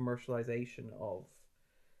sort of commercialization of,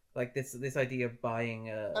 like this idea of buying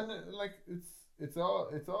a. And like it's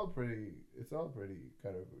all pretty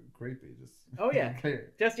kind of creepy. Just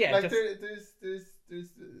clear. There's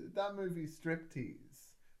that movie Striptease,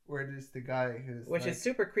 where there's the guy who's which is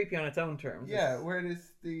super creepy on its own terms. Yeah, where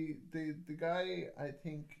there's the guy, I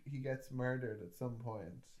think he gets murdered at some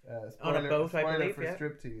point. On a boat, I believe. For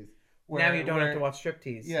Striptease. Now you don't have to watch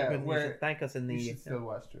Striptease. Yeah, you should thank us in the. You should still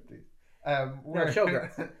watch Striptease.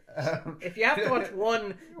 Showgirls. If you have to watch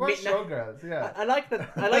one, Showgirls. Yeah, I like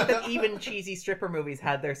that even cheesy stripper movies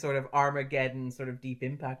had their sort of Armageddon sort of deep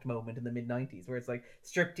impact moment in the mid-90s, where it's like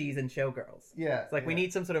Striptease and Showgirls. Yeah, it's like we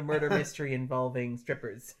need some sort of murder mystery involving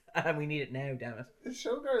strippers, and we need it now. Damn it!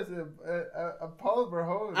 Showgirls is a Paul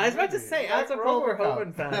Verhoeven. I was about to say, as a Paul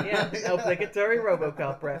Verhoeven fan, obligatory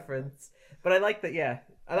RoboCop reference. But I like that. Yeah.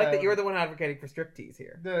 I like that you're the one advocating for striptease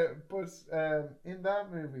here. In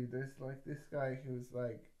that movie, there's like this guy who's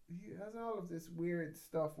like, he has all of this weird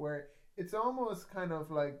stuff where it's almost kind of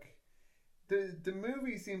like the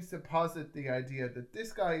movie seems to posit the idea that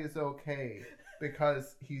this guy is okay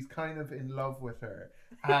because he's kind of in love with her,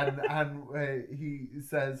 and he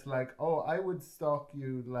says like, oh, I would stalk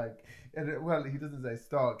you, like, well, he doesn't say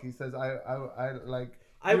stalk, he says I like,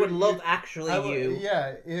 I would love actually you.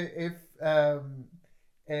 Yeah,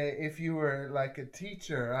 if you were like a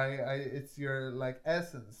teacher, it's your like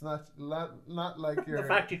essence, not like The your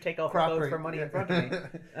fact you take off your clothes crapper, for money in front of me.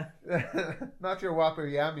 not your whopper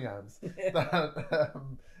yam yams.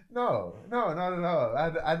 No, no, not at all.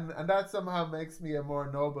 And that somehow makes me a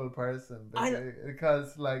more noble person I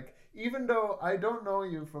because like even though I don't know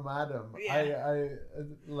you from Adam, Yeah. I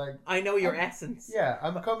like I know your I'm, essence. yeah,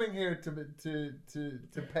 I'm coming here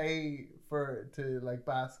to pay for to like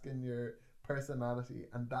bask in your personality,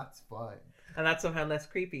 and that's fine. And that's somehow less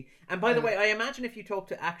creepy. And by the way, I imagine if you talk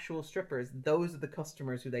to actual strippers, those are the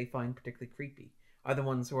customers who they find particularly creepy. Are the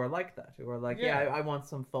ones who are like that, who are like, yeah, Yeah, I want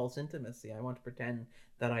some false intimacy. I want to pretend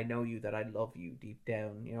that I know you, that I love you deep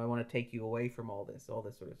down. I want to take you away from all this sort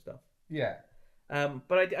of stuff. yeah.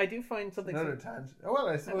 But I do find something Another tangent. Well,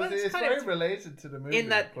 I suppose it's it's kind very of related to the movie. in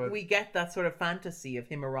that but we get that sort of fantasy of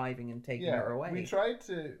him arriving and taking her away. we tried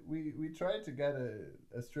to get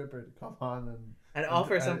a stripper to come on and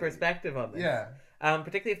offer some perspective on this. Yeah.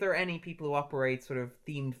 Particularly if there are any people who operate sort of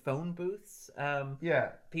themed phone booths, Yeah.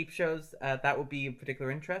 peep shows, that would be of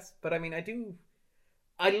particular interest. But I mean,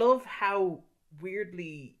 I love how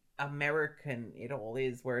weirdly American it all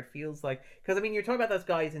is, where it feels like, because I mean, you're talking about those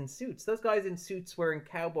guys in suits wearing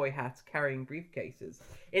cowboy hats carrying briefcases.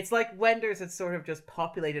 It's like Wenders had sort of just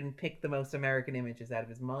populated and picked the most American images out of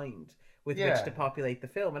his mind with which to populate the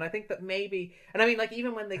film. And I think that maybe, and I mean, like,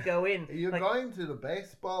 even when they go in, you're like, going to the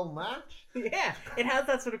baseball match. Yeah, it has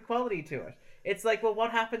that sort of quality to it. It's like, well,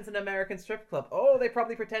 what happens in an American strip club? Oh, they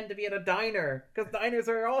probably pretend to be at a diner, because diners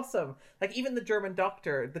are awesome. Like, even the German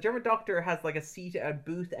doctor has like a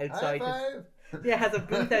booth outside has a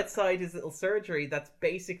booth outside his little surgery that's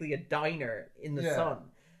basically a diner in the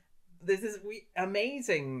sun. This is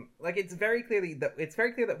amazing. Like, it's very clear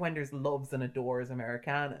that Wenders loves and adores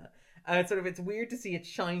Americana. And it's weird to see it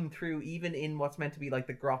shine through even in what's meant to be like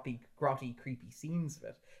the grotty, creepy scenes of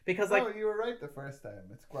it. Because like, you were right the first time.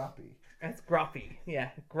 It's groppy. It's groppy. Yeah,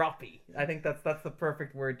 groppy. I think that's the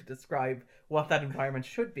perfect word to describe what that environment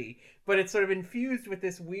should be. But it's sort of infused with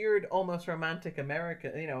this weird, almost romantic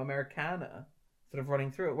Americana sort of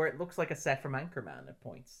running through it, where it looks like a set from Anchorman at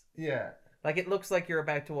points. Yeah. Like, it looks like you're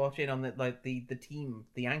about to watch in on the team,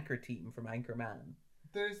 the anchor team from Anchorman.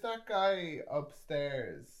 There's that guy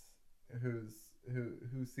upstairs who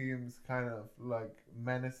seems kind of like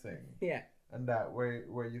menacing. Yeah. And that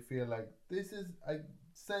where you feel like I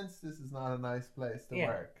sense this is not a nice place to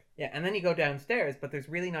work. Yeah, and then you go downstairs, but there's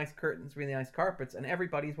really nice curtains, really nice carpets, and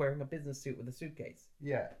everybody's wearing a business suit with a suitcase.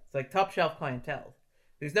 Yeah. It's like top shelf clientele.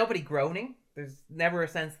 There's nobody groaning. There's never a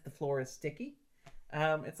sense that the floor is sticky.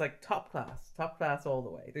 It's like top class all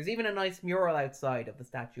the way. There's even a nice mural outside of the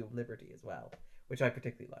Statue of Liberty as well, which I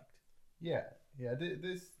particularly liked. Yeah. Yeah,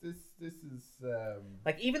 this is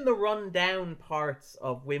like, even the run down parts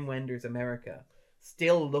of Wim Wenders America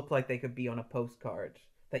still look like they could be on a postcard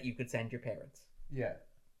that you could send your parents. Yeah.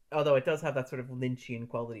 Although it does have that sort of Lynchian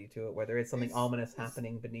quality to it, where there is something ominous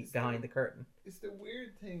happening behind the curtain. It's the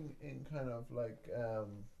weird thing in kind of like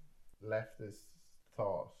leftist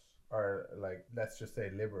thought, or like, let's just say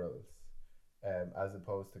liberals, as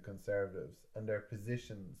opposed to conservatives, and their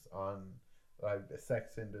positions on like the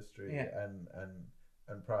sex industry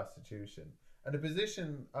and prostitution, and the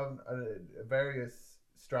position of various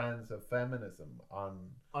strands of feminism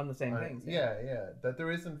on the same things. Yeah, that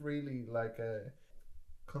there isn't really like a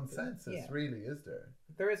consensus, really, is there?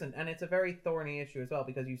 There isn't, and it's a very thorny issue as well,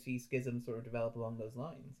 because you see schisms sort of develop along those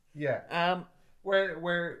lines. Yeah. Where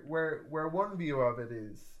one view of it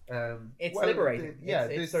is it's liberating.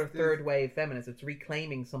 It's sort of third wave feminist. It's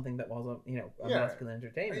reclaiming something that was a masculine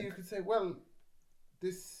entertainment. And you could say, well,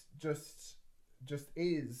 this just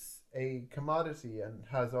is a commodity and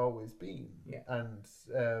has always been. Yeah. And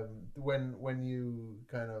when you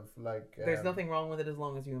kind of like there's nothing wrong with it as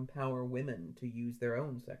long as you empower women to use their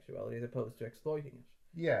own sexuality as opposed to exploiting it.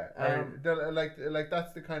 Yeah, like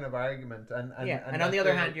that's the kind of argument, and on the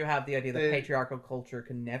other hand, you have the idea that patriarchal culture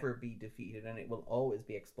can never be defeated, and it will always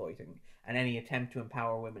be exploiting, and any attempt to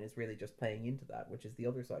empower women is really just playing into that, which is the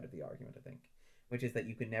other side of the argument, I think, which is that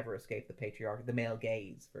you can never escape the male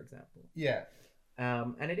gaze, for example. Yeah.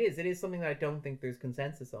 And it is something that I don't think there's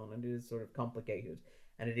consensus on, and it is sort of complicated,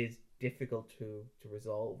 and it is difficult to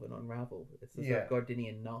resolve and unravel. It's a sort of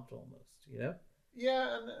Gordinian knot almost,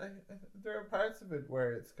 Yeah, and there are parts of it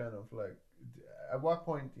where it's kind of like, at what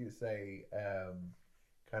point do you say,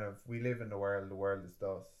 kind of, we live in the world is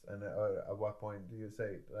thus, and at what point do you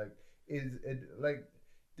say, like, is it like,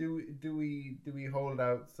 do we hold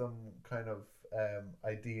out some kind of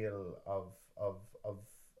ideal of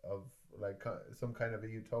like some kind of a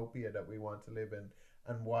utopia that we want to live in,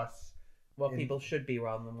 and what what people should be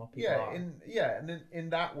rather than what people yeah, are. And in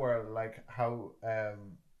that world, like how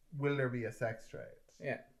will there be a sex trade?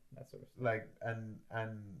 Yeah, that sort of stuff. Like and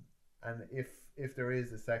if there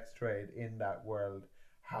is a sex trade in that world,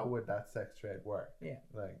 how would that sex trade work? Yeah.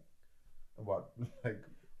 Like what like.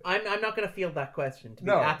 I'm not going to field that question to be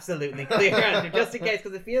No. absolutely clear, Andrew, just in case,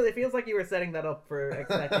 because it feels like you were setting that up for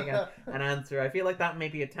expecting an answer. I feel like that may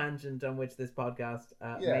be a tangent on which this podcast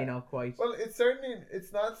may not quite. Well,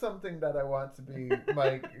 it's not something that I want to be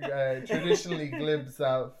my traditionally glib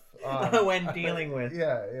self on. When dealing with.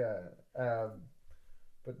 Yeah.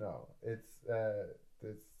 But no, it's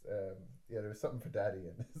there was something for daddy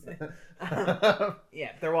in this.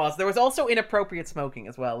 Yeah, there was also inappropriate smoking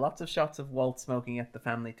as well. Lots of shots of Walt smoking at the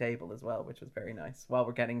family table as well, which was very nice. While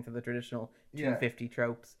we're getting to the traditional 250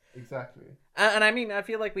 tropes. Exactly. And I mean, I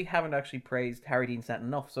feel like we haven't actually praised Harry Dean Stanton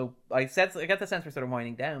enough. So I get the sense we're sort of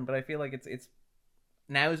winding down, but I feel like it's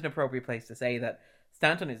now is an appropriate place to say that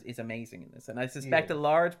Stanton is amazing in this, and I suspect a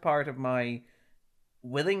large part of my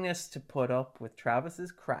willingness to put up with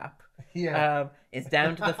Travis's crap is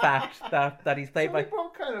down to the fact that he's played by. We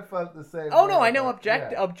both kind of felt the same. Oh no, I know.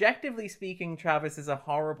 Objectively speaking, Travis is a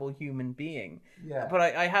horrible human being. Yeah. But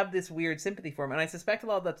I have this weird sympathy for him, and I suspect a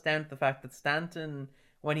lot of that's down to the fact that Stanton,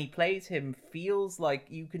 when he plays him, feels like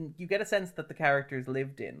you get a sense that the character's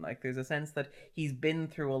lived in. Like there's a sense that he's been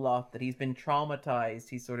through a lot, that he's been traumatized,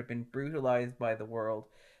 he's sort of been brutalized by the world.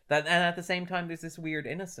 And at the same time, there's this weird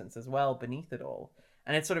innocence as well beneath it all.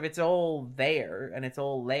 And it's all there, and it's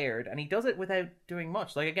all layered, and he does it without doing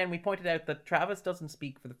much. Like, again, we pointed out that Travis doesn't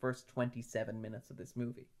speak for the first 27 minutes of this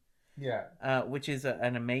movie. Yeah. Which is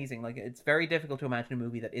an amazing, like, it's very difficult to imagine a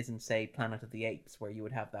movie that isn't, say, Planet of the Apes, where you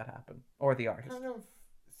would have that happen. Or The Artist. Kind of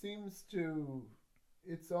seems to,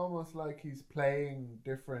 it's almost like he's playing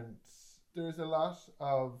different, there's a lot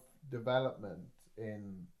of development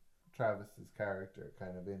in Travis's character,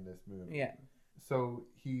 kind of, in this movie. Yeah. So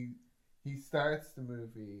he starts the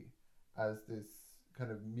movie as this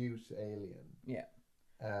kind of mute alien. Yeah.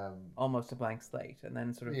 Almost a blank slate, and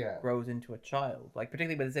then sort of grows into a child. Like,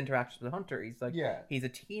 particularly with his interactions with the hunter, he's like, he's a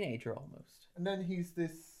teenager almost. And then he's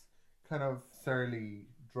this kind of surly,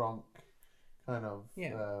 drunk, kind of...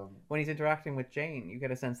 when he's interacting with Jane, you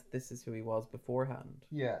get a sense that this is who he was beforehand.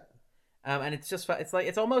 Yeah. And it's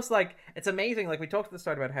almost like, it's amazing. Like, we talked at the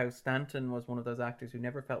start about how Stanton was one of those actors who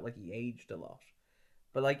never felt like he aged a lot.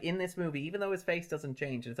 But, like, in this movie, even though his face doesn't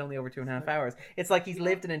change, and it's only over 2.5 hours, it's like he's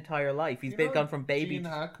lived an entire life. He's gone from baby... Gene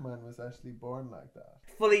Hackman was actually born like that.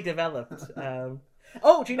 Fully developed.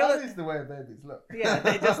 Oh, do you know that is the way babies look. Yeah,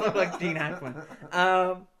 they just look like Gene Hackman.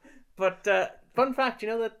 But fun fact, you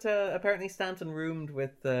know that apparently Stanton roomed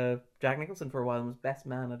with Jack Nicholson for a while and was best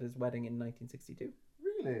man at his wedding in 1962.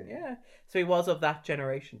 Really? Yeah. So he was of that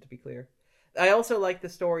generation, to be clear. I also like the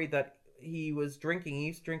story that he was drinking. He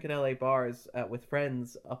used to drink in LA bars with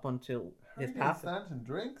friends up until his passing. Stanton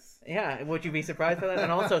drinks? Yeah, would you be surprised by that?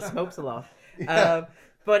 And also smokes a lot.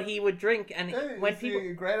 But he would drink, and when people...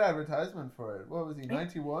 a great advertisement for it. What was he,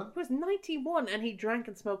 91? He was 91, and he drank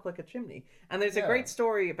and smoked like a chimney. And there's a great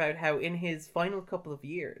story about how in his final couple of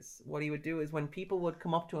years, what he would do is when people would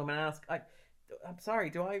come up to him and ask, I'm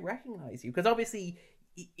sorry, do I recognize you? Because obviously...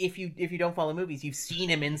 If you don't follow movies, you've seen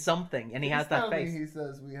him in something, and he has that face. He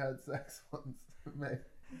says we had sex once, mate.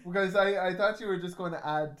 Because I thought you were just going to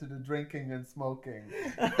add to the drinking and smoking.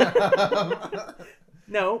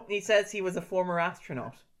 No, he says he was a former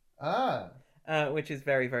astronaut. Which is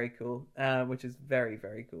very, very cool. Which is very,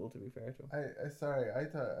 very cool, to be fair to him. Sorry, I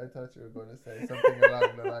thought you were going to say something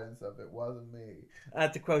along the lines of "it wasn't me."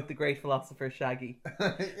 To quote the great philosopher Shaggy.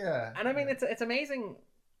 Yeah. And I mean, it's amazing.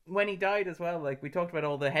 When he died as well, like, we talked about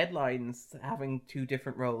all the headlines having two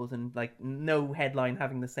different roles, and like no headline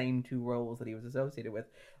having the same two roles that he was associated with.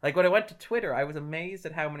 Like, when I went to Twitter, I was amazed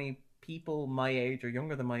at how many people my age or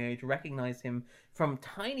younger than my age recognize him from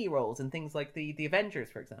tiny roles in things like the Avengers,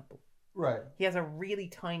 for example. Right. He has a really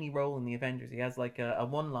tiny role in the Avengers. He has like a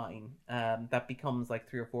one line that becomes like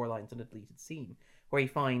 3 or 4 lines in a deleted scene where he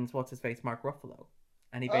finds what's his face, Mark Ruffalo,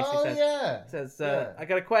 and he basically says, I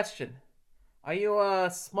got a question. Are you a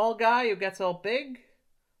small guy who gets all big?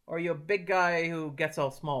 Or are you a big guy who gets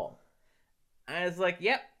all small? And it's like,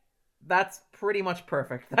 yep, that's pretty much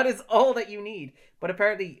perfect. That is all that you need. But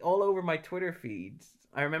apparently, all over my Twitter feed,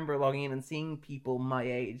 I remember logging in and seeing people my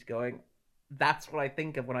age going, that's what I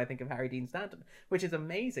think of when I think of Harry Dean Stanton. Which is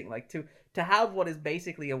amazing. Like, to have what is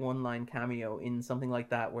basically a one-line cameo in something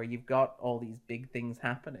like that, where you've got all these big things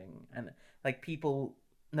happening. And, like, people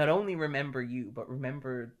not only remember you, but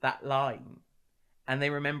remember that line. And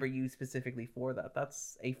they remember you specifically for that.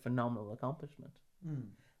 That's a phenomenal accomplishment.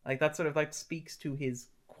 Like, that sort of like speaks to his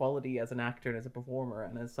quality as an actor and as a performer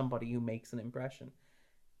and as somebody who makes an impression.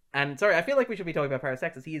 And sorry, I feel like we should be talking about Paris,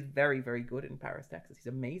 Texas. He is very, very good in Paris, Texas. He's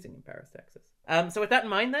amazing in Paris, Texas. So with that in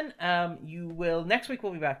mind, then, next week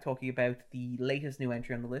we'll be back talking about the latest new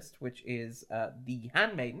entry on the list, which is The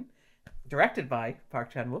Handmaiden, directed by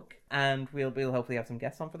Park Chan-wook, and we'll hopefully have some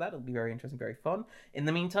guests on for that. It'll be very interesting, very fun. In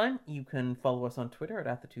the meantime, you can follow us on Twitter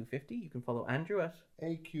at the 250. You can follow Andrew at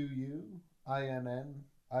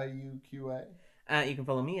AQUINNIUQA. You can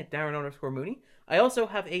follow me at Darren_Mooney. I also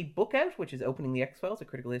have a book out, which is Opening the X-Files, a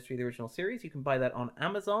critical history of the original series. You can buy that on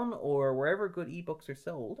Amazon or wherever good ebooks are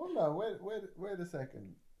sold. Hold on, wait a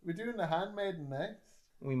second. We're doing The Handmaiden next?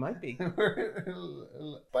 We might be. By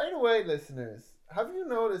the way, listeners, have you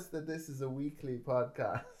noticed that this is a weekly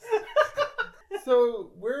podcast?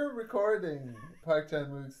 So we're recording Park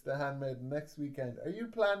Chan-wook's The Handmaiden next weekend. Are you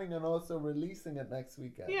planning on also releasing it next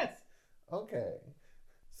weekend? Yes. Okay.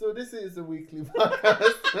 So this is a weekly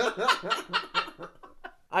podcast.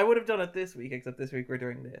 I would have done it this week, except this week we're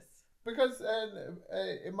doing this. Because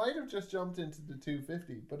it might have just jumped into the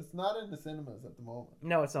 250, but it's not in the cinemas at the moment.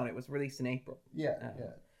 No, it's not. It was released in April. Yeah.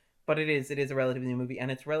 But it is a relatively new movie, and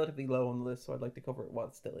it's relatively low on the list, so I'd like to cover it while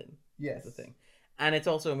it's still in. Yes. That's the thing. And it's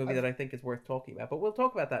also a movie that I think is worth talking about, but we'll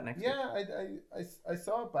talk about that next week. Yeah, I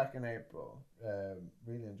saw it back in April.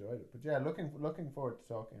 Really enjoyed it. But yeah, looking forward to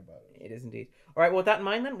talking about it. It is indeed. All right, well, with that in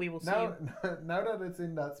mind, then, we will see now that it's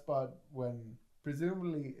in that spot when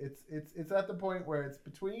presumably it's at the point where it's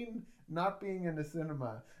between not being in the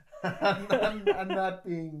cinema and not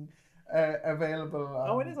being available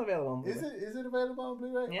on... it is available on Blu-ray. Is it available on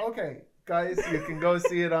Blu-ray? Yeah. Okay. Guys, you can go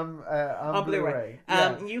see it on Blu-ray.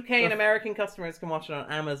 Yeah. UK and American customers can watch it on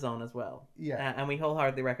Amazon as well. Yeah. And we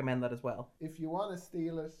wholeheartedly recommend that as well. If you want to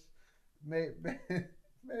steal it, maybe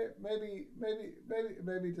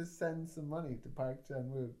just send some money to Park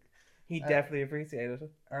Chan-wook. He'd definitely appreciate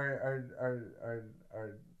it. Or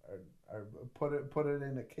put it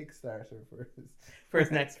in a Kickstarter for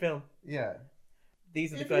his next film. Yeah.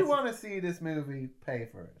 These are the if you want to see this movie, pay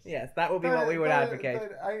for it. Yes, that would be what we would advocate.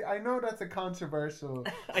 I know that's a controversial...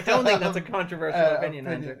 I don't think that's a controversial opinion,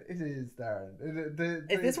 Andrew. It is, Darren.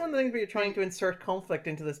 Is this one of the things where you're trying to insert conflict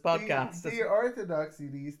into this podcast? The orthodoxy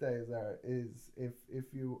these days is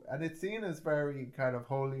if you... And it's seen as very kind of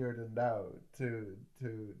holier than thou to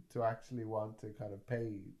actually want to kind of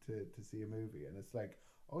pay to see a movie. And it's like,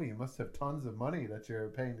 oh, you must have tons of money that you're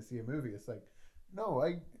paying to see a movie. It's like... No,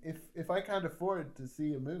 if I can't afford to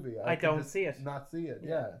see a movie, I don't just see it. Not see it,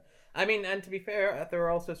 yeah. I mean, and to be fair, there are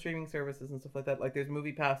also streaming services and stuff like that. Like, there's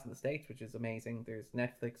MoviePass in the States, which is amazing. There's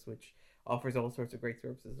Netflix, which offers all sorts of great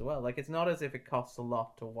services as well. Like, it's not as if it costs a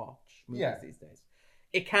lot to watch movies these days.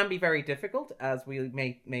 It can be very difficult, as we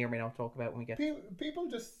may or may not talk about when we get... People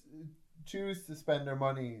just choose to spend their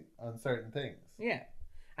money on certain things. Yeah.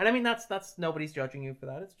 And I mean, that's nobody's judging you for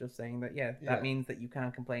that. It's just saying that, that means that you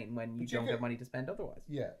can't complain when you don't have money to spend otherwise.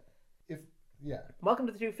 Yeah. Welcome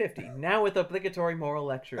to the 250, now with obligatory moral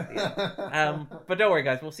lecture at the end. But don't worry,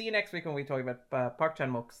 guys. We'll see you next week when we talk about Park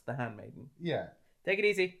Chan-wook's The Handmaiden. Yeah. Take it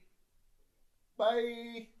easy.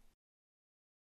 Bye.